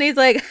 And then he's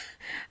like,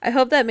 I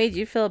hope that made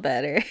you feel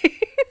better.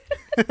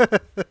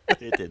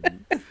 It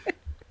didn't. they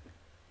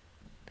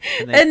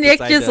And Nick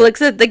decide just to-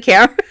 looks at the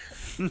camera.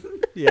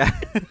 Yeah.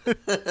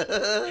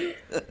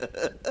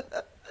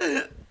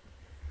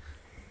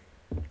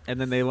 And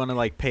then they want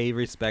to pay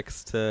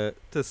respects to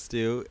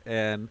Stu,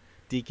 and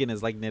Deacon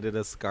is knitted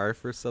a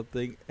scarf or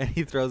something, and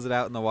he throws it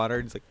out in the water,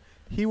 and he's like,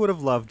 he would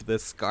have loved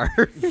this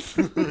scarf.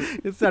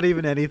 It's not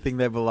even anything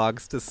that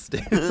belongs to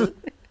Stu.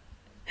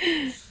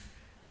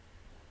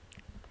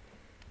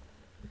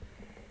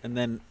 And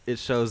then it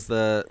shows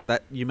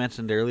that you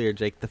mentioned earlier,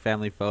 Jake, the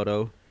family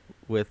photo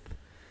with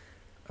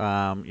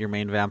your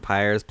main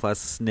vampires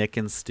plus Nick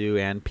and Stu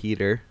and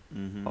Peter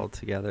Mm-hmm. all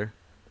together.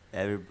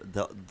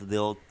 The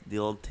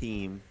old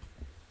team.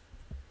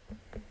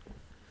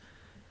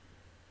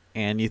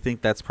 And you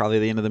think that's probably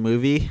the end of the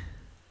movie.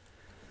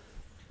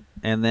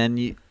 And then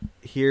you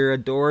hear a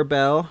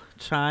doorbell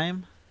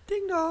chime.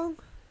 Ding dong.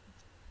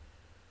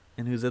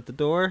 And who's at the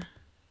door?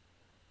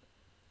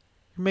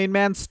 Your main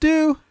man,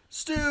 Stu.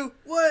 Stu,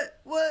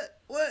 what?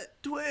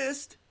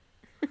 Twist.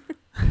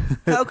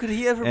 How could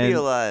he ever be And-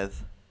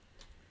 alive?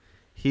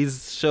 He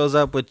shows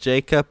up with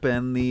Jacob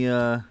and the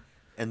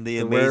And the the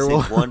amazing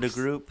werewolves. Wonder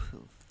Group.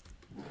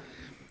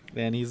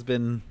 and he's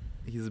been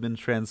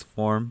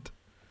transformed.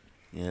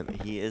 Yeah,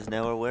 he is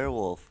now a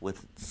werewolf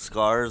with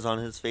scars on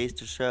his face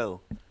to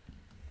show.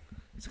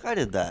 He's like, I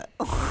did that.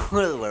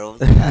 One of the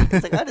werewolves.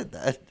 He's like, I did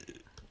that.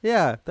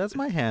 Yeah, that's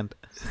my hand.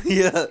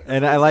 Yeah.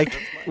 And I like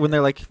when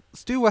they're like,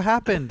 Stu, what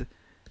happened?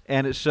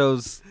 And it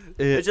shows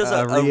It's just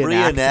a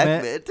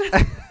reenactment.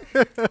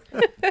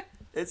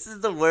 This is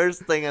the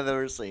worst thing I've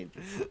ever seen.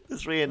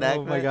 This reenactment.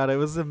 Oh my god, it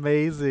was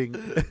amazing.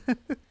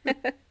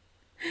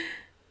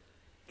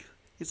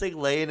 He's like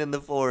laying in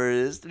the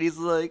forest, and he's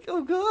like,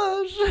 "Oh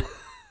gosh."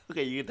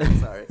 Okay, you can.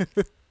 Sorry.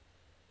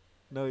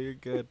 No, you're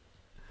good.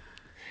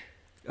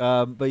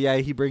 But yeah,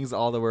 he brings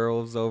all the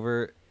werewolves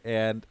over,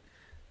 and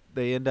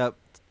they end up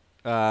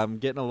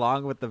getting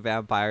along with the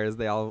vampires.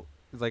 They all,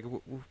 it's like,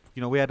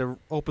 we had to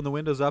open the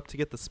windows up to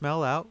get the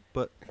smell out,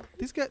 but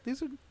these are,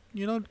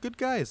 good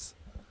guys.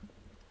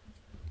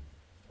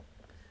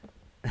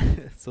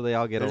 So they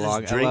all get They're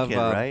along. just drinking,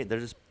 I love, right? They're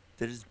just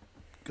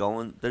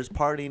going. They're just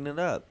partying it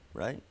up,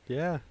 right?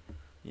 Yeah,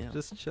 Yeah,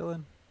 just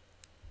chilling.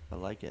 I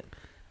like it.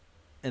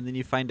 And then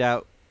you find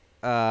out,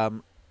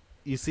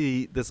 you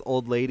see this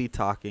old lady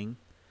talking,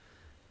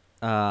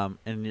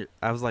 and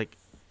I was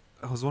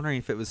wondering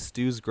if it was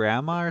Stu's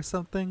grandma or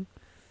something.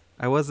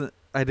 I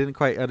didn't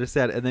quite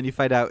understand. And then you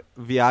find out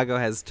Viago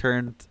has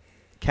turned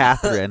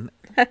Catherine,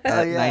 at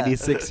Oh, yeah.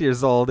 96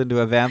 years old, into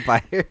a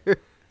vampire.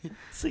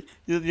 It's like,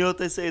 you know what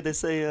they say? They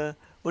say,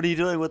 "What are you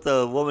doing with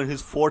a woman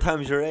who's 4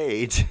 times your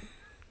age?"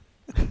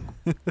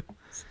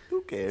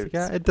 Who cares?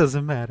 Yeah, it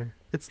doesn't matter.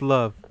 It's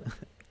love.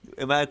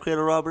 Am I a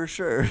cradle robber?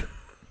 Sure.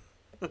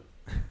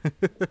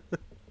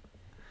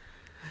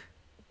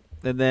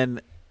 And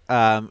then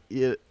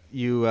you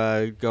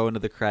go into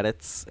the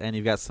credits, and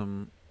you've got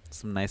some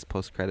nice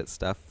post-credit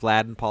stuff.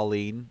 Vlad and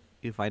Pauline,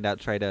 you find out,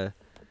 try to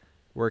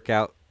work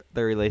out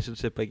their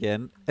relationship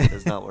again,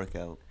 Does not work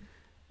out.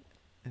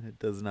 and it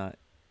does not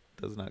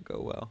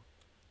go well.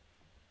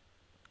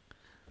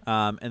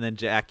 And then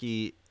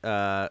Jackie,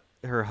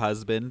 her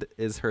husband,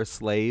 is her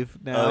slave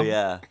now. Oh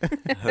yeah.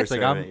 Her It's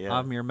like, servant, yeah.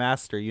 I'm your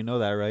master. You know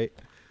that, right?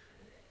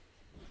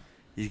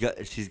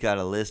 She's got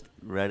a list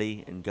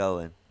ready and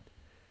going.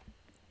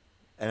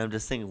 And I'm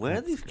just thinking, where are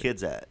That's these good.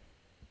 kids at?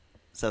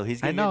 So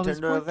he's I gonna know, get these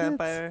turned into a poor kids.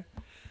 vampire.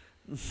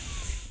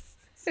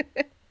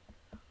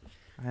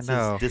 I It's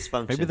know. his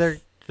dysfunction. Maybe they're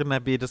gonna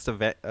be just a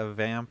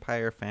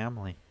vampire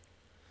family.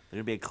 They're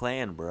gonna be a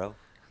clan, bro.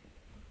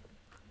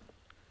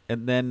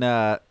 And then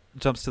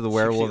jumps to the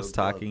werewolves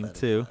talking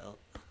too.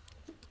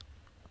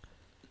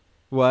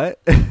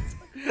 What? I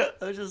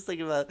was just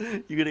thinking about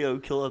you're gonna go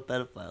kill a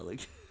pedophile.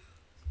 Like,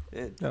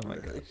 Oh my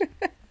gosh.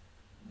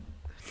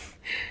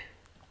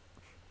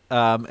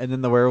 And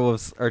then the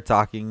werewolves are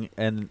talking,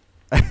 and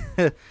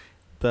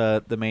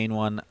the main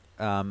one,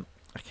 I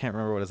can't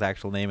remember what his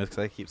actual name is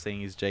because I keep saying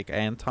he's Jake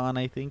Anton,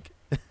 I think.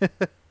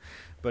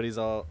 But he's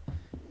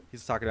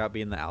talking about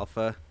being the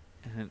alpha,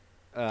 and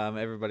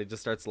everybody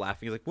just starts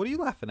laughing. He's like, "What are you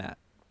laughing at?"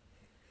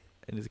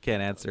 And he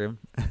can't answer him.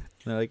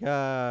 They're like,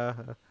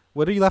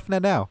 "What are you laughing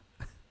at now?"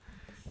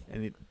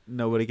 And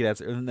nobody can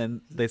answer. And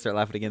then they start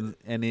laughing again,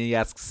 and he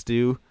asks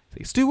Stu, he's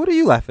like, "Stu, what are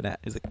you laughing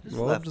at?" He's like, Just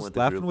 "Well, I'm laughing just with the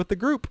laughing group." with the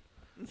group."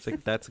 It's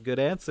like, that's a good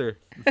answer.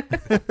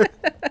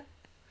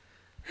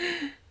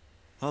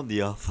 I'm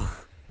the alpha.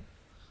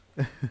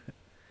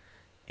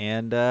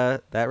 And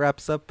that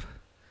wraps up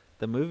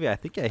the movie. I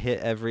think I hit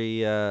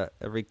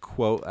every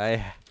quote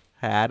I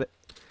had.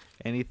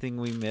 Anything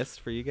we missed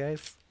for you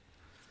guys?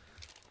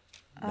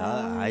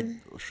 Nah, I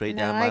straight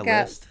no, down I my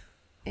got- list.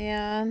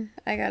 Yeah,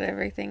 I got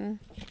everything.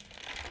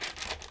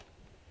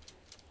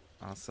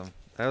 Awesome.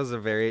 This is a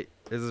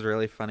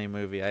really funny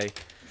movie. I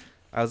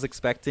was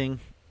expecting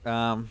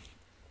something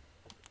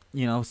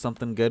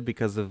good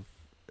because of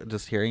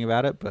just hearing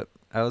about it, but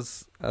I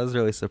was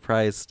really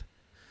surprised.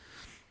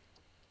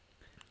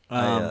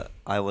 I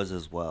was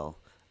as well.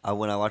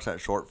 When I watched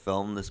that short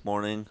film this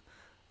morning,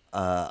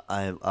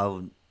 I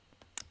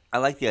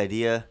like the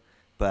idea,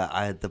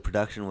 but the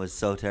production was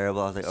so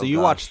terrible. I was like, So oh, you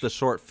gosh. watched the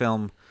short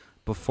film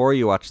before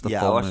you watched the Yeah,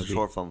 full I watched movie. the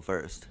short film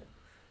first.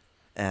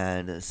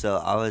 And so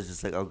I was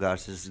just like, oh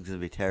gosh, this is going to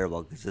be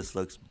terrible because this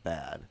looks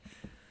bad.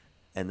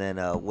 And then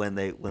when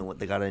they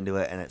got into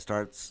it and it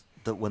starts,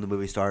 when the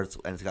movie starts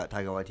and it's got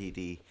Taika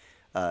Waititi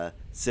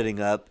sitting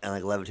up and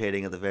like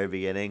levitating at the very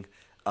beginning,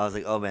 I was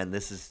like, oh man,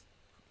 this is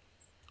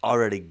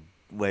already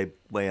way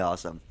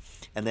awesome.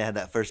 And they had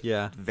that first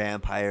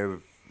vampire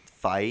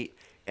fight,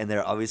 and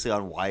they're obviously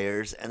on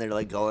wires, and they're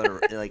like going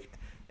like,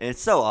 and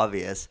it's so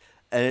obvious,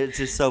 and it's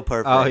just so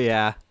perfect. Oh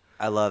yeah,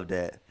 I loved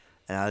it,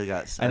 and I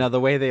got. I know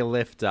the way they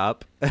lift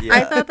up. Yeah.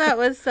 I thought that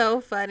was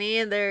so funny,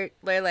 and they're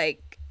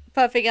like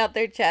puffing out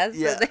their chests,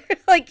 Yeah. and they're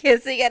like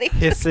hissing at each other.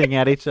 Hissing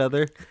at each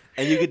other.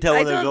 and you can tell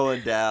when I they're told-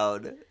 going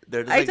down.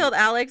 They're just I like, told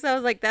Alex, I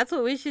was like, that's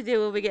what we should do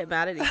when we get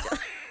mad at each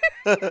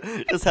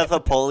other. just have a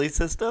pulley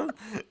system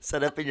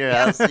set up in your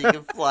house so you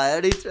can fly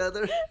at each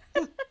other.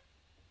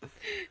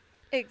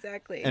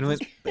 Exactly. And when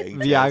Bang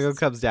Viago chests.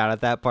 comes down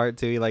at that part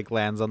too, he like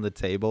lands on the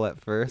table at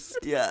first.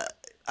 Yeah,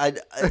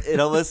 it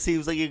almost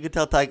seems like you can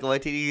tell Taika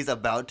Waititi he's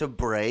about to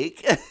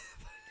break.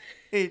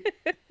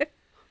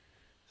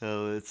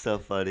 Oh, it's so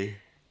funny.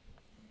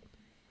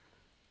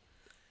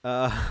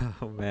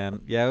 Oh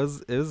man, yeah,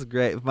 it was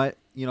great. My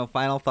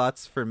final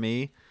thoughts for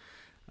me.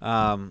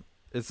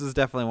 This is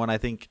definitely one I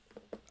think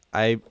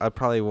I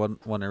probably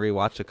want to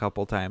rewatch a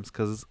couple times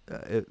because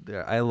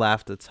I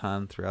laughed a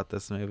ton throughout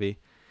this movie,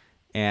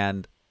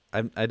 and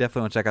I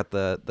definitely want to check out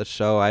the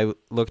show. I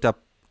looked up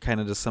kind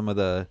of just some of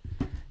the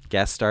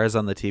guest stars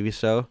on the TV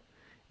show,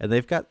 and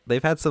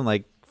they've had some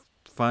like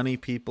funny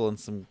people and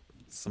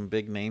some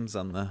big names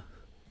on the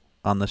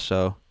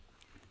show.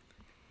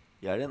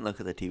 Yeah, I didn't look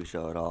at the TV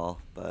show at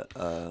all, but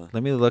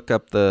Let me look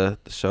up the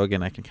show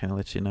again. I can kind of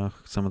let you know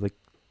some of the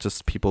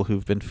just people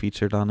who've been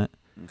featured on it.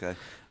 okay.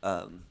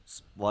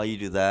 While you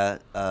do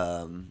that,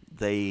 while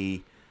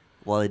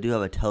they do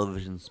have a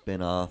television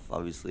spin-off,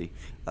 obviously,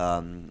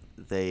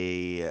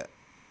 they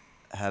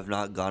have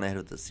not gone ahead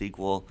with the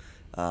sequel.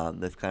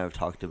 They've kind of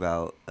talked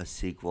about a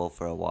sequel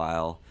for a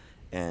while,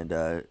 and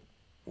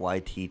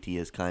YTT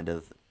has kind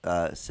of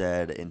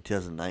said in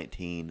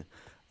 2019,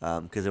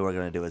 because they were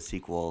going to do a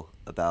sequel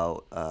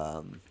about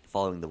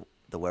following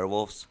the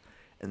werewolves,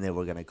 and they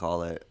were going to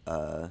call it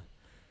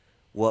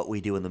What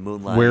We Do in the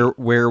Moonlight.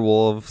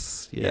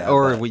 Werewolves,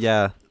 yeah,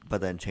 Yeah,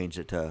 but then changed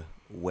it to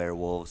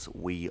Werewolves.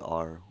 We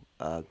are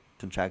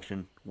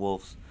contraction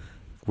wolves.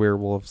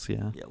 werewolves,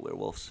 yeah. Yeah,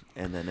 werewolves.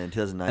 And then in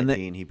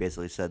 2019, he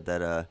basically said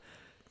that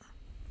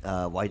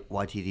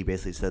YTT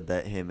basically said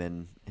that him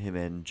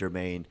and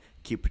Jermaine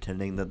keep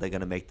pretending that they're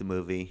gonna make the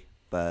movie,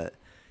 but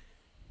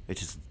it's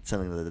just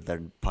something that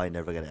they're probably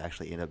never gonna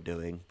actually end up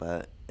doing.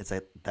 But it's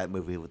like that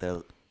movie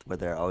where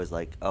they're always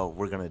like, "Oh,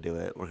 we're gonna do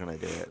it,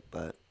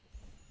 but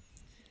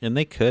And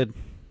they could,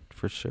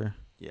 for sure.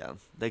 yeah,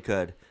 they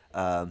could.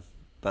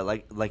 But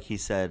like he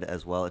said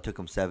as well, it took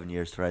them 7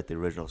 years to write the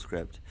original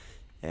script,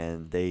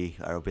 and they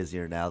are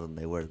busier now than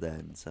they were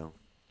then. So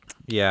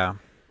Yeah.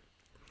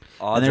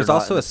 odds And there's are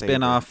not also in a the favor.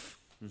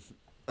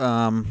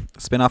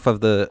 spin-off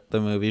of the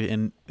movie,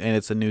 and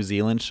it's a New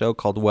Zealand show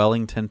called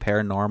Wellington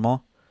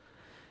Paranormal,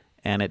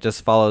 and it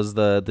just follows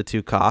the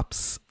two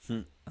cops,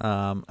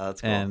 Oh,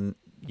 that's cool. and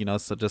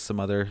so just some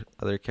other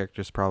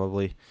characters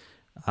probably,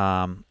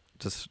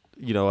 just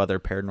other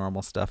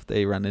paranormal stuff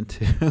they run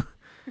into.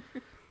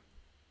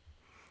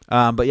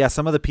 But yeah,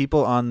 some of the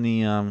people on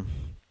the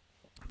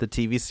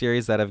TV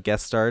series that have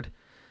guest starred,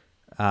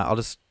 I'll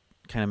just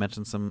kind of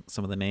mention some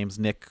of the names: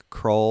 Nick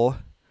Kroll,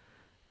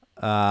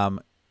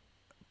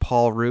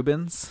 Paul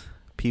Rubens,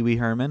 Pee Wee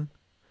Herman,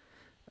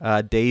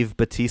 Dave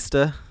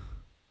Bautista,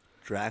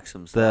 Drax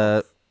himself.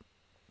 the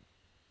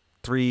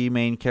three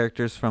main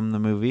characters from the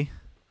movie: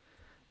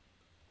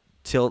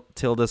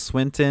 Tilda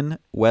Swinton,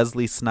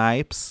 Wesley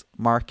Snipes,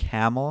 Mark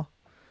Hamill.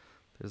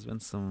 There's been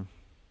some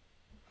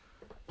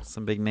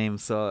big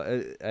names,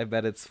 so I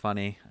bet it's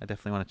funny. I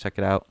definitely want to check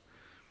it out.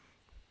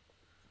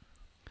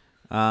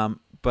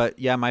 But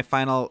yeah, my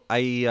final,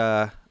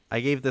 I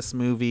gave this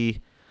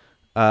movie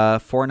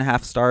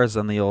 4.5 stars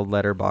on the old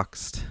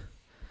Letterboxd.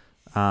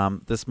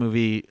 This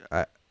movie,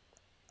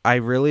 I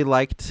really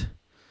liked.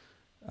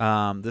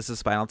 This is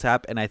Spinal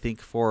Tap, and I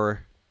think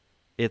for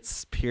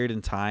its period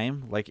in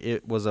time, like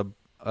it was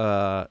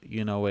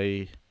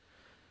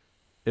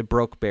it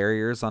broke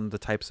barriers on the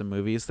types of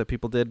movies that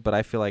people did. But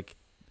I feel like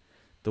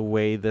the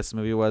way this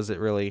movie was, it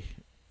really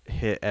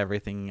hit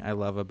everything I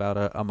love about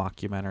a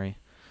mockumentary.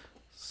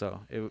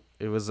 So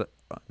it was a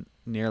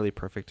nearly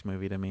perfect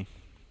movie to me.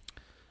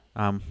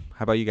 How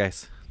about you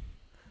guys?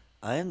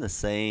 I am the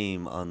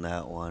same on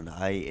that one.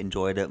 I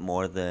enjoyed it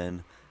more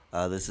than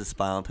This is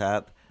Spinal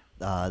Tap.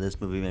 This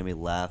movie made me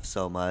laugh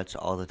so much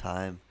all the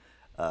time.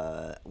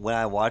 When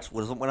I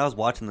was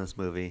watching this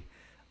movie,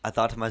 I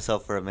thought to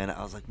myself for a minute,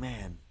 I was like,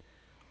 man,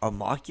 are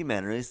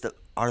mockumentaries,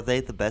 are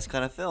they the best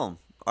kind of film?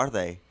 Are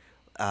they?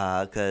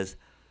 Because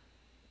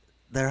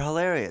they're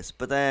hilarious.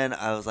 But then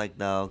I was like,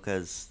 no,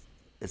 because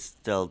it's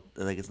still,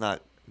 like, it's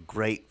not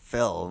great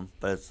film,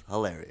 but it's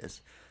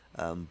hilarious.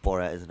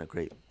 Borat isn't a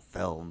great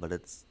film, but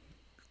it's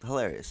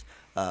hilarious.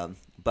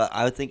 But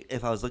I would think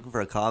if I was looking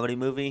for a comedy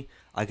movie,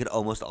 I could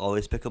almost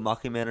always pick a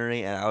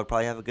mockumentary, and I would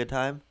probably have a good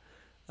time,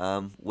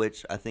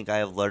 which I think I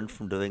have learned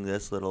from doing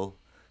this little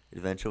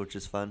adventure, which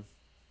is fun.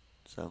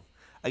 So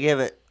I gave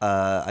it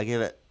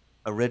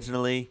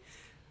originally,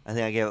 I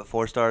think I gave it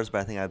 4 stars,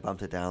 but I think I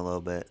bumped it down a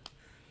little bit.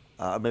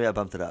 Or maybe I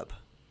bumped it up.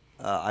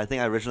 I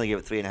think I originally gave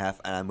it 3.5,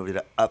 and I moved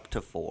it up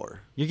to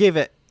 4. You gave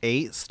it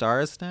 8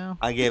 stars now?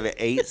 I gave it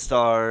 8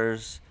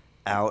 stars,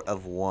 out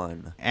of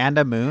 1. And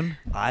a moon.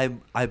 I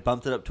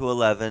bumped it up to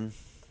 11.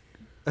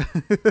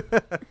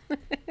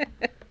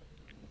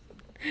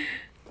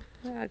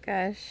 Oh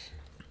gosh.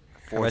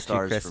 How 4 about you,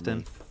 stars for Kristen?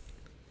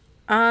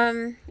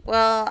 me.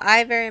 Well,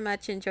 I very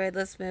much enjoyed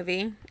this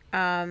movie.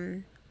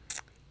 I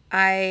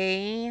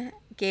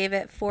gave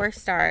it 4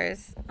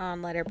 stars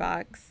on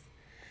Letterboxd.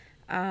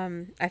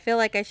 I feel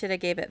like I should have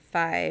gave it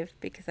 5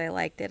 because I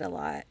liked it a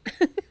lot.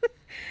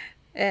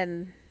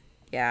 And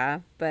yeah,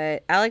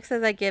 but Alex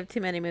says I give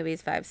too many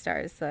movies 5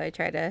 stars, so I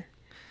try to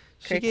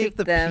She gave critique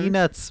the them.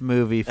 Peanuts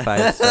movie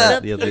 5 stars The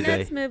the other day.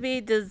 Peanuts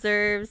movie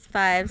deserves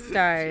 5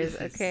 stars,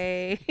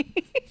 okay?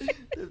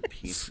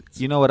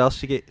 You know what else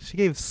she gave? She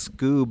gave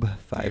Scoob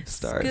 5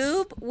 stars.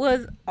 Scoob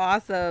was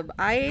awesome.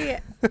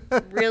 I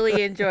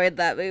really enjoyed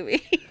that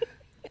movie.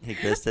 Hey,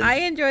 Kristen. I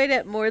enjoyed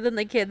it more than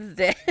the kids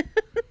did.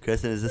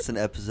 Kristen, is this an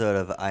episode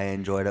of I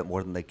enjoyed it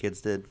more than the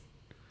kids did?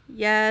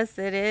 Yes,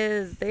 it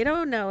is. They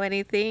don't know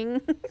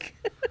anything.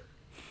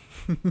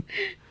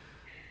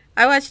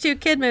 I watched 2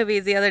 kid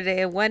movies the other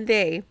day in one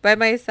day by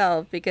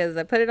myself because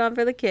I put it on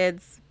for the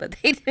kids, but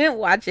they didn't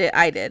watch it.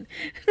 I did.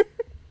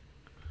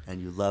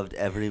 And you loved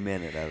every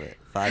minute of it.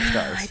 5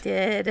 stars.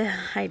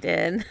 I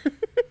did.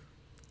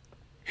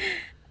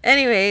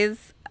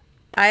 Anyways,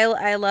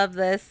 I love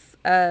this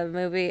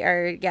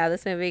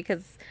this movie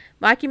because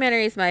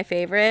mockumentary is my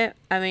favorite.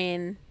 I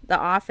mean, The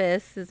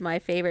Office is my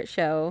favorite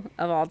show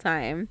of all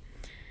time.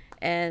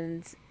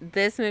 And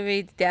this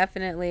movie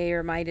definitely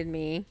reminded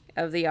me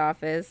of The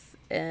Office,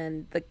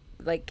 and the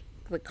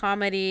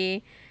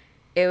comedy,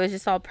 it was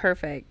just all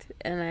perfect.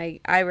 And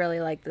I really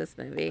like this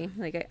movie.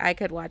 Like I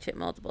could watch it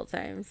multiple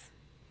times.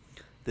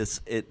 This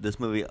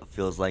movie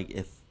feels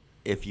like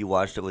if you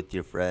watched it with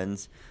your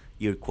friends,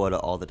 you'd quote it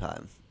all the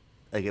time.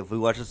 Like if we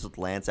watched this with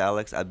Lance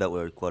Alex, I bet we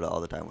would quote it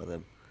all the time with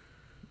him.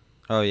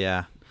 Oh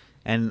yeah,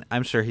 and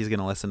I'm sure he's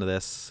gonna listen to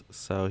this.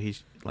 So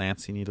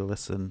Lance, you need to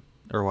listen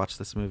or watch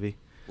this movie.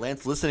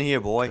 Lance, listen here,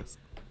 boy.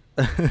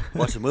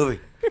 Watch the movie.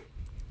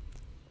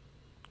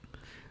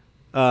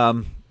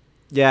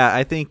 Yeah,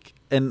 I think,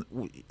 and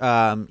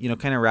kind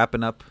of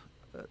wrapping up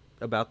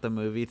about the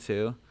movie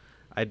too.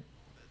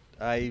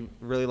 I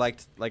really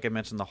liked, like I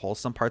mentioned, the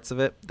wholesome parts of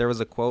it. There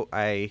was a quote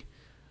I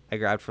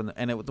grabbed from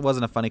and it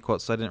wasn't a funny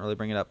quote, so I didn't really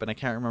bring it up, and I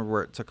can't remember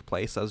where it took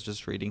place. I was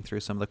just reading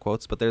through some of the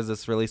quotes, but there's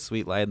this really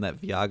sweet line that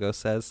Viago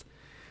says,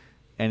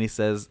 and he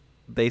says,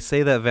 "They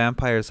say that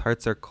vampires'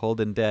 hearts are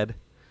cold and dead.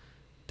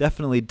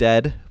 Definitely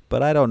dead,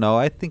 but I don't know.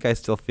 I think I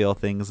still feel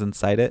things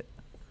inside it."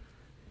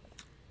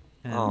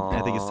 And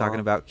I think he's talking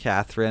Aww. about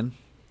Catherine.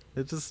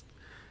 It's just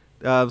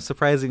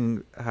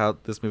surprising how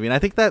this movie, and I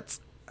think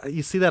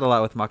you see that a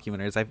lot with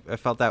mockumentaries. I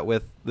felt that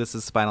with This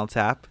Is Spinal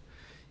Tap.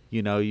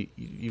 You know,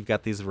 you've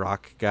got these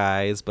rock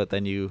guys, but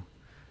then you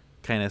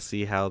kind of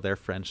see how their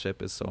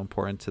friendship is so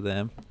important to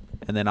them.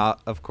 And then,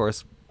 of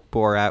course,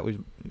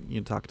 Borat,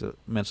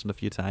 mentioned a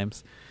few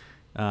times.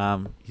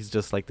 He's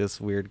just like this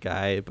weird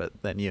guy,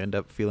 but then you end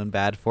up feeling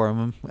bad for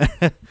him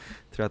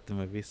throughout the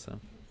movie.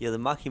 So Yeah, the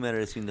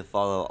mockumentaries seem to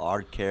follow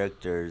our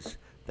characters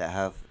that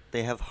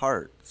have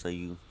heart. So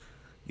you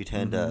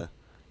tend to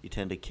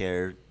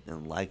care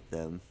and like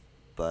them,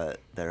 but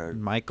they're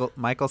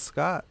Michael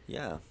Scott.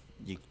 yeah.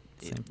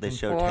 Same They thing.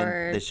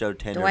 show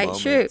tender Dwight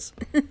moments,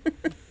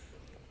 Schrute.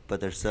 but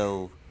they're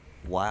so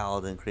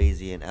wild and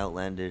crazy and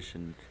outlandish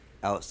and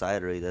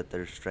outsidery that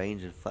they're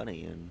strange and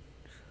funny and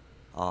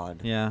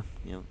odd. Yeah.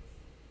 You know.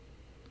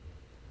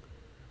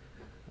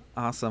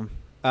 Awesome.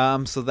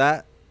 So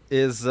that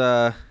is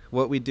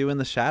what we do in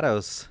the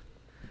shadows.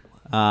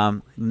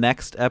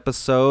 Next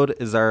episode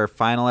is our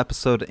final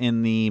episode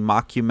in the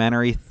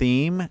mockumentary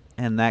theme,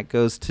 and that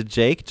goes to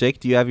Jake. Jake,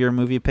 do you have your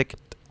movie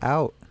picked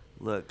out?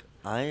 Look,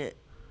 I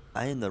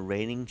am the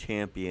reigning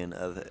champion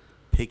of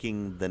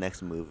picking the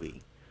next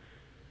movie.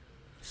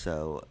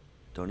 So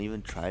don't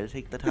even try to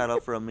take the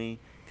title from me,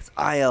 because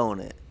I own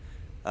it.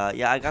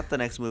 Yeah, I got the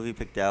next movie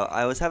picked out.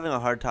 I was having a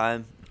hard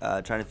time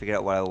trying to figure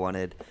out what I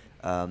wanted.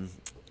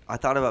 I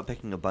thought about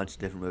picking a bunch of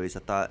different movies. I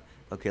thought,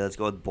 okay, let's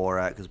go with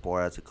Borat, because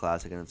Borat's a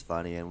classic and it's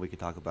funny, and we could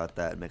talk about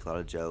that and make a lot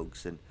of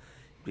jokes, and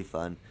it'd be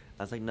fun.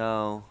 I was like,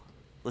 no,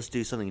 let's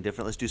do something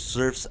different. Let's do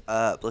Surf's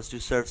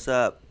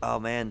Up. Oh,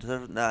 man.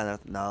 No.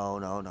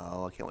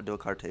 I can't do a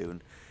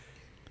cartoon.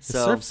 Is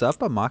Surf's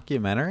Up a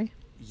mockumentary?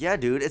 Yeah,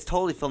 dude. It's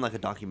totally filmed like a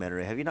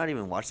documentary. Have you not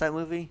even watched that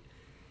movie?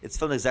 It's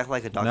filmed exactly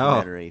like a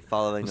documentary.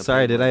 Following I'm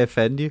sorry, did I penguin.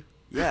 offend you?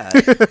 Yeah.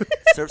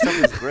 Surf's Up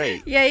is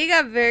great. Yeah, you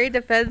got very It's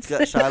defensive.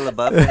 got Shia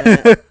LaBeouf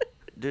in it.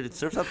 Dude,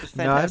 Surf's Up is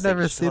fantastic. No, I've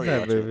never You should seen totally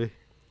that watch it. movie.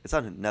 It's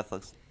on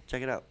Netflix.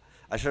 Check it out.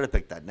 I should have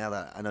picked that now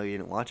that I know you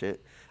didn't watch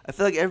it. I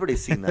feel like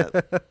everybody's seen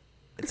that.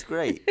 It's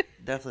great.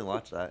 Definitely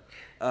watch that.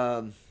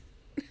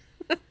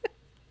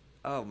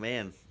 Oh,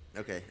 man.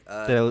 Okay.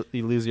 Did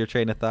you lose your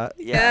train of thought?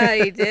 Yeah,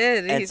 he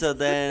did. And so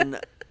then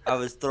I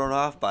was thrown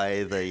off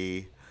by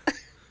the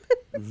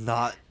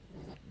not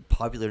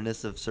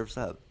popularness of Surf's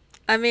Up.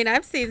 I mean,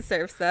 I've seen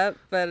Surf's Up,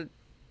 but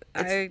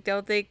I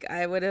don't think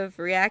I would have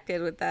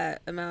reacted with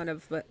that amount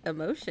of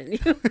emotion.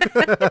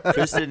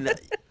 Kristen,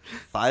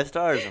 5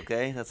 stars,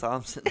 okay? That's all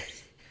I'm saying.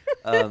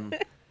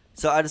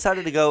 So I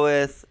decided to go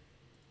with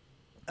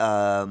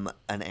an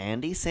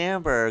Andy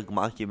Samberg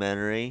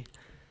mockumentary,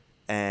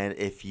 and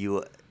if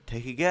you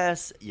take a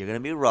guess, you're gonna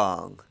be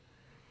wrong,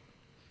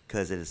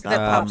 because it is not The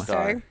Pop Pop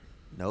Star. Star?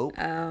 Nope.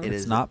 Oh. It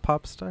It's is not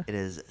Popstar. It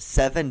is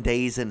 7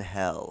 Days in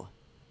Hell.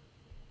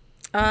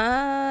 Oh,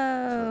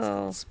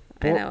 I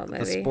know what The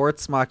movie.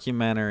 sports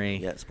mockumentary.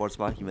 Yeah, sports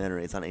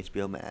mockumentary. It's on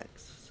HBO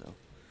Max. So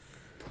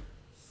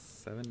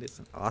 7 days.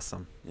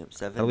 Awesome. yep,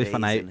 7 That'll be Days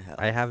fun. in Hell.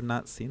 I have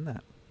not seen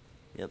that.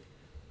 Yep.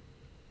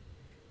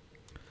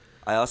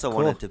 I also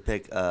Cool. wanted to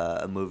pick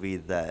a movie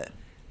that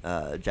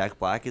Jack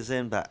Black is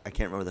in, but I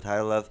can't remember the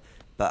title of.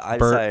 But I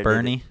decided.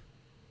 Bernie.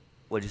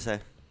 What'd you say?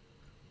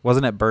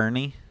 Wasn't it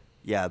Bernie?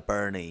 Yeah,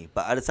 Bernie.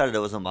 But I decided it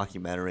wasn't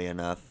mockumentary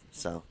enough,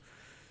 so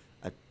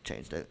I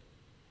changed it.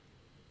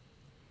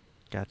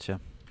 Gotcha.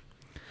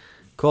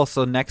 Cool.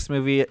 So next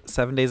movie,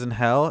 7 Days in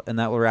Hell, and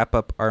that will wrap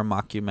up our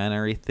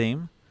mockumentary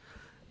theme.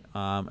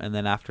 And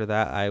then after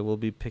that, I will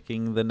be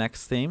picking the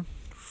next theme.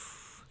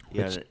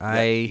 You Which you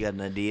got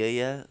an idea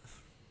yet?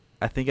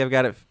 I think I've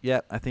got it.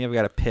 Yeah, I think I've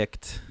got it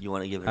picked. You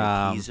want to give any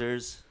Um,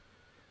 teasers?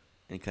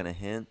 Any kind of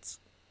hints?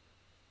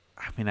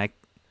 I mean,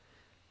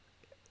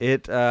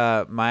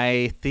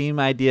 my theme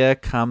idea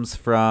comes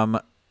from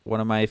one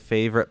of my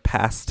favorite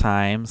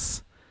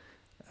pastimes,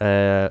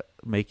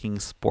 making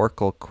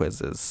Sporkle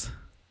quizzes.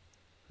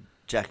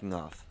 Jacking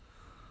off.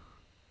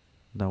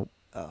 Nope.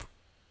 Oh.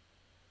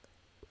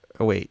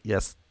 Oh wait,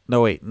 yes.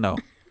 No wait, no.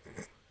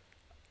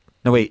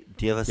 No wait.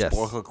 Do you have a Yes.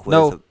 Sporkle quiz?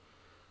 No.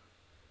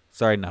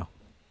 Sorry, no.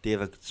 Do you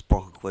have a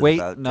Sporkle quiz Wait,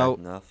 about no.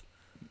 jacking off?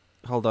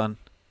 Hold on.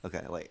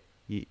 Okay, wait.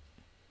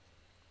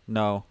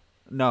 No,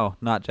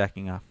 not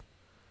jacking off.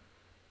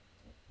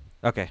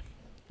 Okay,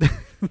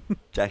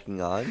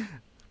 Jacking on?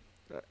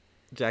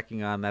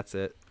 jacking on. That's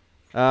it.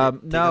 Take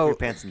off No. your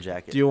pants and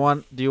jacket. Do you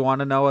want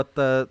to know what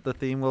the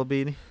theme will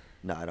be?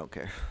 No, I don't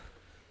care.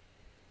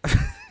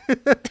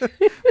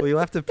 Well, you'll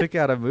have to pick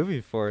out a movie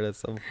for it at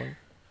some point.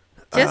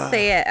 Just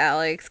say it,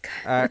 Alex.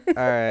 All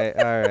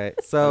right.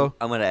 So,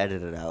 I'm gonna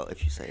edit it out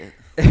if you say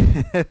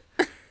it.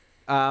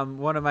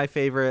 one of my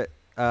favorite.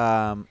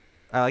 I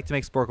like to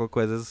make Sporkle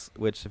quizzes,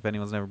 which, if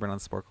anyone's never been on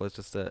Sporkle, it's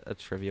just a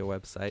trivia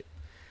website.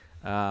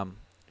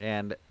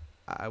 And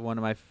one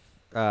of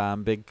my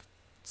big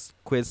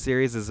quiz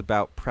series is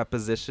about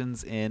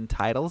prepositions in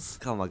titles.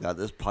 Oh my god,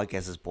 this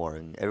podcast is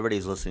boring. Everybody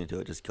who's listening to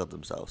it just killed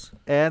themselves.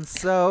 And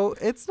so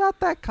it's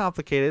not that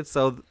complicated.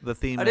 So the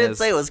theme I didn't is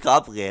say it was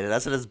complicated. I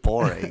said it's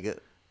boring.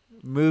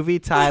 movie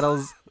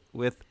titles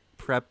with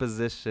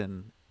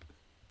preposition.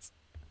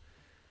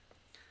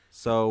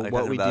 So Are you what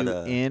talking we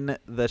about, do in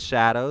the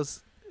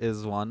shadows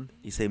is one.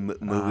 You say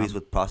movies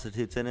with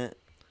prostitutes in it?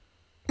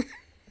 Pretty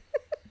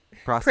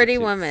Prostitutes.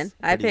 Woman.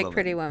 I picked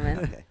Pretty Woman.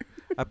 Okay.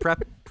 A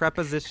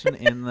preposition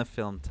in the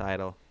film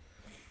title.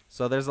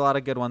 So there's a lot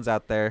of good ones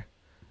out there.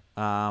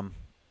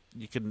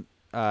 You can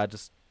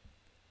just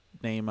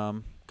name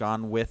them.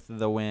 Gone with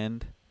the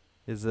Wind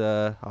is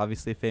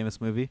obviously a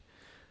famous movie.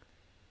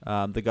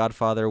 The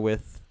Godfather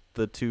with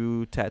the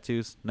 2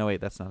 tattoos. No,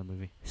 wait, that's not a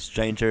movie.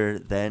 Stranger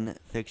Than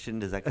Fiction,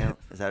 does that count?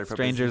 Is that a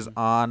Strangers preposition?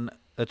 on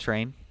a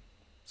Train.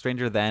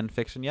 Stranger Than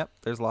Fiction. Yep,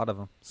 there's a lot of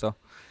them. So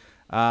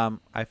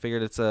I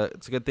figured it's a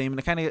good theme, and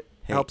it kind of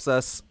helps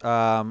us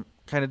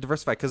kind of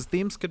diversify, because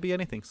themes could be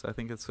anything. So I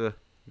think it's a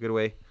good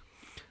way.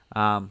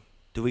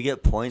 Do we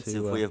get points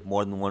to, if we have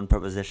more than one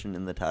preposition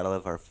in the title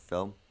of our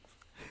film?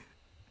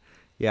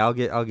 Yeah, I'll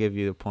give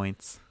you the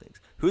points. Thanks.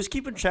 Who's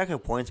keeping track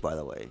of points, by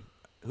the way?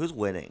 Who's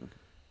winning?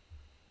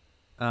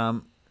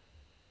 I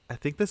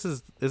think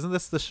isn't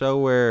this the show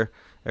where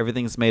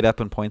everything's made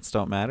up and points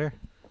don't matter?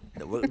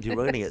 Dude, we're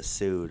gonna get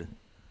sued.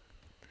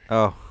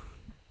 Oh.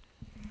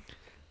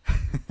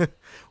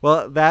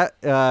 Well, that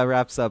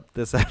wraps up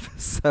this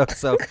episode.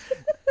 So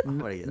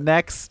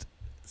next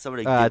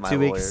Somebody get my 2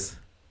 lawyer. weeks,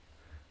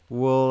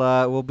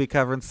 we'll be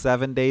covering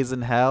 7 Days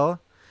in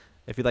Hell.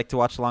 If you'd like to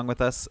watch along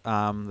with us,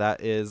 that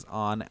is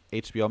on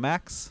HBO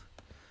Max,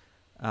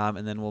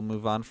 and then we'll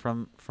move on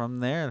from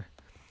there.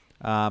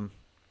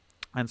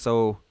 And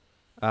so,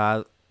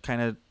 kind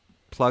of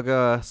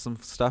plug some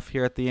stuff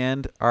here at the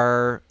end.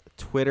 Our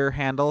Twitter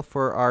handle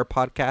for our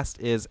podcast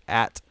is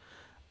at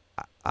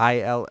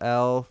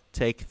ILL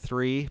Take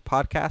 3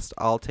 Podcast.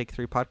 I'll Take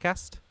 3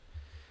 Podcast.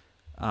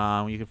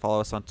 You can follow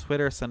us on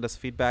Twitter. Send us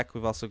feedback.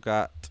 We've also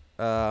got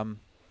the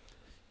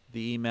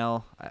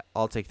email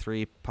I'll Take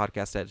 3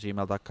 Podcast at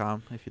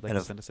gmail.com if you'd like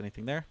to send us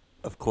anything there.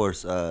 Of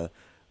course,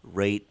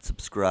 rate,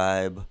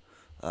 subscribe,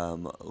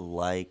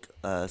 like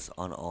us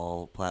on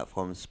all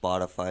platforms: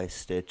 Spotify,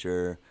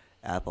 Stitcher,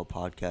 Apple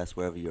Podcasts,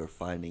 wherever you're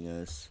finding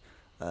us.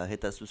 Hit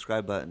that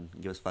subscribe button.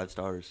 Give us 5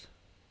 stars.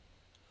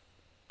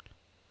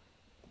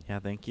 Yeah,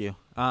 thank you.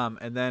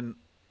 And then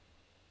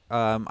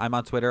I'm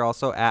on Twitter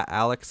also at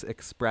Alex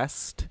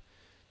Expressed.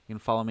 You can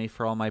follow me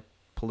for all my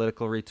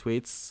political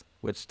retweets,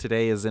 which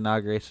today is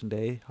Inauguration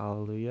Day.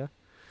 Hallelujah.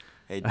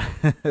 Hey,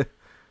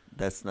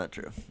 that's not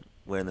true.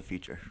 We're in the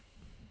future.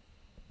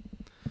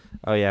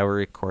 Oh yeah, we're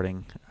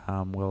recording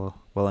well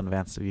in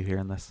advance of you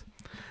hearing this.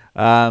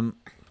 All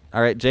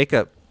right,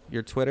 Jacob,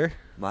 your Twitter?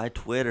 My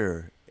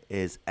Twitter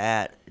is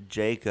at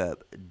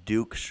Jacob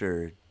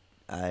Dukeshire.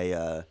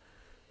 I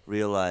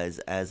realize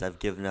as I've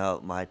given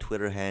out my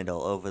Twitter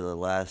handle over the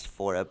last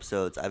 4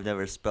 episodes, I've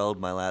never spelled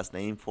my last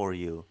name for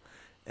you.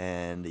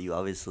 And you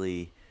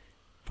obviously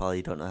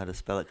probably don't know how to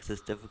spell it because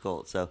it's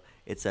difficult. So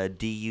it's a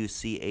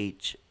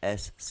Duchscher,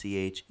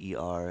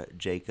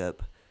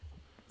 Jacob,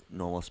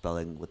 normal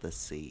spelling with a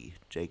C.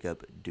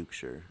 Jacob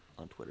Dukeshire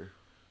on Twitter.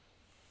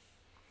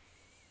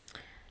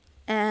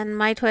 And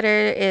my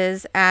Twitter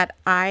is at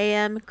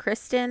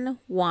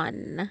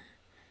IamKristen1.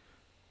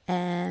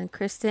 And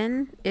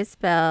Kristen is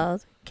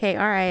spelled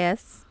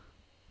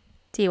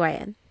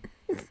Kristyn.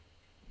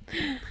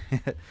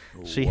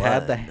 She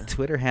had the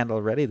Twitter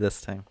handle ready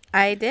this time.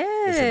 I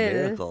did. It's a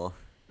miracle.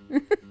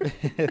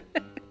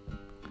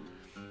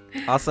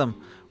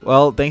 Awesome.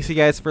 Well, thanks you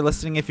guys for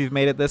listening if you've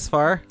made it this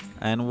far.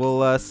 And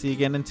we'll see you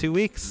again in 2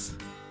 weeks.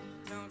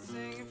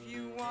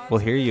 We'll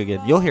hear you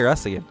again. You'll hear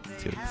us again in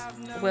 2 weeks.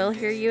 We'll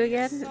hear you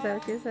again? Is that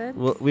what you said?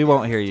 We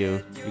won't hear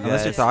you.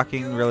 Unless you're Guys.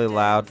 talking really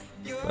loud.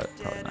 But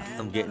probably not.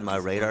 I'm getting my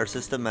radar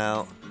system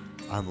out.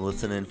 I'm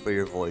listening for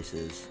your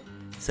voices.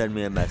 Send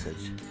me a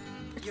message.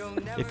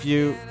 If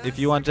you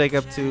want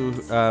Jacob to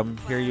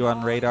hear you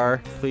on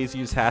Radar, please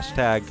use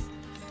hashtag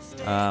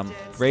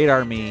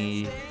Radar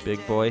me,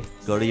 big boy.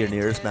 Go to your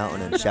nearest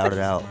mountain and shout it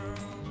out.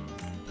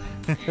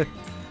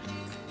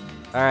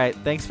 All right.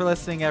 Thanks for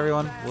listening,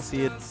 everyone. We'll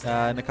see you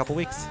in a couple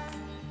weeks.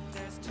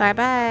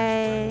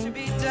 Bye-bye.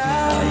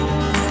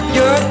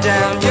 You're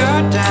down,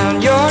 you're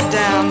down, you're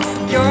down,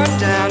 you're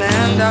down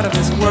and out of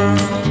this world.